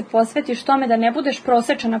kada se posvetiš tome da ne budeš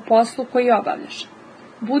prosečan na poslu koji obavljaš.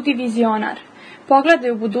 Budi vizionar.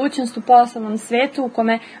 Pogledaj u budućnost u poslovnom svetu u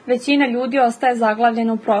kome većina ljudi ostaje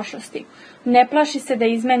zaglavljena u prošlosti. Ne plaši se da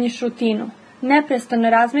izmeniš rutinu. Neprestano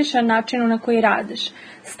razmišlja o načinu na koji radiš.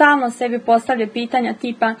 Stalno sebi postavlja pitanja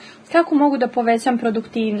tipa kako mogu da povećam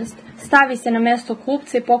produktivnost. Stavi se na mesto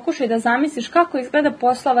kupca i pokušaj da zamisliš kako izgleda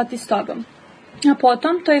poslovati s tobom. A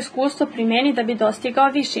potom to iskustvo primeni da bi dostigao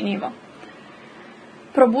viši nivo.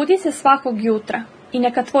 Probudi se svakog jutra i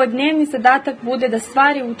neka tvoj dnevni zadatak bude da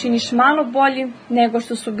stvari učiniš malo boljim nego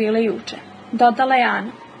što su bile juče, dodala je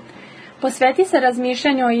Ana. Posveti se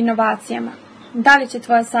razmišljanju o inovacijama. Da li će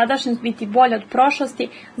tvoja sadašnjost biti bolja od prošlosti,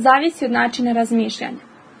 zavisi od načina razmišljanja.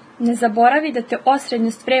 Ne zaboravi da te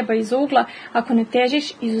osrednjost vreba iz ugla ako ne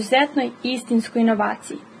težiš izuzetnoj istinskoj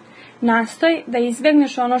inovaciji. Nastoj da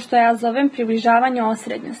izbegneš ono što ja zovem približavanje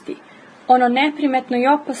osrednjosti, ono neprimetno i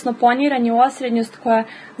opasno poniranje u osrednjost koja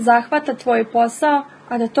zahvata tvoj posao,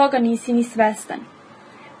 a da toga nisi ni svestan.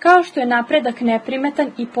 Kao što je napredak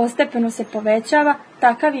neprimetan i postepeno se povećava,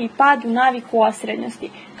 takav je i pad u naviku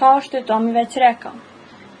osrednjosti, kao što je Tomi već rekao.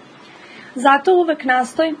 Zato uvek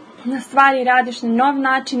nastoj na stvari radiš na nov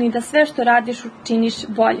način i da sve što radiš učiniš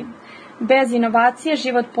boljim. Bez inovacije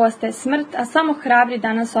život postaje smrt, a samo hrabri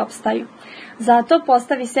danas opstaju. Zato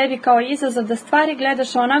postavi sebi kao izazov da stvari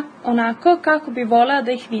gledaš onako kako bi voleo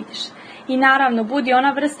da ih vidiš. I naravno, budi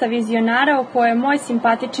ona vrsta vizionara o kojoj je moj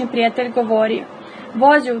simpatični prijatelj govorio.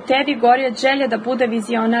 Vođa u tebi gori od želje da bude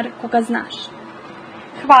vizionar koga znaš.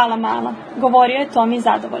 Hvala mala, govorio je Tomi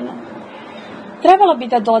zadovoljno. Trebalo bi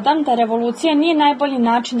da dodam da revolucija nije najbolji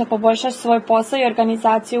način da poboljšaš svoj posao i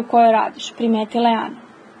organizaciju u kojoj radiš, primetila je Ana.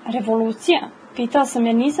 Revolucija? Pitao sam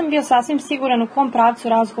jer nisam bio sasvim siguran u kom pravcu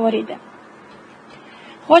razgovor ide.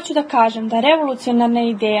 Hoću da kažem da revolucionarna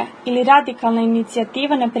ideja ili radikalna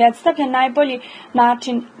inicijativa ne predstavlja najbolji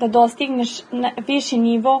način da dostigneš viši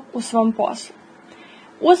nivo u svom poslu.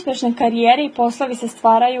 Uspešne karijere i poslovi se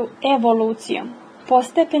stvaraju evolucijom,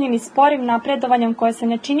 postepenim i sporim napredovanjem koje se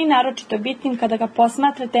ne čini naročito bitnim kada ga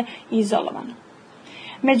posmatrate izolovano.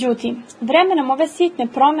 Međutim, vremenom ove sitne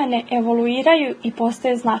promene evoluiraju i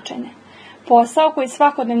postaju značajne. Posao koji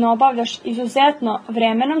svakodnevno obavljaš izuzetno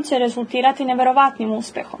vremenom će rezultirati neverovatnim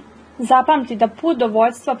uspehom. Zapamti da put do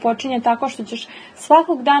vođstva počinje tako što ćeš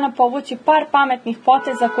svakog dana povući par pametnih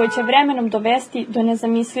poteza koji će vremenom dovesti do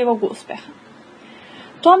nezamislivog uspeha.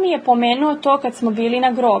 To mi je pomenuo to kad smo bili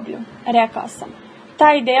na groblju. Rekao sam,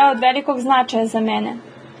 ta ideja je od velikog značaja za mene.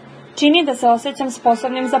 Čini da se osjećam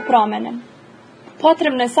sposobnim za promene.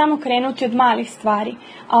 Potrebno je samo krenuti od malih stvari,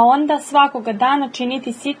 a onda svakoga dana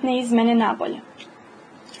činiti sitne izmene nabolje.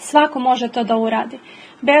 Svako može to da uradi,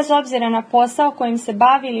 bez obzira na posao kojim se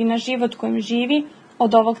bavi ili na život kojim živi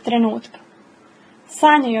od ovog trenutka.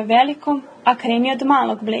 Sanjaj o velikom, a kreni od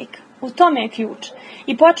malog, Blake. U tome je ključ.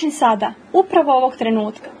 I počni sada, upravo ovog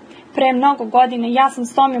trenutka. Pre mnogo godina ja sam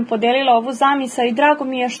s Tomijom podelila ovu zamisao i drago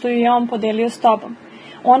mi je što ju je on podelio s tobom.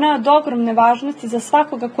 Ona je od ogromne važnosti za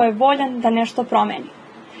svakoga ko je voljan da nešto promeni.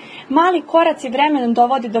 Mali koraci vremenom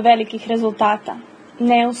dovodi do velikih rezultata.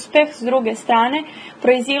 Neuspeh, s druge strane,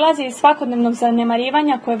 proizilazi iz svakodnevnog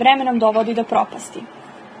zanemarivanja koje vremenom dovodi do propasti.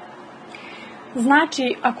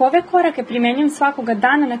 Znači, ako ove korake primenjujem svakoga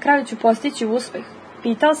dana, na kraju ću postići uspeh.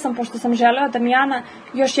 Pitao sam, pošto sam želeo da mi Ana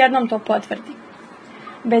još jednom to potvrdi.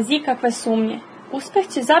 Bez ikakve sumnje. Uspeh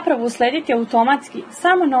će zapravo uslediti automatski,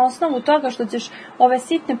 samo na osnovu toga što ćeš ove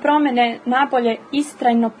sitne promene nabolje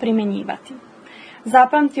istrajno primenjivati.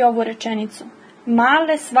 Zapamti ovu rečenicu.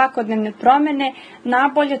 Male svakodnevne promene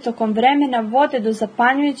nabolje tokom vremena vode do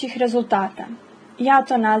zapanjujućih rezultata. Ja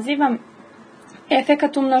to nazivam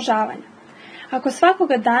efekat umnožavanja. Ako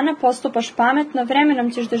svakoga dana postupaš pametno,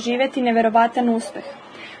 vremenom ćeš doživjeti neverovatan uspeh.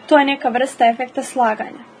 To je neka vrsta efekta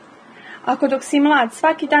slaganja. Ako dok si mlad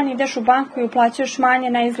svaki dan ideš u banku i uplaćuješ manje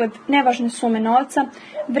na izgled nevažne sume novca,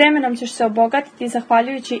 vremenom ćeš se obogatiti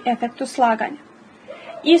zahvaljujući efektu slaganja.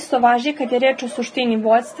 Isto važi kad je reč o suštini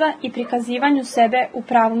vođstva i prikazivanju sebe u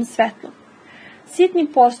pravom svetlu. Sitni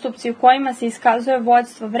postupci u kojima se iskazuje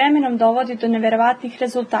vođstvo vremenom dovodi do neverovatnih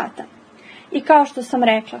rezultata. I kao što sam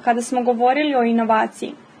rekla, kada smo govorili o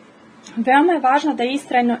inovaciji, veoma je važno da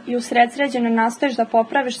istrajno i usredsređeno nastojiš da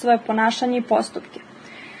popraviš svoje ponašanje i postupke.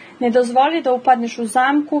 Ne dozvoli da upadneš u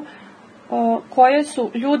zamku kojoj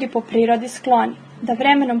su ljudi po prirodi skloni, da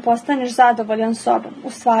vremenom postaneš zadovoljan sobom. U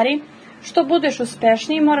stvari, što budeš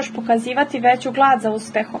uspešniji, moraš pokazivati veću glad za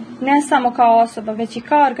uspehom, ne samo kao osoba, već i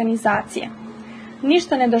kao organizacija.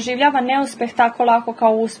 Ništa ne doživljava neuspeh tako lako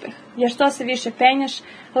kao uspeh, jer što se više penješ,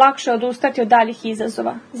 lakše odustati od daljih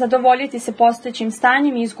izazova, zadovoljiti se postojećim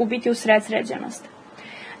stanjem i izgubiti usredsređenost.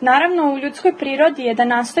 Naravno, u ljudskoj prirodi je da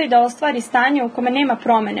nastoji da ostvari stanje u kome nema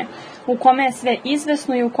promene, u kome je sve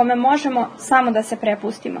izvesno i u kome možemo samo da se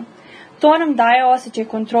prepustimo. To nam daje osjećaj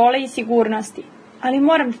kontrole i sigurnosti. Ali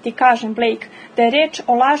moram da ti kažem, Blake, da je reč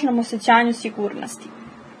o lažnom osjećanju sigurnosti.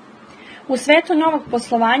 U svetu novog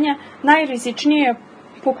poslovanja najrizičnije je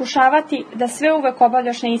pokušavati da sve uvek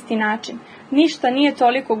obavljaš na isti način. Ništa nije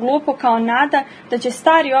toliko glupo kao nada da će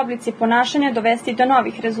stari oblici ponašanja dovesti do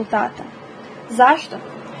novih rezultata. Zašto?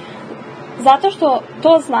 Zato što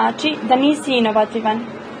to znači da nisi inovativan,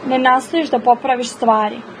 ne nastojiš da popraviš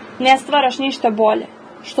stvari, ne stvaraš ništa bolje.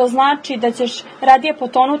 što znači da ćeš radije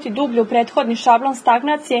potonuti dublje u prethodni šablon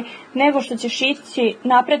stagnacije nego što ćeš ići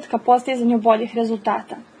napred ka postizanju boljih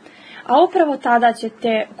rezultata. A upravo tada će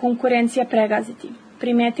te konkurencija pregaziti,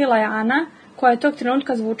 primetila je Ana, koja je tog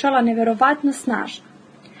trenutka zvučala neverovatno snažno.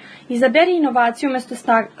 Izaberi inovaciju umjesto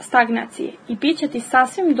stagnacije i bit će ti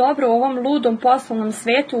sasvim dobro u ovom ludom poslovnom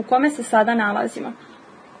svetu u kome se sada nalazimo.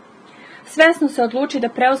 Svesno se odluči da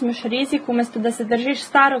preuzmeš rizik umjesto da se držiš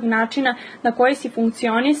starog načina na koji si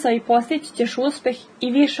funkcionisao i postići ćeš uspeh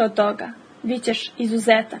i više od toga. Bićeš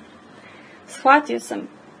izuzetan. Shvatio sam,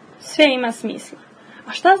 sve ima smisla.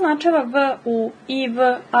 A šta značava V u I,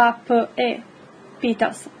 V, A, P, E?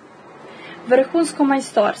 Pitao sam. Vrhunsko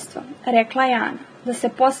majstorstvo, rekla je Ana. Da se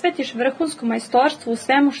posvetiš vrhunskom majstorstvu u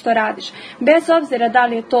svemu što radiš, bez obzira da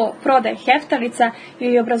li je to prodaj heftalica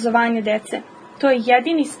ili obrazovanje dece. To je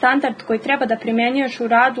jedini standard koji treba da primjenjuješ u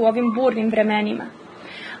radu u ovim burnim vremenima.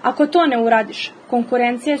 Ako to ne uradiš,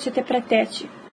 konkurencija će te preteći.